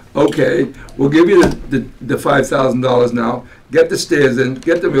of, okay, we'll give you the $5,000 now, get the stairs in,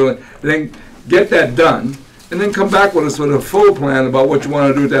 get the building, then get that done, and then come back with us with a full plan about what you want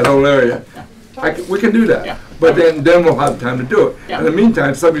to do with that whole area. We can do that. But then we'll have time to do it. In the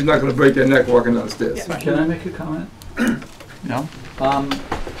meantime, somebody's not going to break their neck walking down the stairs. Can I make a comment? No.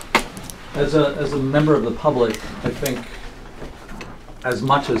 As a member of the public, I think as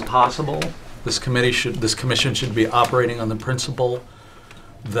much as possible, this commission should be operating on the principle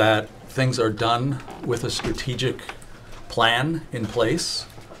that things are done with a strategic plan in place.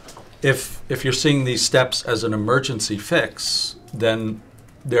 If you're seeing these steps as an emergency fix, then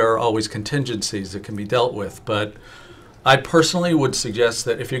there are always contingencies that can be dealt with. But I personally would suggest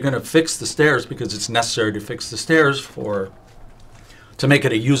that if you're going to fix the stairs because it's necessary to fix the stairs to make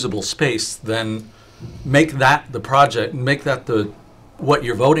it a usable space, then make that the project, make that what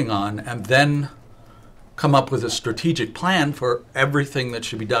you're voting on, and then come up with a strategic plan for everything that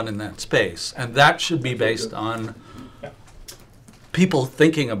should be done in that space. And that should be based on people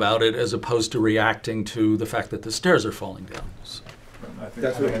thinking about it as opposed to reacting to the fact that the stairs are falling down. So.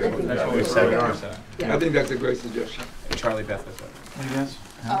 That's what we said. I think that's a great suggestion. Charlie Beth has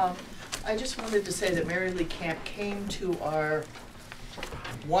that. I just wanted to say that Mary Lee Camp came to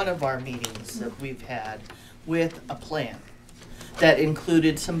one of our meetings that we've had with a plan that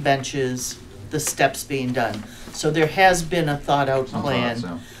included some benches, the steps being done. So there has been a thought out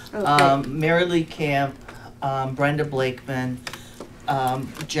plan. Mary Lee Camp, Brenda Blakeman,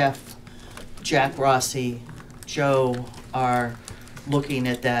 Jeff, Jack Rossi, Joe are looking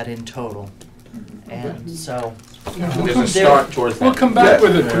at that in total. And so. There's a start towards that. We'll come back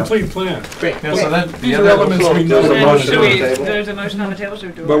with a complete plan. Great. Yeah, so then, These are elements we know. There's a motion on the table, so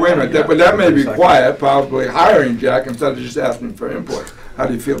do But wait a minute, but that may be quiet, probably hiring Jack instead of just asking for input. How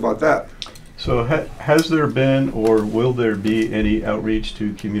do you feel about that? So has there been or will there be any outreach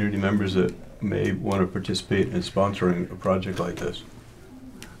to community members that may want to participate in sponsoring a project like this?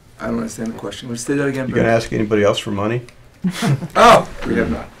 I don't understand the question. Let's say that again. You gonna ask anybody else for money? Oh, we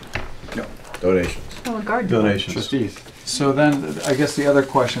have not. No. Donations. Oh, a garden. Donations. Trustees. So then, I guess the other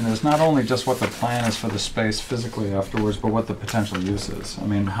question is not only just what the plan is for the space physically afterwards, but what the potential use is. I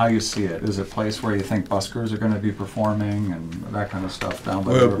mean, how you see it. Is it a place where you think buskers are going to be performing and that kind of stuff down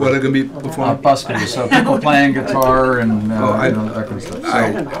by the river? What are going to be performing? Buskers, so people playing guitar and I that kind of stuff.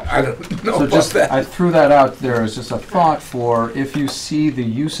 I don't know So about just, that. I threw that out there as just a thought for if you see the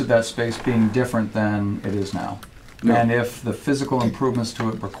use of that space being different than it is now. No. And if the physical improvements to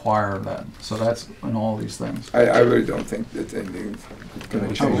it require that. So that's in all these things. I really don't think that anything's going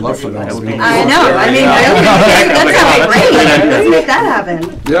to change. I would love for that. I know, I mean, really, that sounds great. Let's make that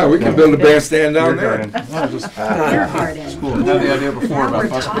happen. Yeah, we can build a bandstand down there. Beer garden. Cool. I had the idea before Now about we're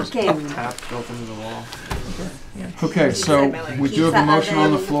buskers. talking. Tap built into the wall. Okay, so we do have a motion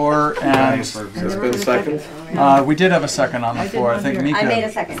on the floor, and Has been second? we did have a second on the floor. I think Mika. I made a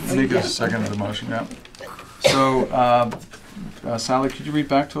second. Mika seconded the motion, yeah. So, Sally, could you read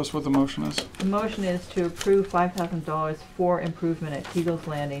back to us what the motion is? The motion is to approve $5,000 for improvement at Keagle's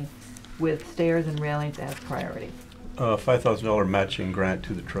Landing with stairs and railings as priority. $5,000 matching grant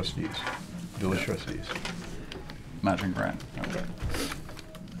to the trustees, village trustees. Matching grant. Okay.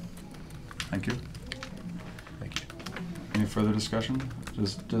 Thank you. Thank you. Any further discussion?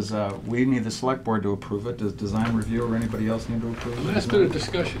 Does we need the select board to approve it? Does design review or anybody else need to approve it? Last bit of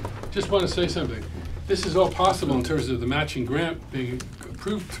discussion. Just want to say something. This is all possible in terms of the matching grant being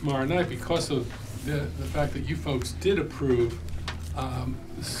approved tomorrow night because of the fact that you folks did approve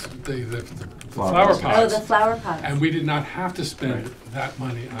the flower pots. Oh, the flower pots. And we did not have to spend that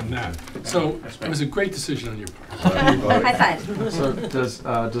money on that. So it was a great decision on your part. High five. So does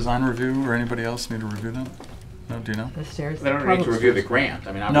design review or anybody else need to review that? No, do you know? The stairs. They don't need to review the grant.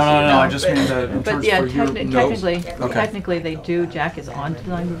 I mean, No, obviously. I just mean that in But terms yeah, for you. technically they do. Jack is on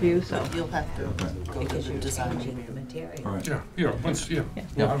design review, so. You'll have to go to the design review. All right. Yeah,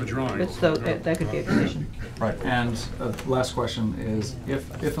 we'll have a drawing. But so that could be a condition. Right, and last question is, if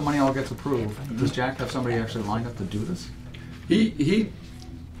the money all gets approved, does Jack have somebody actually lined up to do this? He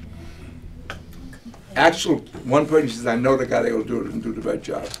actual one person says, I know the guy that will do it and do the right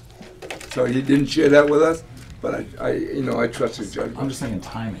job. So he didn't share that with us, but I trust his judgment. I'm just thinking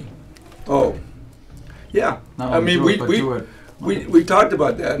timing. Oh, yeah. Not I only mean, do it, but do it. we talked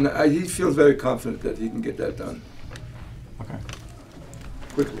about that, and he feels very confident that he can get that done Okay.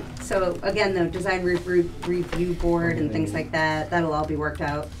 quickly. So again, though, design review board and things like that, that'll all be worked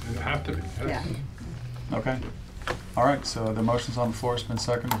out. It'll have to be. Yeah. Okay. All right, so the motion's on the floor, it's been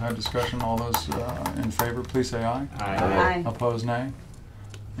seconded, had discussion. All those in favor, please say aye. Aye. Opposed, nay.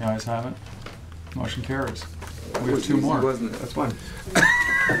 The ayes have it. Motion carries. We have two more. Wasn't it? That's fine.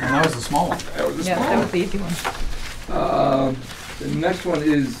 And that was the small one. That was a Yeah, small that one. was the easy one. The next one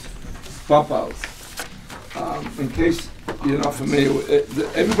is bump outs. In case you're not familiar with it,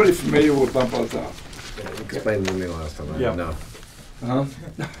 everybody familiar with bump outs are? Explained to me last time. Yeah. No. Huh?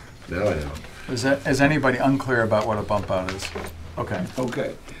 Now I know. Is anybody unclear about what a bump out is? Okay.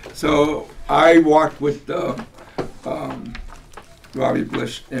 Okay. So I walked with Robbie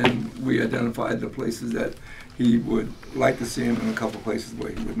Blish, and we identified the places that he would like to see him and a couple places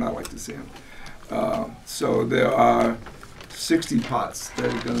where he would not like to see him. So there are 60 pots that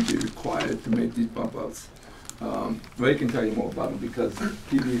are going to be required to make these bump outs. Ray can tell you more about them because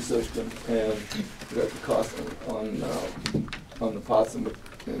he researched them and got the cost on the pots and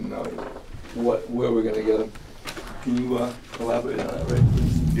where we're going to get them. Can you elaborate on that, Ray,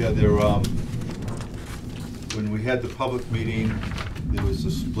 please? Yeah, when we had the public meeting, there was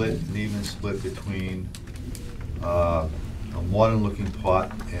a split, an even split between a modern-looking pot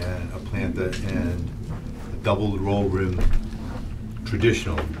and a planter and a double roll rim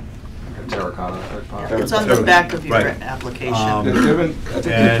traditional. Terracotta. It's on the back of your Right. application. I think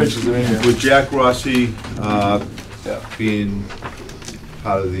the pictures are in here. With Jack Rossi being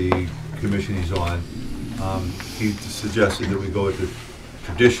part of the commission he's on, he suggested that we go with the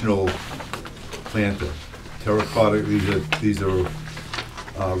traditional planter. Terracotta, these are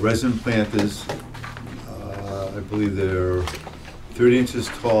resin planters. I believe they're 30 inches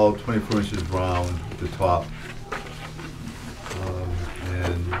tall, 24 inches round at the top.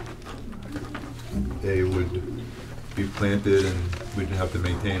 they would be planted and we'd have to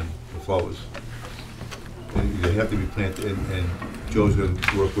maintain them, the flowers. And they have to be planted, and Joe's gonna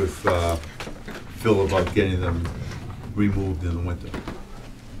work with Phil about getting them removed in the winter.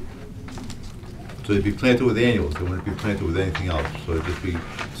 So they'd be planted with annuals, they wouldn't be planted with anything else, so it'd just be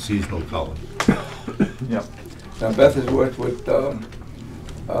seasonal colors. Yep. Now Beth has worked with the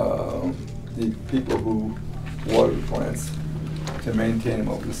people who water the plants to maintain them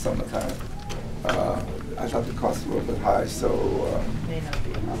over the summertime. I thought the cost was a little bit high, so. May not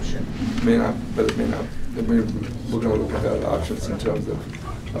be an option. May not, but it may not. We're gonna look at other options in terms of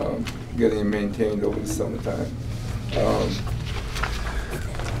getting them maintained over the summertime.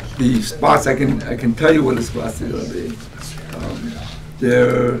 The spots, I can tell you what the spots are gonna be.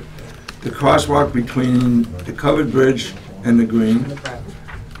 They're the crosswalk between the covered bridge and the green,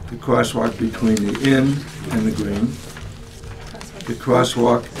 the crosswalk between the inn and the green, the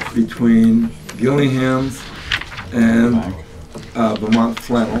crosswalk between Gillingham's and Vermont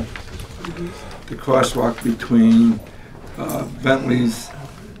Flannel, the crosswalk between Bentley's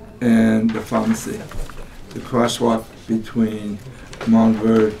and the pharmacy, the crosswalk between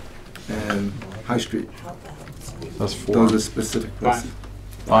Montverde and High Street. That's 4. Those are specific places.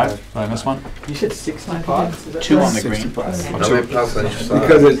 5? Did I miss one? You said 6 spots? 2 on the green.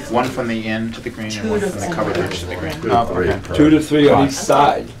 Because it's 1 from the inn to the green and 1 from the covered bridge to the green. 2 to 3 on each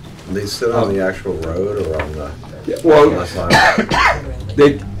side. They sit on the actual road or on the? Yeah, well,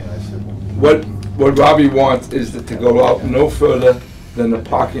 what Robbie wants is to go out no further than the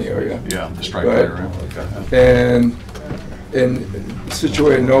parking area. Yeah, the stripe right? area. And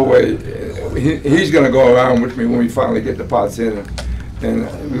situated no way, he's gonna go around with me when we finally get the pots in and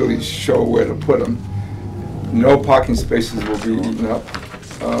really show where to put them. No parking spaces will be eaten up.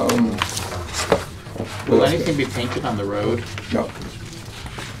 Will anything be painted on the road? No.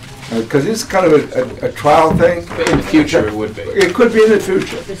 Because it's kind of a trial thing. But in the future, it would be. It could be in the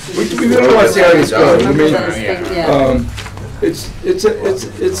future. We really want to see how this goes. I mean,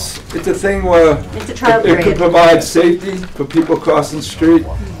 it's a thing where it could provide safety for people crossing the street.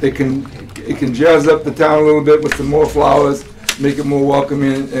 It can jazz up the town a little bit with some more flowers, make it more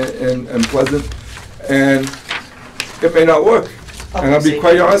welcoming and pleasant. And it may not work. And I'll be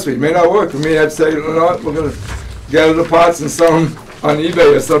quite honest with you, it may not work. For me, I'd say, you know what, we're going to gather the pots and sell them on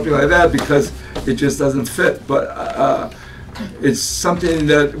eBay or something like that because it just doesn't fit. But it's something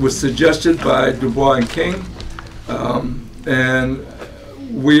that was suggested by Dubois and King, and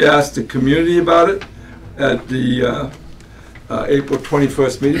we asked the community about it at the April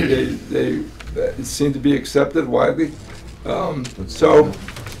 21st meeting. It seemed to be accepted widely. So,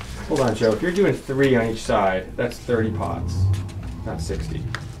 hold on, Joe. If you're doing 3 on each side, that's 30 pots, not 60.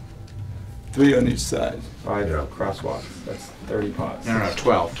 3 on each side. 5 crosswalks. That's 30 pots. No,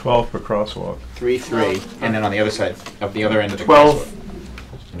 12. 12 per crosswalk. 3, and then on the other side, of the other end of the 12.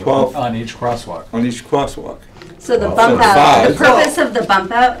 crosswalk. 12 on each crosswalk. On each crosswalk. So the bump out, the purpose of the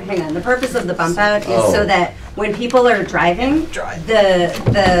bump out, hang on, the purpose of the bump out is so that when people are driving, Yeah,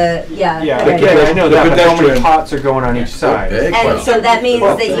 again, I know that, but how many pots are going on each side? And so that means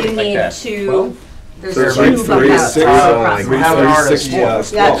that you need to, there's 2 bump outs. We have an artist.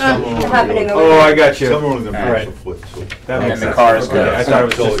 Happening over Oh, I got you. Some are only Right. a foot, so. That makes the sense. cars go. Okay, I thought it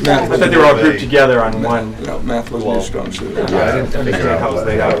was just, I thought they were all grouped together on one. No, math wasn't your strong suit. Yeah, I didn't understand how it was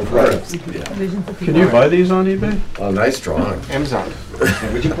laid out. Can you buy these on eBay? Oh, nice drawing. Amazon.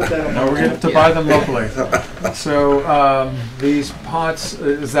 Would you put that on? No, we're going to have to buy them locally. So these pots,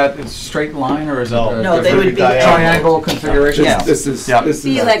 is that a straight line or is it a No, they would be triangle configuration? This is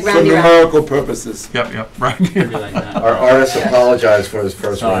Be like for roundy numerical purposes. Yep, right. Our artist apologized for his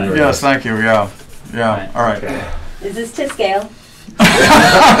first rendering. Yes, thank you, yeah, all right. Is this to scale?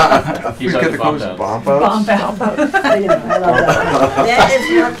 He's get the close Bump outs? I know, I love that. That is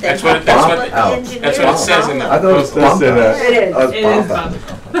nothing. That's what it says in the I thought it was Does say that. It is. It is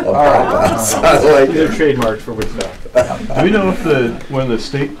bump outs. I like They're it. trademarked for Woodstock. Do we know if when the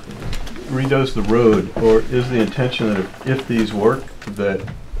state redoes the road, or is the intention that if these work, that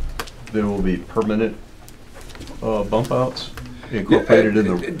there will be permanent bump outs incorporated in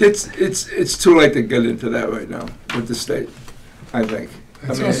the? It's too late to get into that right now with the state, I think.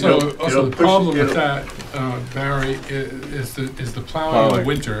 It's also the problem with that, Barry, is the plowing in the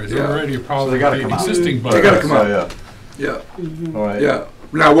winter is already a problem with the existing They buses. gotta come out. Yeah. All right. Yeah.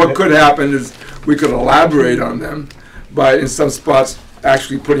 Now, what could happen is we could elaborate on them by, in some spots,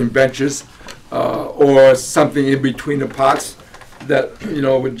 actually putting benches or something in between the pots that,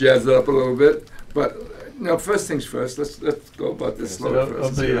 would jazz it up a little bit. But, first things first, let's go about this So slowly first.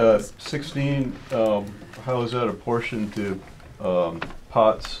 of the 16, how is that apportioned to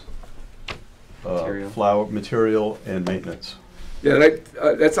pots flower, material, and maintenance. Yeah,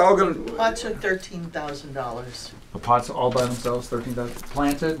 that's all gonna, Pots are $13,000. The pots all by themselves, 13,000,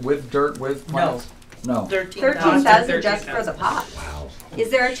 planted with dirt, with plants? No. 13,000 just for the pots. Wow.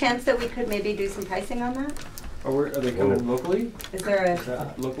 Is there a chance that we could maybe do some pricing on that? Are they coming locally? Is there Is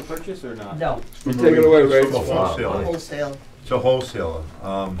that local purchase or not? No. you take it away, Ray. It's a wholesaler. Wholesale It's a wholesaler.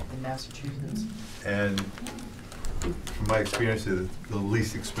 in Massachusetts. And from my experience, it's the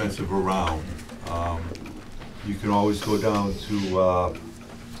least expensive around. You can always go down to,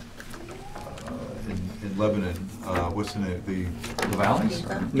 in Lebanon, what's the name, The Valleys?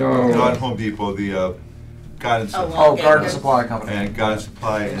 No. not Home Depot, the Garden Supply. Oh, Garden Supply Company. And Garden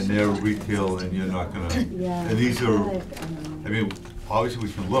Supply, and they're retail, and you're not gonna, Yeah. and these are, I mean, obviously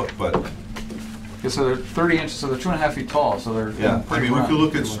we can look, but, Yeah, so they're 30 inches, so they're 2.5 feet tall, so they're yeah, I pretty mean, we round. could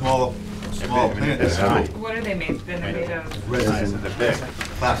look at small plants. What are they made? They're made of. Resin, they're big,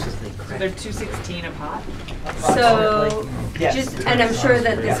 plastic. So they're $2.16 a pot. So, Yes. just, and I'm sure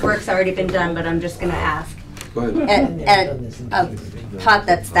that this work's already been done, but I'm just gonna ask. Go ahead. At a pot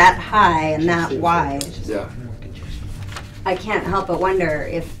that's that high and that wide, Yeah. I can't help but wonder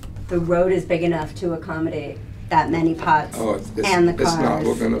if the road is big enough to accommodate that many pots Oh, and the cars. it's not,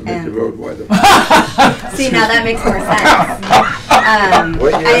 we're gonna make the and- road wider. See, now that makes more sense.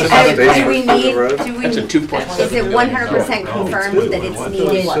 Do we need, That's a 2.7 is it 100% confirmed that it's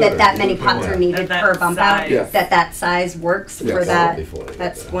needed, that many pots are needed That per bump out? Yeah. That size works for Yes. that?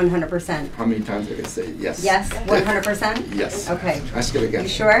 That's 100%. How many times I can say yes? Yes, 100%? Yes. Okay. Ask it again. You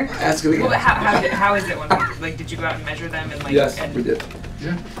sure? Ask it again. Well, how is it when, like, did you go out and measure them and like? Yes, and- we did.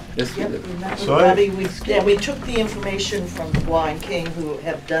 Yes, we Yep, did. we met with So I- Bobby. We took the information from Dubois and King, who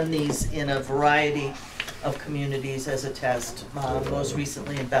have done these in a variety of communities as a test, most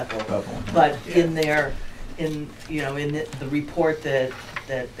recently in Bethel. But in their, in the report that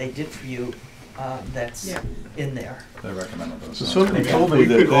they did for you, that's in there. They recommended those. So somebody told me We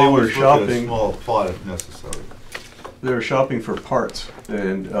that could they were always look at a shopping, small plot if necessary. they were shopping for parts,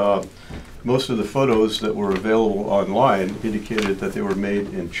 and most of the photos that were available online indicated that they were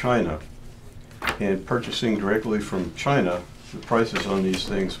made in China. And purchasing directly from China, the prices on these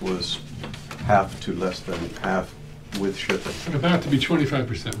things was half to less than half with shipping. About to be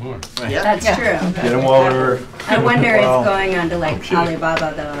 25% more. That's true. Get them while they're, I wonder Well, if going on to like okay.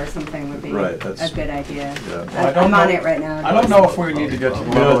 Alibaba though or something would be Right, a that's- good idea. yeah. I don't I'm on know- it right now. I don't know if we need to get to the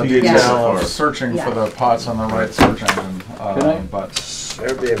We don't level of have to get detail that of far. searching Yeah. for the pots on the right search engine, but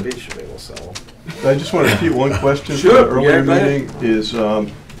Airbnb should be able to sell. I just want to repeat one question from Sure, the earlier yeah, go ahead. meeting, is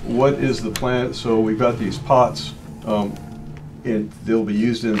what is the plan, so we've got these pots, and they'll be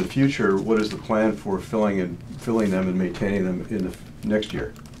used in the future, what is the plan for filling them and maintaining them in the next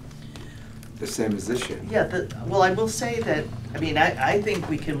year? The same as this year. Yeah, well, I will say that, I mean, I think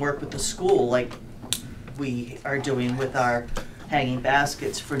we can work with the school like we are doing with our hanging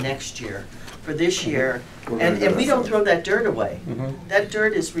baskets for next year. For this year, We're gonna do and we that. don't throw that dirt away. Mhm. That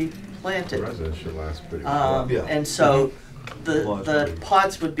dirt is The replanted. residents should last pretty well. Yeah. And so the Logically.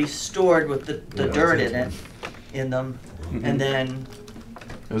 pots would be stored with the Yeah, dirt that's in it, in them, and then,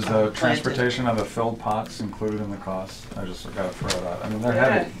 is the transportation of the filled pots included in the cost? I just gotta throw it out. I mean, they're Yeah.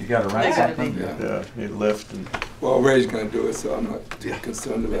 heavy, you gotta rent They gotta something. be. Yeah. Yeah, they lift and, Well, Ray's gonna do it, so I'm not too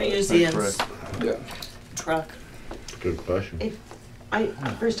concerned about gonna it. use That's Ian's Yeah. truck. Good question.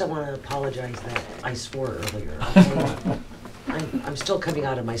 First I want to apologize that I swore earlier. Okay? I'm still coming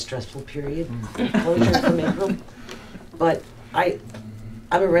out of my stressful period, closure from April. But I'm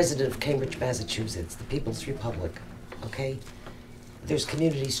a resident of Cambridge, Massachusetts, the People's Republic, okay? There's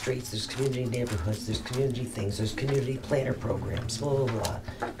community streets, there's community neighborhoods, there's community things, there's community planner programs, blah, blah, blah.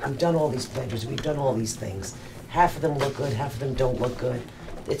 We've done all these planters, we've done all these things. Half of them look good, half of them don't look good.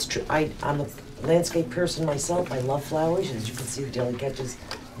 It's true, I'm a landscape person myself, I love flowers, as you can see the Daily Catch is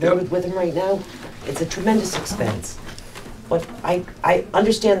loaded with them right now. It's a tremendous expense. But I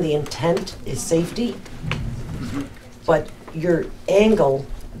understand the intent is safety, but your angle,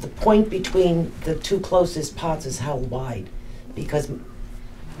 the point between the two closest pots is how wide? Because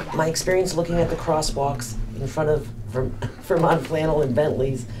my experience looking at the crosswalks in front of Vermont Flannel and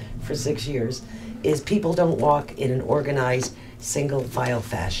Bentley's for 6 years is people don't walk in an organized, single file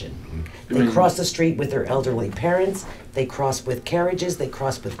fashion. They cross the street with their elderly parents, they cross with carriages, they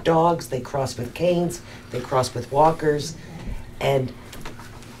cross with dogs, they cross with canes, they cross with walkers, and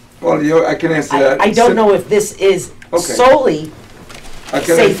Well, I can answer that. I don't know if this is Okay. solely I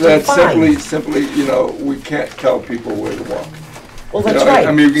can answer that safety simply, we can't tell people where to walk. Well, You that's know, right.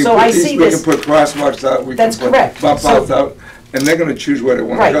 I mean, we can So put I these- see we this. can put crosswalks out, we can That's put correct. bump So- outs out, and they're gonna choose where they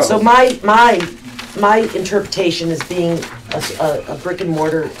wanna go. Right, so my interpretation is being a brick and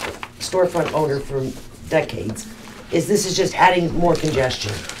mortar storefront owner for decades, is this is just adding more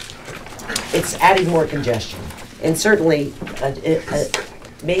congestion. It's adding more congestion, and certainly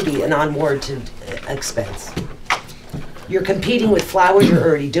maybe an unwarranted expense. You're competing with flowers you're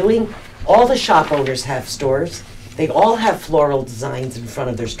already doing. All the shop owners have stores. They all have floral designs in front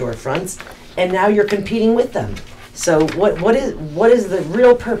of their storefronts, and now you're competing with them. So what is the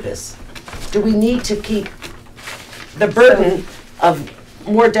real purpose? Do we need to keep the burden of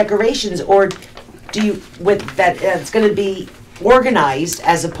more decorations, or do you, with that, it's going to be organized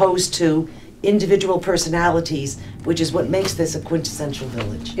as opposed to individual personalities, which is what makes this a quintessential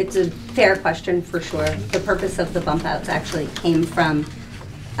village? It's a fair question for sure. The purpose of the bump outs actually came from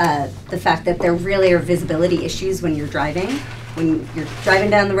the fact that there really are visibility issues when you're driving. When you're driving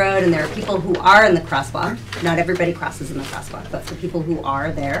down the road and there are people who are in the crosswalk, not everybody crosses in the crosswalk, but for people who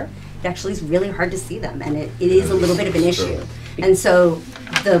are there, it actually is really hard to see them, and it is a little bit of an issue. And so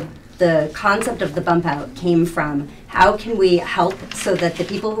the concept of the bump out came from how can we help so that the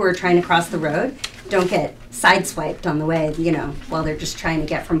people who are trying to cross the road don't get sideswiped on the way, you know, while they're just trying to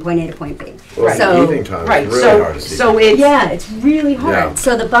get from point A to point B. Well, so, evening time, right. It's really hard to see. So it's really hard. Yeah.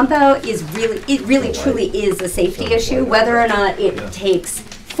 So the bump out is really truly is a safety issue, whether or not it takes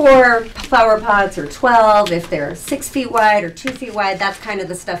 4 flower pots or 12, if they're 6 feet wide or 2 feet wide. That's kind of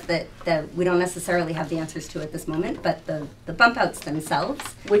the stuff that we don't necessarily have the answers to at this moment. But the bump outs themselves,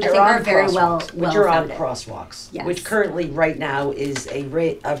 Which I think are very well which are on founded. crosswalks, Yes. which currently right now is a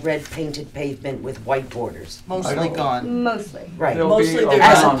red painted pavement with white borders. Mostly gone. Mostly. Right. They'll Mostly be they're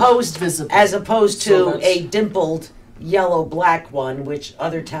As around- opposed visible. as opposed So to that's- a dimpled yellow black one, which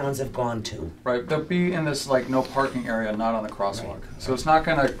other towns have gone to. Right, they'll be in this like no parking area, not on the crosswalk. So it's not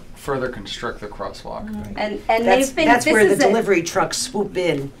gonna further constrict the crosswalk. And That's, they've been. that's this where the is a- delivery trucks swoop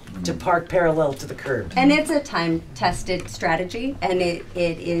in to park parallel to the curb. And it's a time-tested strategy, and it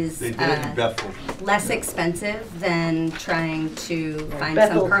is They did it in Bethel. less expensive than trying to find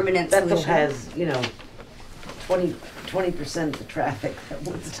Bethel- some permanent Bethel solution. has, 20% of the traffic that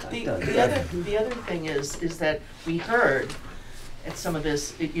Woodstock does. The other thing is that we heard at some of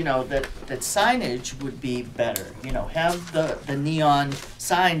this, that signage would be better, have the neon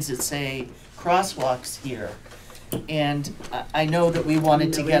signs that say crosswalks here. And I know that we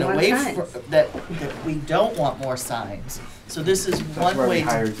wanted to get away from, that we don't want more signs. So this is one way. That's why we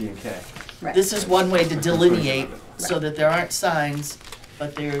hired D&K. Right. This is one way to delineate so that there aren't signs,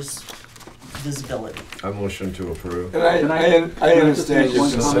 but there's visibility. I motion to approve. And I understand your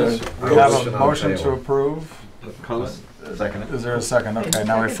concern. We have Motion a on motion to table. approve. Second. Is there a second? Okay,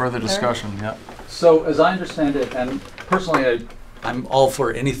 now we have further discussion, yeah. So as I understand it, and personally I'm all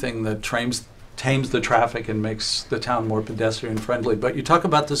for anything that tames the traffic and makes the town more pedestrian friendly, but you talk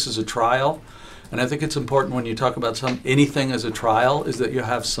about this as a trial, and I think it's important when you talk about anything as a trial is that you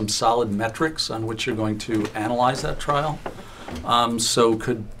have some solid metrics on which you're going to analyze that trial. So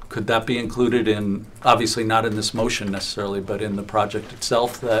could that be included in, obviously not in this motion necessarily, but in the project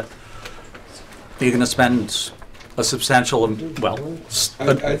itself, that you're going to spend a substantial, I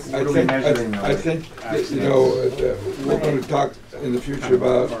think we're going to talk in the future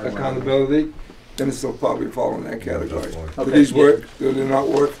about accountability, then this will probably fall in that category. Do these work? Do they not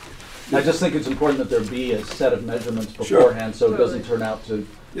work? I just think it's important that there be a set of measurements Sure. beforehand, so it doesn't turn out to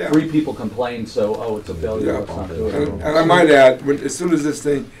 3 people complain, so, oh, it's a failure, let's not do it. And I might add, as soon as this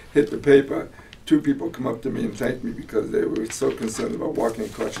thing hit the paper, 2 people come up to me and thanked me because they were so concerned about walking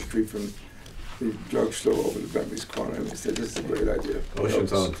across the street from the drugstore over to Bentley's Corner, and they said, this is a great idea.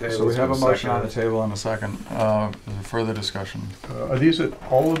 Motion's on the table. So we have a It's been motion on the seconded. table and a second. Is there further discussion? Are these at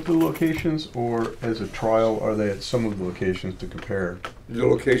all of the locations, or as a trial, are they at some of the locations to compare? The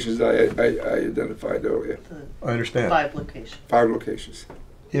locations I identified earlier. I understand. 5 locations. 5 locations.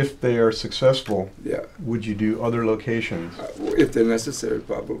 If they are successful, Yeah. would you do other locations? If they're necessary,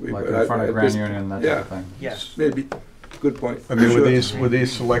 probably. Like but in front of at Grand this- Union, that yeah. type of thing? Yes. Maybe. Good point. I mean, Sure. were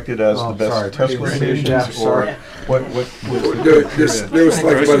these selected as Oh, the best sorry. test Yeah, locations, sorry. or what was the They criteria? were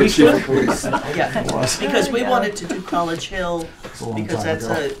selected by the chief of police. Yeah, because we wanted to do College Hill, a long because time that's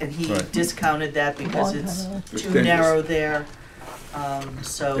ago. and he Right. discounted that because it's It's too dangerous. narrow there.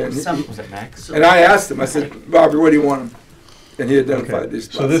 So And he- some. Was it Max? And I asked him, I said, Bobby, what do you want him? And he identified Okay. these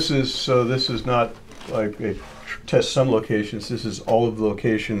So spots. this is not like a test some locations, this is all of the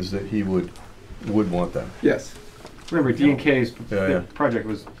locations that he would want them. Yes. Remember, D&K's Yeah. project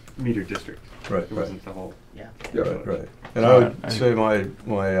was meter district. Right, It right. wasn't the whole. Yeah. Yeah. Right. And I would say my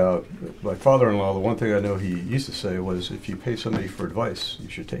father-in-law, the one thing I know he used to say was, if you pay somebody for advice, you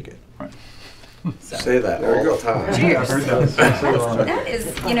should take it. Say that all the time. Cheers. I've heard that. That is,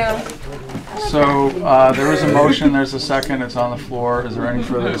 you know. So, there is a motion, there's a second, it's on the floor. Is there any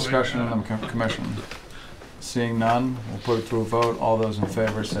further discussion in the commission? Seeing none, we'll put it to a vote. All those in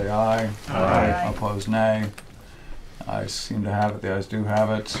favor say aye. Aye. Opposed, nay. Ayes seem to have it, the ayes do have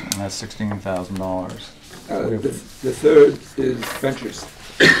it, and that's $16,000. The third is benches.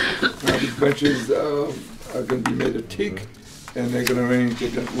 These benches are going to be made of teak, and they're going to range.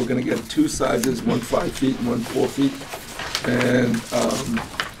 We're going to get two sizes, one 5 feet and one 4 feet, and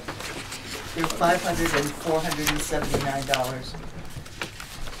They're $500 and $479.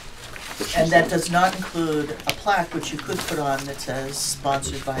 And that does not include a plaque, which you could put on that says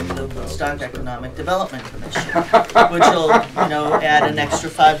sponsored by the Woodstock Economic Development Commission, which will, you know, add an extra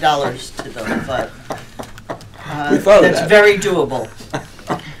 $5 to them, but that's very doable.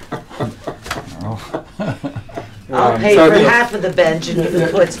 I'll pay for half of the bench and you can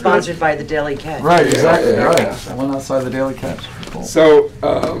put sponsored by the Daily Catch. Right, exactly, right. The one outside the Daily Catch. Cool. so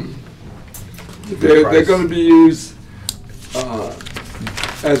they're going to be used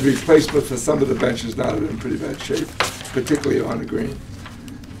as replacement for some of the benches now that are in pretty bad shape, particularly on the green,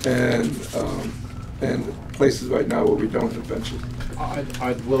 and places right now where we don't have benches.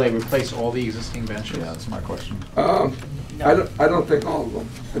 Will they replace all the existing benches? Yeah, that's my question. I don't think all of them.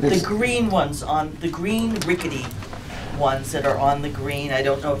 I think The green ones the green rickety ones that are on the green, I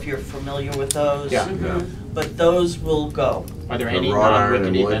don't know if you're familiar with those. Yeah. But those will go. Are there The any wrought iron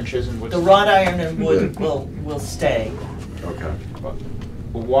non-rickety and wood? benches in The Woodstock? wrought iron and wood will stay. Okay. Well,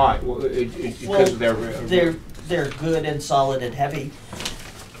 why? Well, because They're good and solid and heavy,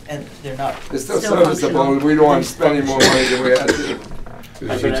 and they're not. it's still Still serviceable. functional. We don't want to spend any more money than we had to.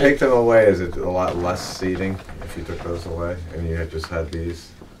 If you take them away, is it a lot less seating if you took those away and you had just had these?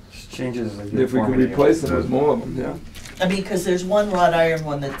 Changes the If we could uniformity. replace them with more of them, yeah. I mean, because there's one wrought iron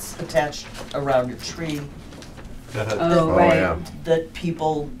one that's attached around a tree Oh, right. yeah. that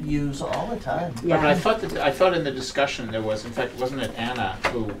people use all the time. I mean, I Yeah. thought in the discussion there was, in fact, wasn't it Anna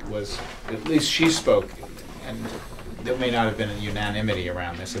who was, at least she spoke, and there may not have been a unanimity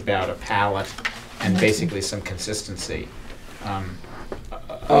around this, about a palette and basically some consistency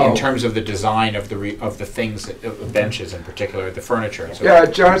in terms of the design of the things, of the benches in particular, the furniture and so Yeah,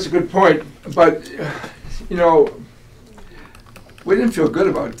 John, it's a good point, but, you know, we didn't feel good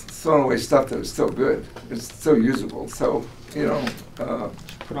about throwing away stuff that was still good. It's still usable, so, you know.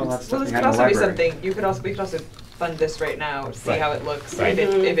 Put all that Well, stuff this behind could the also be library. something, we could also fund this right now, see Right. how it looks. Right.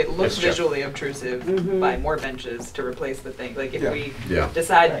 If it looks That's true. visually obtrusive, buy more benches to replace the thing. Like if Yeah. we Yeah.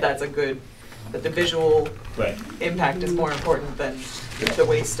 decide that that's a good, that the visual Right. impact is more important than the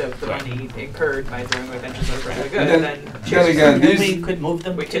waste of the money incurred by throwing away benches that are really good, And then then again, And we these, could move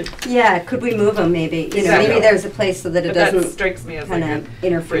them we to, could, Yeah, could we move them maybe? You know, Exactly. maybe there's a place so that it but that doesn't strikes me as like kind a of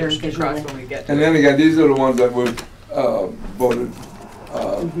interfere bridge to cross visually. when we get to and it. then again, these are the ones that were voted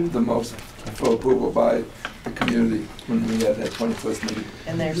the most for approval by the community when we had that 21st meeting.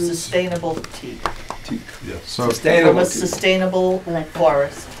 and they're sustainable teak, So, from Sustainable. a sustainable I like that.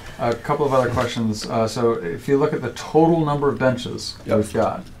 forest. a couple of other questions. So if you look at the total number of benches Yep. we've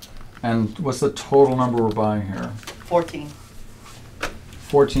got, and what's the total number we're buying here? 14.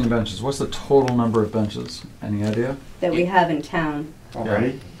 14 benches. What's the total number of benches? Any idea? That we have in town.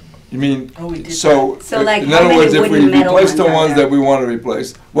 Already? You mean, Oh, we did so, So, like, in how other many words, if we wooden metal replace the ones are ones there? that we want to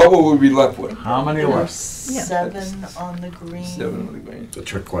replace, what will we be left with? How many There were left? 7 on the green. 7 on the green. It's a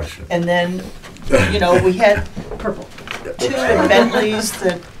trick question. And then, you know, we had Purple. 2 Bentleys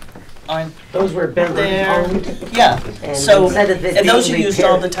that aren't Those were Bentley there. owned. Yeah, And so, instead of it and those are being used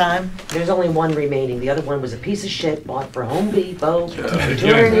all repaired- the time. There's only one remaining. The other one was a piece of shit bought for Home Depot for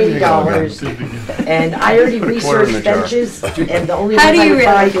 $280. And I already researched benches, and the only How ones do I you would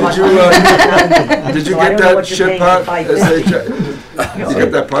buy really- cost Did you So I get don't know that what you're shit paying pot? for You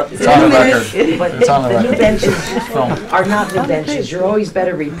get that pot? It's on the record. But It's on the the new record. benches Film. are not new benches. You're always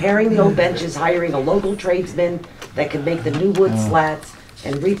better repairing the old benches, hiring a local tradesman that can make the new wood slats,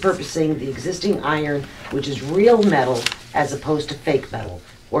 and repurposing the existing iron, which is real metal, as opposed to fake metal,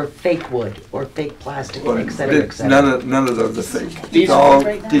 or fake wood, or fake plastic, et cetera, et cetera. None of those are fake. These It's all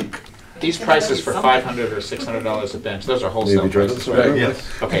right now? teak. These prices for $500 or $600 a bench, those are wholesale Maybe driven prices, somewhere? right? Yes.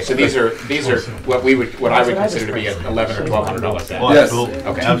 Okay, so these are what I would consider to be an $1,100 or $1,200 bench. Oh, Yes. absolutely,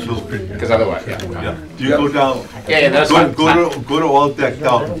 Okay. absolutely. Because otherwise, yeah. Yeah. Do you go down, Yeah, that's go fine. go to all decked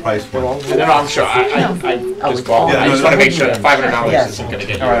out and price one. No, I'm sure. I just bought. Yeah, I no, just no, want to make no, sure no. that $500 Yes. isn't going to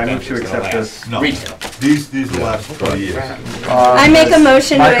get you. All right, a I move bench to that's gonna accept last. this. No. Retail. These will last 20 years. I make a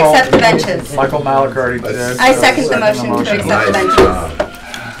motion to Michael- accept the benches. Michael Malik already did. I second the motion to accept the benches.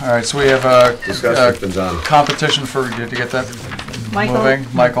 All right, so we have a Discussion's been done. competition for, did you get that? moving,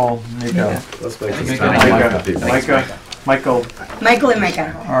 Michael, Mika. Let's make this Mika, time. Mika. Michael. Michael and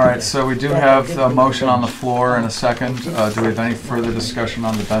Micah. All right, so we do have a motion on the floor and a second. Do we have any further discussion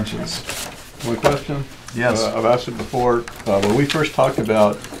on the benches? One question? Yes. I've asked it before. When we first talked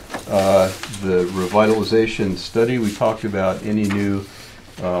about the revitalization study, we talked about any new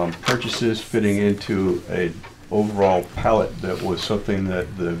purchases fitting into a overall palette that was something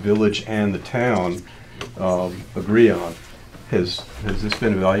that the village and the town agree on. Has this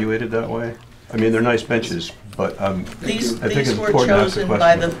been evaluated that way? I mean, they're nice benches, but I think it's These were important to ask the chosen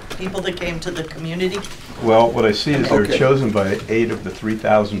by question. the people that came to the community? Well, what I see is they're Okay. chosen by 8 of the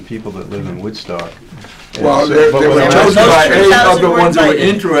 3,000 people that live in Woodstock. And Well, so- they but were when I- chosen by 8 of the 3,000 ones that were invited.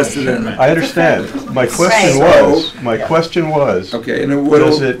 interested in it. I understand. My question Right. was, Okay, and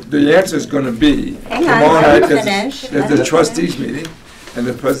does it- the answer is gonna be, Hang on, tomorrow let night, him there's finish. there's Let the him trustees meeting, and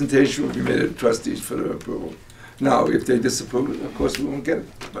the presentation will be made to the trustees for their approval. Now, if they disapprove it, of course, we won't get it,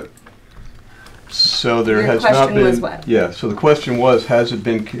 but So there Your has not question was been, what? yeah, so the question was, has it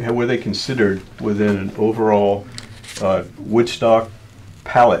been, were they considered within an overall Woodstock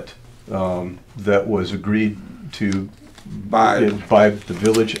palette that was agreed to by the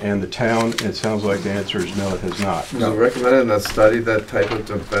village and the town? It sounds like the answer is no, it has not. Was it recommended in that study, that type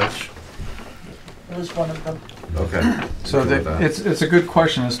of bench? It was one of them. Okay. So Good with that. it's a good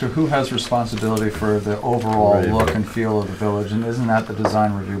question as to who has responsibility for the overall Right. look and feel of the village, and isn't that the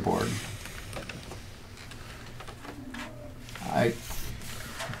design review board?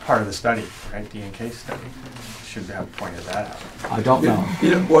 Part of the study, right, D&K study, should have pointed that out. I don't know.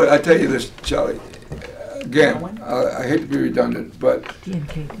 You know, boy, I tell you this, Charlie, again, I hate to be redundant, but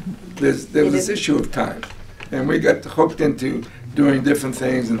there was this issue of time, and we got hooked into doing different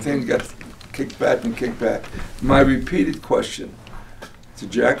things, and things got kicked back and kicked back. My repeated question to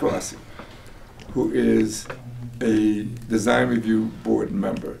Jack Rossi, who is a design review board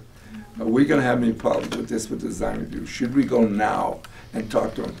member, are we gonna have any problems with this with design review? Should we go now and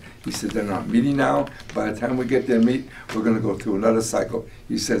talk to them? He said, they're not meeting now. By the time we get there and meet, we're gonna go through another cycle.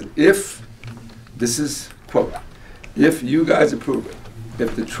 He says, if, this is quote, if you guys approve it,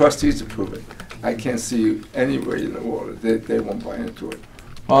 if the trustees approve it, I can't see any way in the world that they won't buy into it.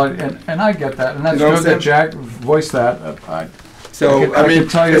 Well, and I get that, and that's You know what good I'm that Jack voiced that. So, I mean, can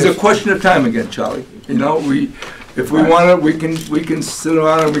tell you it's a this- question of time again, Charlie. You know, if we want to, we can sit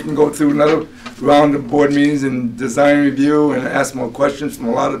around and we can go through another round of board meetings and design review and ask more questions from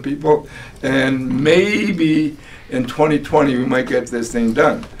a lot of people. And maybe in 2020, we might get this thing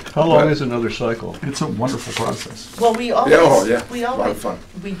done. How long is another cycle? It's a wonderful process. Well, we Yeah, always, oh, yeah, we a lot of always, fun.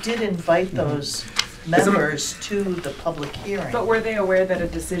 we did invite those members to the public hearing. But were they aware that a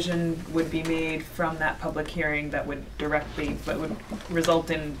decision would be made from that public hearing that would result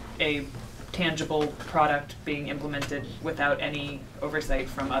in a tangible product being implemented without any oversight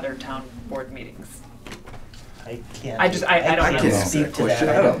from other town board meetings? I can't. I don't know. can't speak to that.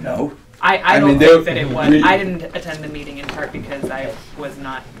 I don't know. I I don't mean, think that it was. we- I didn't attend the meeting in part because I was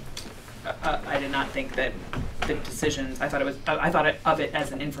not. I did not think that the decisions. I thought of it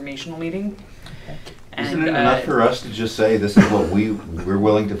as an informational meeting. Isn't it enough for us to just say, this is what we're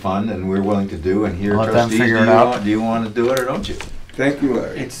willing to fund and we're willing to do, and here, Let them trustees, figure it out. do you want to do it or don't you? Thank you,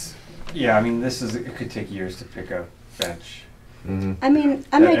 Larry. Yeah, I mean, it could take years to pick a bench. I mean,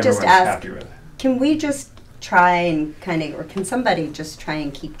 I that might just everyone's ask, happy with. can we just try and kind of, or can somebody just try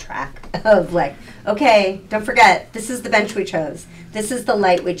and keep track of like, okay, don't forget, this is the bench we chose, this is the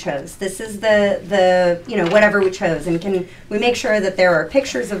light we chose, this is the whatever we chose, and can we make sure that there are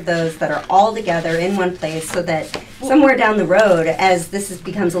pictures of those that are all together in one place so that somewhere down the road, as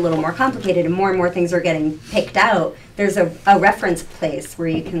becomes a little more complicated and more things are getting picked out, there's a reference place where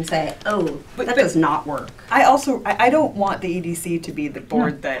you can say, oh, that does not work. I don't want the EDC to be the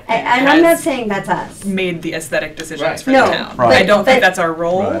board that And I'm not saying that's us. made the aesthetic decisions Right. for No, the town. Right. I don't think but- that's our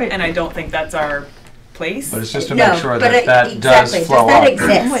role, Right. and I don't think that's our place. But it's just to No, make sure but that that exactly. does flow Does that up.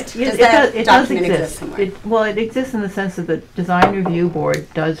 exist? It Does that does document exist. exist somewhere? Well, it exists in the sense that the design review board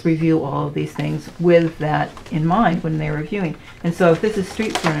does review all of these things with that in mind when they're reviewing. And so if this is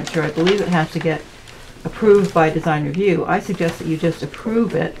street furniture, I believe it has to get approved by design review. I suggest that you just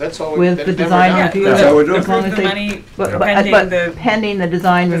approve it That's all we- with that's the never design done. review. That's how we do it. as long Approve as the they- money but pending the pending the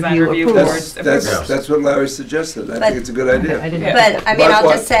design design review review approval. board's That's what Larry suggested. I But- think it's a good idea. I didn't. Yeah. But, I mean, But I'll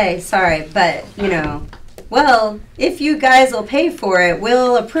what- just say, sorry, but, well, if you guys will pay for it,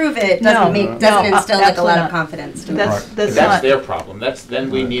 we'll approve it, No, doesn't no, instill like a absolutely lot of not. confidence to me. That's That's not. their problem. Then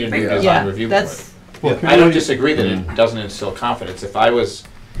we need a new Yeah. design review board. That's, I don't disagree that it doesn't instill confidence.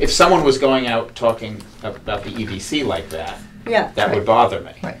 If someone was going out talking about the EDC like that, Yeah. that would bother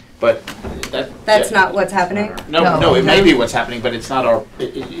me. Right. But that's That's not what's happening? No, it may be what's happening, but it's not our,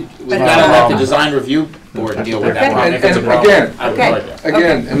 we've got to let the design review board deal with that problem. If it's a problem, I would like that.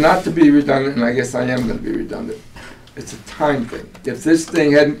 Again, and not to be redundant, and I guess I am gonna be redundant, it's a time thing. If this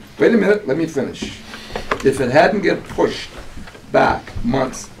thing hadn't, wait a minute, let me finish. If it hadn't get pushed back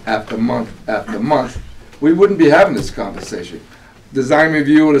months after month after month, we wouldn't be having this conversation. Design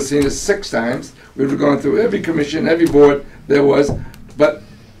review would have seen us 6 times. We would have gone through every commission, every board there was, but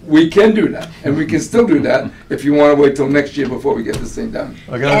we can do that, and we can still do that if you want to wait till next year before we get this thing done.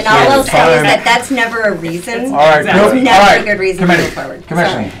 And all I'll say is that that's never a reason. All right, It's never all right. a good reason to move forward.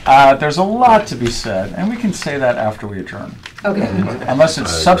 Commission, there's a lot to be said, and we can say that after we adjourn. Okay. Unless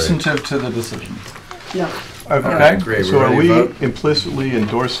it's substantive to the decision. No. Okay. So are we implicitly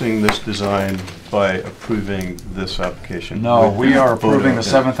endorsing this design by approving this application? No, With we are voting approving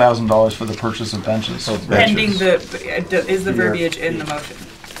the on it? $7,000 for the purchase of benches. Pending is the verbiage in the motion?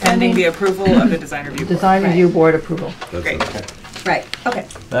 Pending the approval of the design review board. Design review board approval. Great. Right, okay.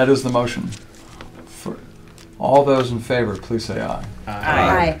 That is the motion. For all those in favor, please say aye.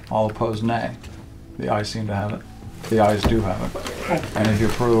 Aye. All opposed, nay. The ayes seem to have it. The ayes do have it. Okay. And if you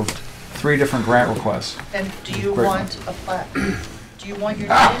approved 3 different grant requests. And do you Great. want a plaque? Do you want your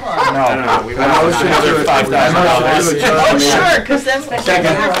name on? No. We want another $5,000. Oh, sure, because then. Second.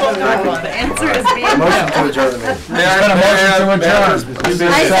 The answer is being. Motion to adjourn the meeting. May It's been a motion to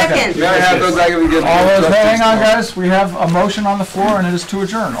adjourn. I second. May I have those items again? All those, hang on guys, we have a motion on the floor and it is to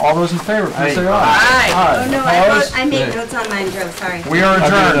adjourn. All those in favor, please say aye. Oh, no, Opposed? I made notes on mine, Joe, sorry. We are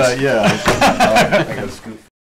adjourned. Yeah. I gotta scoot.